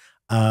fit.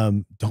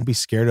 Don't be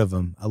scared of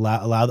him.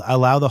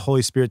 Allow the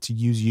Holy Spirit to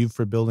use you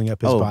for building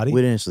up his body. We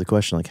didn't answer the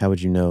question. Like, how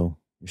would you know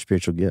your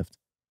spiritual gift?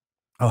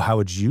 Oh, how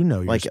would you know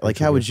your like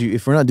how would you,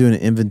 if we're not doing an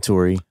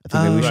inventory, I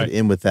think maybe we should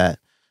end with that.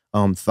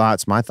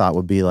 Thoughts. My thought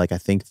would be like, I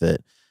think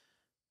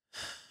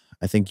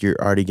you're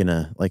already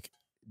gonna like,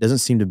 it doesn't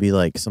seem to be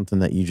like something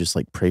that you just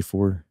like pray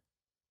for.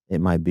 It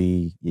might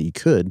be, you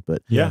could,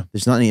 but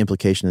there's not any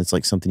implication. It's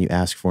like something you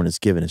ask for and it's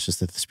given. It's just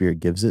that the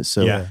Spirit gives it.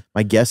 So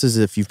my guess is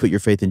if you put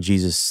your faith in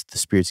Jesus, the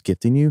Spirit's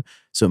gifting you.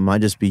 So it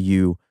might just be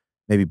you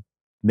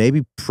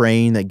maybe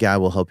praying that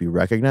God will help you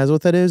recognize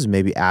what that is.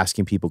 Maybe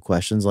asking people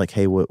questions like,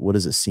 hey, what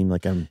does it seem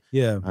like I'm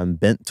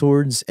bent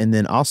towards? And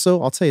then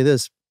also, I'll tell you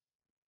this.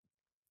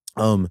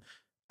 I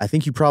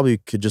think you probably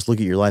could just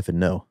look at your life and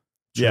know.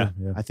 Yeah.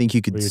 I think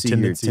you could see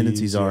your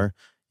tendencies are.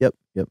 Yep.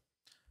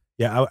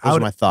 Yeah, those are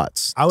my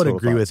thoughts. I would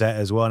agree with that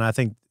as well. And I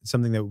think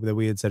something that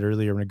we had said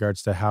earlier in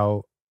regards to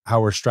how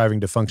we're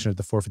striving to function at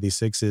the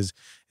 456 is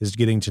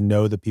getting to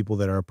know the people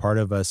that are a part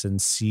of us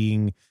and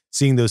seeing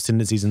those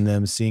tendencies in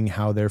them, seeing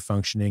how they're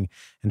functioning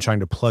and trying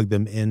to plug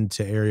them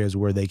into areas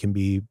where they can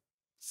be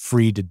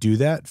free to do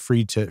that,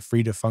 free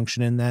to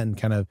function in that, and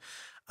kind of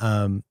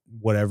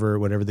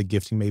whatever the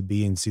gifting may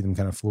be, and see them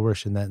kind of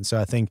flourish in that. And so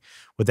I think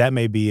what that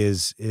may be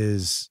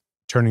is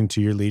turning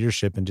to your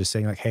leadership and just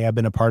saying like, hey, I've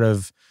been a part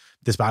of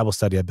this Bible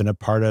study. I've been a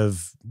part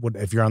of what,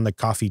 if you're on the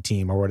coffee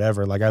team or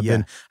whatever, like I've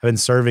been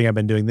serving, I've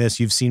been doing this.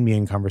 You've seen me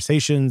in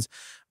conversations.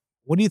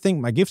 what do you think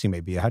my gifting may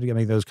be? How do you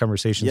make those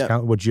conversations Yeah.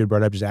 count? What you had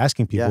brought up, just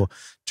asking people, Yeah.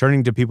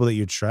 turning to people that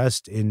you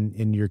trust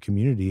in your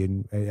community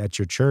and at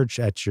your church,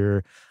 at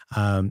your,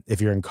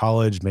 if you're in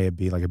college, may it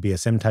be like a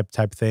BSM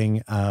type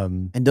thing.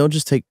 And don't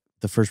just take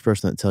the first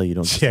person that tell you.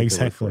 Don't just Yeah, take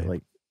their word for exactly. it.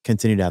 Like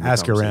continue to have the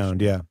Ask conversation.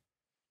 around. Yeah.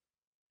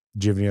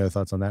 Do you have any other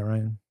thoughts on that,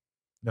 Ryan?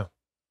 No.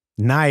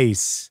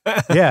 Nice.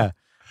 Yeah.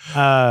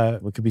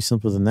 What could be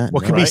simpler than that?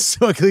 What No? could be Right?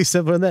 so clearly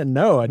simpler than that?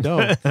 No, I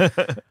don't.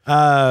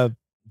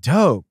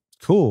 Dope.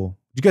 Cool.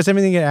 Do you guys have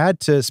anything to add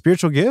to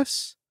spiritual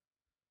gifts?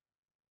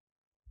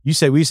 We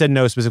said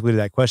no specifically to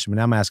that question, but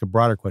now I'm gonna ask a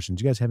broader question.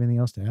 Do you guys have anything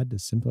else to add to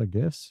simpler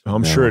gifts?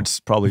 I'm No. sure it's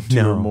probably two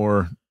No. or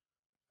more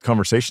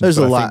conversations. There's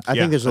but a lot. I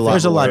think there's a lot.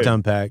 There's a lot more. to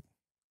unpack.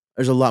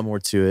 There's a lot more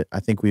to it. I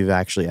think we've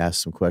actually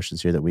asked some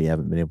questions here that we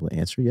haven't been able to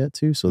answer yet,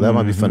 too. So that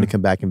might be fun to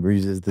come back and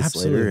revisit this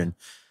later Absolutely. and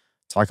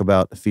talk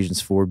about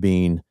Ephesians 4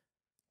 being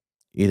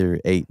either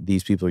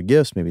these people are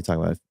gifts. Maybe talk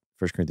about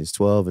 1 Corinthians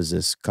 12. Is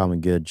this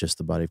common good, just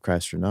the body of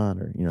Christ or not?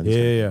 Or these kind of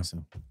Yeah. things.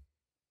 So,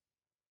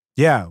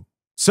 Yeah.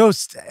 So,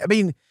 I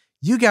mean,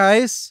 you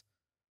guys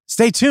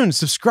stay tuned,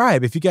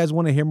 subscribe. If you guys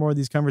want to hear more of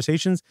these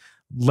conversations,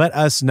 let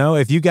us know.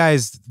 If you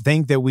guys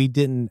think that we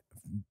didn't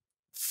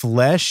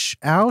flesh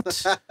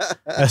out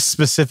a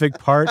specific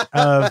part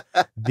of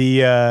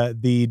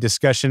the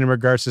discussion in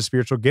regards to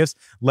spiritual gifts,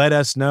 let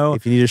us know.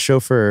 if you need a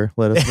chauffeur,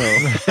 let us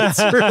know. That's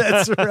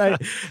right.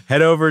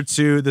 Head over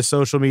to the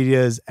social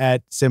medias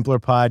at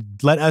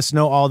SimplerPod. Let us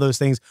know all those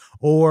things,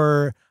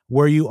 or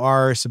where you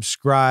are,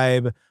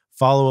 subscribe,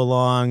 follow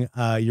along.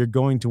 You're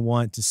going to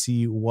want to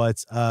see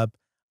what's up.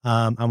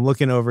 I'm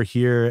looking over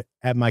here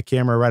at my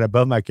camera, right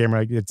above my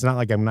camera. It's not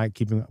like I'm not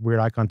keeping weird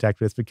eye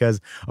contact with, because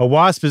a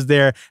wasp is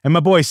there, and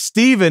my boy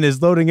Steven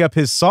is loading up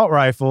his assault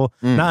rifle,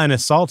 not an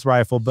assault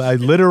rifle, but a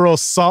literal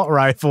assault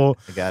rifle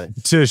I got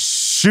it. to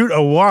shoot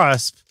a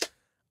wasp.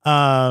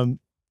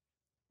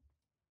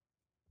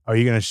 Are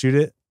you gonna shoot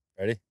it?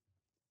 Ready?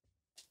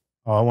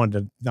 Oh, I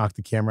wanted to knock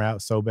the camera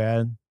out so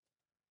bad.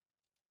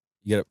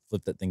 You gotta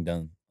flip that thing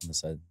down on the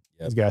side.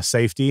 Yep. He's got a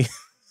safety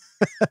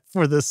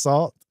for the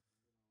assault.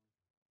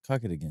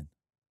 Cock it again.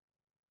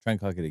 Try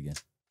and cock it again.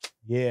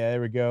 Yeah,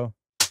 there we go.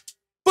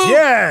 Boom.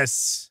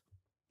 Yes.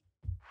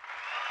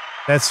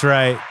 That's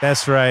right.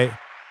 That's right.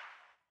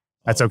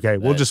 That's Oh, okay.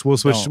 We'll that-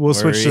 switch don't we'll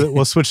switch worry.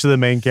 we'll switch to the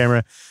main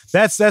camera.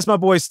 That's my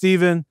boy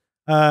Steven.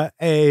 Hey,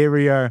 here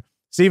we are.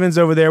 Steven's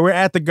over there. We're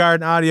at the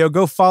Garden Audio.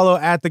 Go follow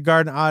at the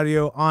Garden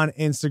Audio on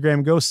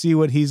Instagram. Go see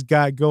what he's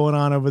got going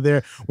on over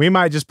there. We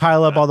might just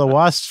pile up all the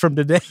wasps from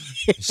today.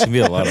 There's gonna be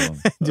a lot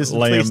of them. Just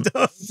Lay please 'em.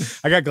 don't.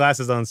 I got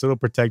glasses on, so it'll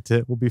protect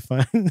it. We'll be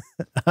fine.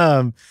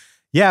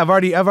 Yeah, I've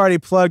already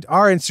plugged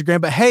our Instagram,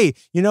 but hey,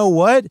 you know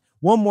what?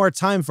 One more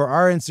time for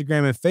our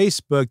Instagram and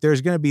Facebook, there's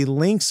going to be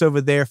links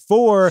over there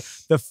for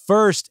the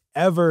first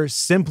ever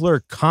Simpler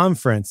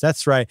Conference.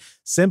 That's right.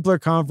 Simpler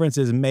Conference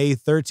is May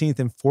 13th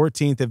and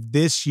 14th of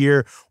this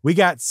year. We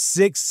got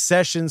 6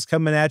 sessions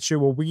coming at you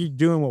where we're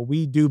doing what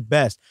we do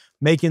best,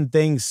 making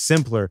things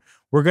simpler.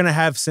 We're going to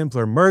have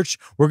simpler merch.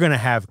 We're going to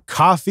have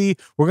coffee.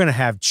 We're going to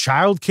have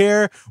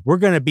childcare. We're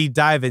going to be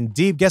diving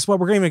deep. Guess what?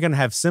 We're even going to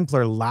have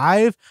Simpler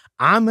Live.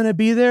 I'm going to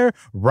be there.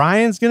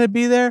 Ryan's going to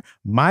be there.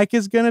 Mike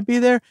is going to be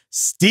there.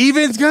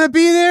 Steven's going to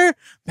be there.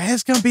 Man,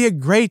 it's going to be a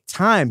great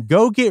time.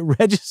 Go get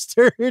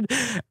registered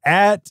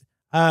at,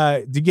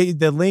 to get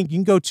the link, you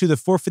can go to the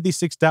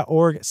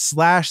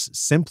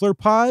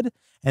 456.org/simplerpod,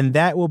 and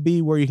that will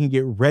be where you can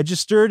get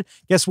registered.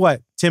 Guess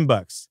what?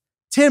 $10.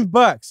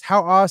 $10.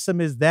 How awesome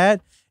is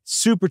that?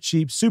 Super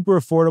cheap, super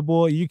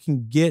affordable. You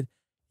can get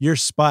your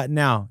spot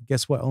now.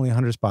 Guess what? Only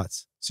 100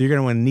 spots. So you're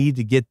going to need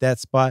to get that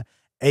spot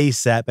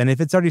ASAP. And if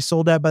it's already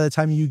sold out by the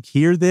time you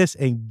hear this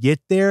and get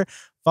there,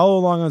 follow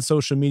along on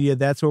social media.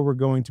 That's where we're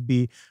going to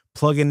be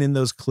plugging in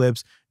those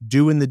clips,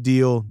 doing the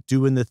deal,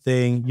 doing the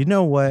thing. You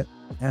know what?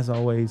 As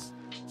always,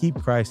 keep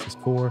Christ as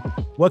core.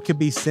 What could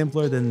be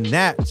simpler than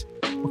that?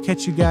 We'll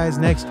catch you guys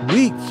next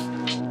week.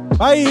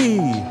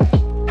 Bye.